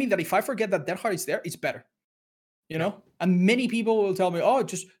you're telling me that if I forget that Death Heart is there, it's better, you know? And many people will tell me, "Oh,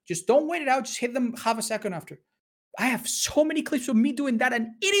 just don't wait it out. Just hit them half a second after." I have so many clips of me doing that and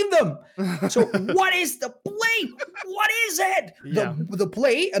eating them. So what is the play? What is it? The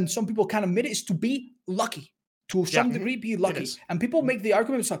play, and some people can admit it, is to be lucky. To some degree, be lucky. And people make the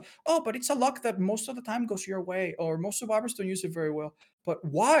argument, it's like, oh, but it's a luck that most of the time goes your way, or most survivors don't use it very well. But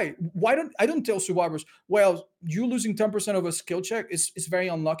why? I don't tell survivors, well, you losing 10% of a skill check is very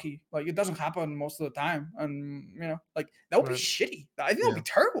unlucky. Like, it doesn't happen most of the time. And, you know, like, that would be shitty. I think that would be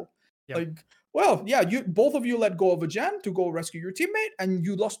terrible. Like, well, yeah, you both of you let go of a gen to go rescue your teammate, and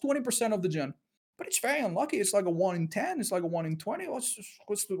you lost 20% of the gen. But it's very unlucky. It's like a 1 in 10. It's like a 1 in 20.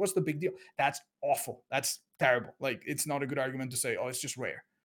 What's the big deal? That's awful. That's terrible. Like, it's not a good argument to say, oh, it's just rare.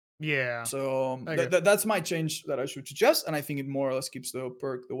 Yeah. So that's my change that I should suggest, and I think it more or less keeps the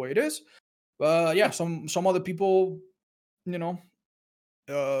perk the way it is. But yeah, some other people, you know,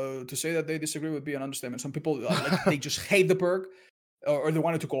 to say that they disagree would be an understatement. Some people like, they just hate the perk, or they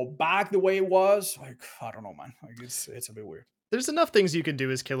wanted to go back the way it was. Like, I don't know, man. Like, it's a bit weird. There's enough things you can do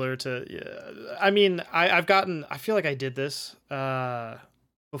as killer to. I mean, I feel like I did this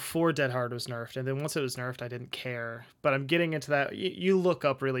before Dead Hard was nerfed, and then once it was nerfed, I didn't care. But I'm getting into that. You look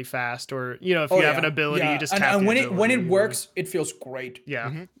up really fast, or you know, if you have an ability, you just tap. And when it works, it feels great.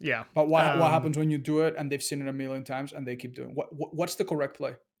 Yeah, yeah. But what happens when you do it and they've seen it a million times and they keep doing what's the correct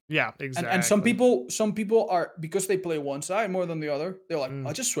play? Yeah, exactly. And some people are, because they play one side more than the other, they're like,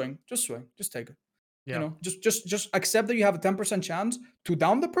 oh, just swing, just take it. Yeah. You know, just accept that you have a 10% chance to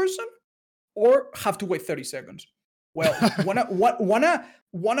down the person, or have to wait 30 seconds. Well,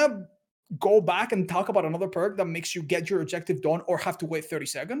 wanna go back and talk about another perk that makes you get your objective done or have to wait 30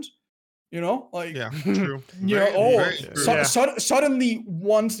 seconds? You know, like, true. You know, suddenly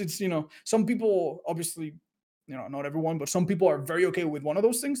once it's, you know, some people obviously, you know, not everyone, but some people are very okay with one of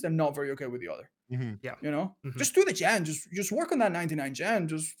those things. They're not very okay with the other. Yeah. You know, just do the gen. Just work on that 99 gen.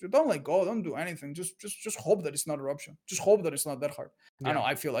 Just don't let go. Don't do anything. Just hope that it's not eruption. Just hope that it's not that hard. Yeah. I don't know.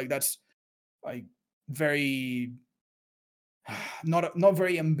 I feel like that's like very not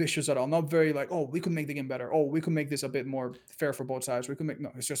very ambitious at all. Not very like, oh, we could make the game better. Oh, we could make this a bit more fair for both sides. We could make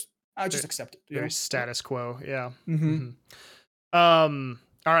it's just I just accept it. Very status quo. Yeah. All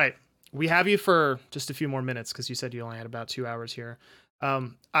right. We have you for just a few more minutes because you said you only had about 2 hours here.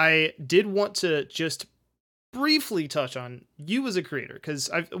 I did want to just briefly touch on you as a creator, because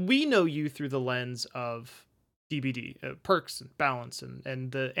we know you through the lens of DBD, perks and balance,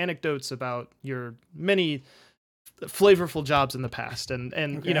 and the anecdotes about your many flavorful jobs in the past, and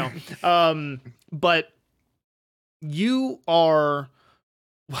okay. You know, but you are,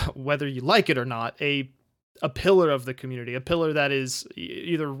 whether you like it or not, a pillar of the community, a pillar that is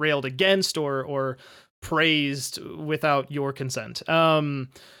either railed against or praised without your consent.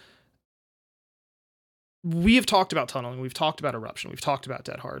 we have talked about tunneling, we've talked about eruption, we've talked about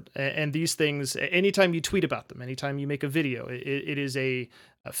dead hard, and these things. Anytime you tweet about them, anytime you make a video, it is a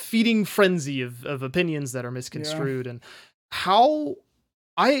feeding frenzy of opinions that are misconstrued. And how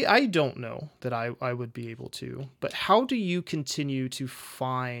I don't know that I would be able to, but how do you continue to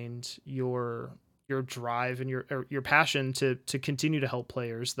find your drive and your passion to continue to help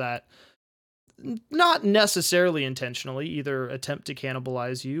players that not necessarily intentionally either attempt to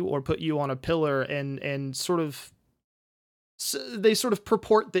cannibalize you or put you on a pillar and sort of they sort of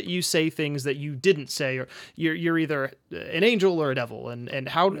purport that you say things that you didn't say, or you're either an angel or a devil, and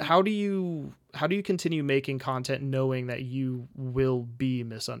how do you continue making content knowing that you will be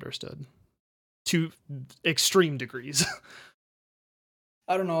misunderstood to extreme degrees?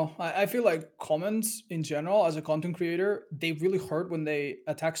 I don't know. I feel like comments in general, as a content creator, they really hurt when they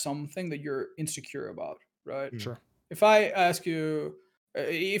attack something that you're insecure about, right? Mm. Sure. If I ask you,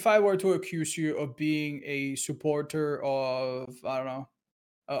 if I were to accuse you of being a supporter of, I don't know,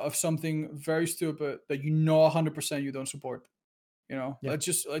 of something very stupid that you know 100% you don't support, Yeah. let's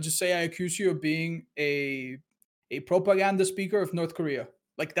just say I accuse you of being a propaganda speaker of North Korea.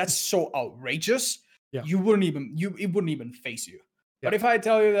 Like, that's so outrageous. Yeah. It wouldn't even face you. But Yeah. if I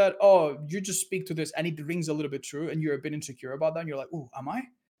tell you that, oh, you just speak to this and it rings a little bit true and you're a bit insecure about that, and you're like, oh, am I?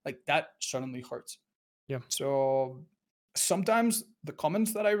 Like, that suddenly hurts. Yeah. So sometimes the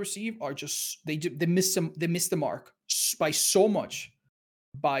comments that I receive are just they miss the mark by so much,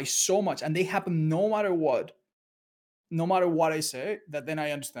 and they happen no matter what I say. That then I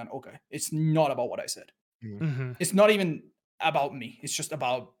understand. Okay, it's not about what I said. Mm-hmm. It's not even about me. It's just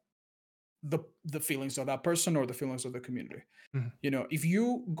about the feelings of that person or the feelings of the community. Mhm. If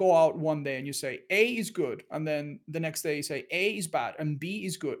you go out one day and you say A is good, and then the next day you say A is bad and B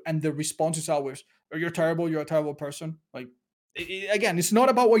is good, and the response is always, oh, you're terrible, you're a terrible person. Like, again, it's not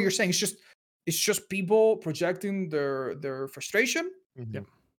about what you're saying. It's just people projecting their frustration, Yeah.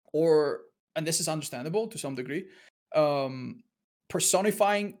 or, and this is understandable to some degree, um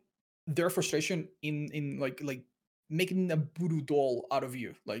personifying their frustration in like making a voodoo doll out of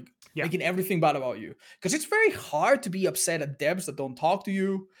you, like Yeah. making everything bad about you, because it's very hard to be upset at devs that don't talk to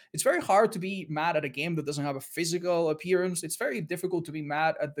you. It's very hard to be mad at a game that doesn't have a physical appearance. It's very difficult to be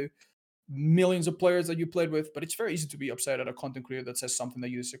mad at the millions of players that you played with, but it's very easy to be upset at a content creator that says something that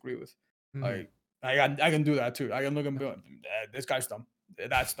you disagree with. Mhm. Like, I can do that too. I can look and be like, this guy's dumb.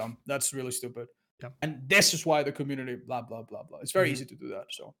 That's dumb. That's really stupid. Yeah. And this is why the community, blah blah blah blah. It's very Mhm. easy to do that.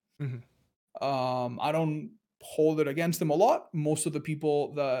 So, Mhm. I don't hold it against them a lot. Most of the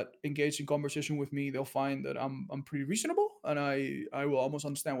people that engage in conversation with me, they'll find that I'm pretty reasonable, and I will almost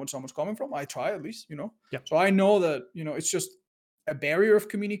understand where someone's coming from. I try, at least. Yeah. So I know that it's just a barrier of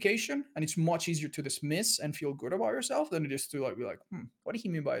communication, and it's much easier to dismiss and feel good about yourself than it is to be like, what did he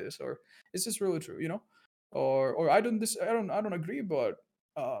mean by this, or is this really true? Or I don't agree, but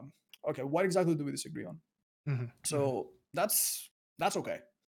okay, what exactly do we disagree on? Mhm. So that's okay.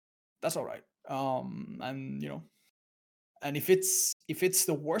 That's all right. And and if it's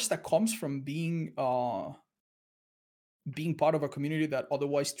the worst that comes from being part of a community that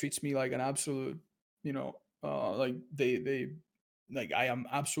otherwise treats me like an absolute, like they like I am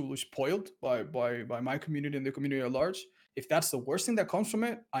absolutely spoiled by my community and the community at large. If that's the worst thing that comes from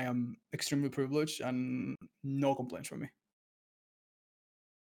it, I am extremely privileged and no complaints from me.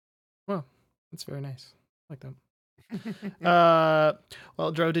 Well, that's very nice. I like that.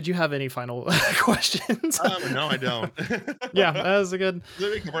 Well, Dro, did you have any final questions? No, I don't. Yeah, that was a good.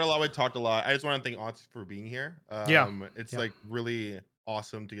 We covered a lot. We talked a lot. I just want to thank Otz for being here. Yeah. It's Yeah. like really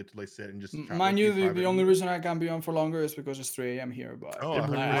awesome to get to sit and just chat Mind with you, you the only reason I can't be on for longer is because it's 3 a.m. here. But Oh, it's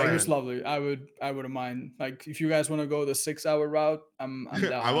 100%. lovely. I wouldn't mind. Like, if you guys want to go the 6-hour route, I'm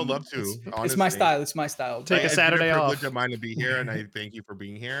down. I would love to. It's my honestly. style. It's my style. Take a It's Saturday been a privilege off. of mine to be here, and I thank you for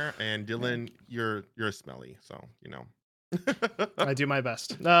being here. And Dylan, you're smelly, so I do my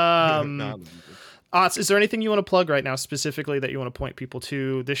best. No, Ots, is there anything you want to plug right now specifically that you want to point people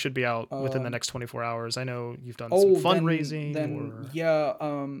to? This should be out within the next 24 hours. I know you've done some fundraising.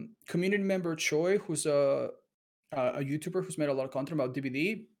 Community member Choi, who's a YouTuber who's made a lot of content about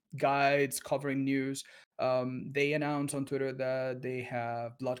DBD guides, covering news. They announced on Twitter that they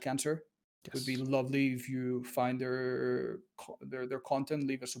have blood cancer. It would be lovely if you find their content,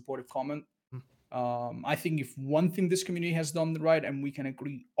 leave a supportive comment. I think if one thing this community has done right, and we can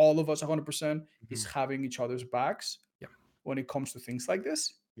agree, all of us 100%, is having each other's backs. Yeah. When it comes to things like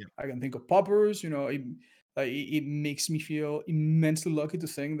this, Yeah. I can think of poppers. It makes me feel immensely lucky to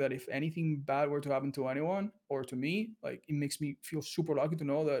think that if anything bad were to happen to anyone or to me, like, it makes me feel super lucky to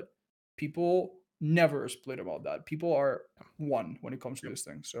know that people never split about that. People are one when it comes to this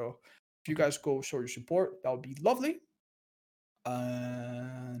thing. So If you guys go show your support, that would be lovely.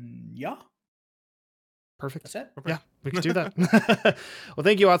 And yeah, Perfect. that's it. Yeah, we can do that. Well,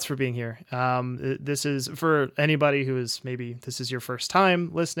 thank you, Otts, for being here. This is for anybody who is maybe this is your first time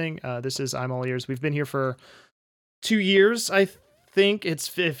listening. This is I'm All Ears. We've been here for 2 years, I think. It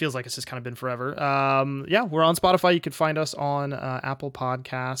feels like it's just kind of been forever. Yeah, we're on Spotify. You can find us on Apple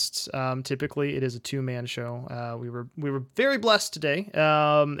Podcasts. Typically, it is a 2-man show. We were very blessed today,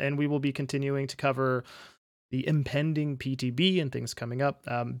 and we will be continuing to cover the impending PTB and things coming up.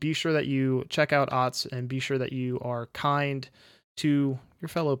 Be sure that you check out Otts, and be sure that you are kind to your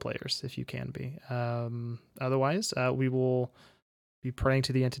fellow players if you can be. Otherwise, we will be praying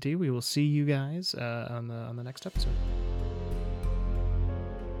to the entity. We will see you guys on the next episode.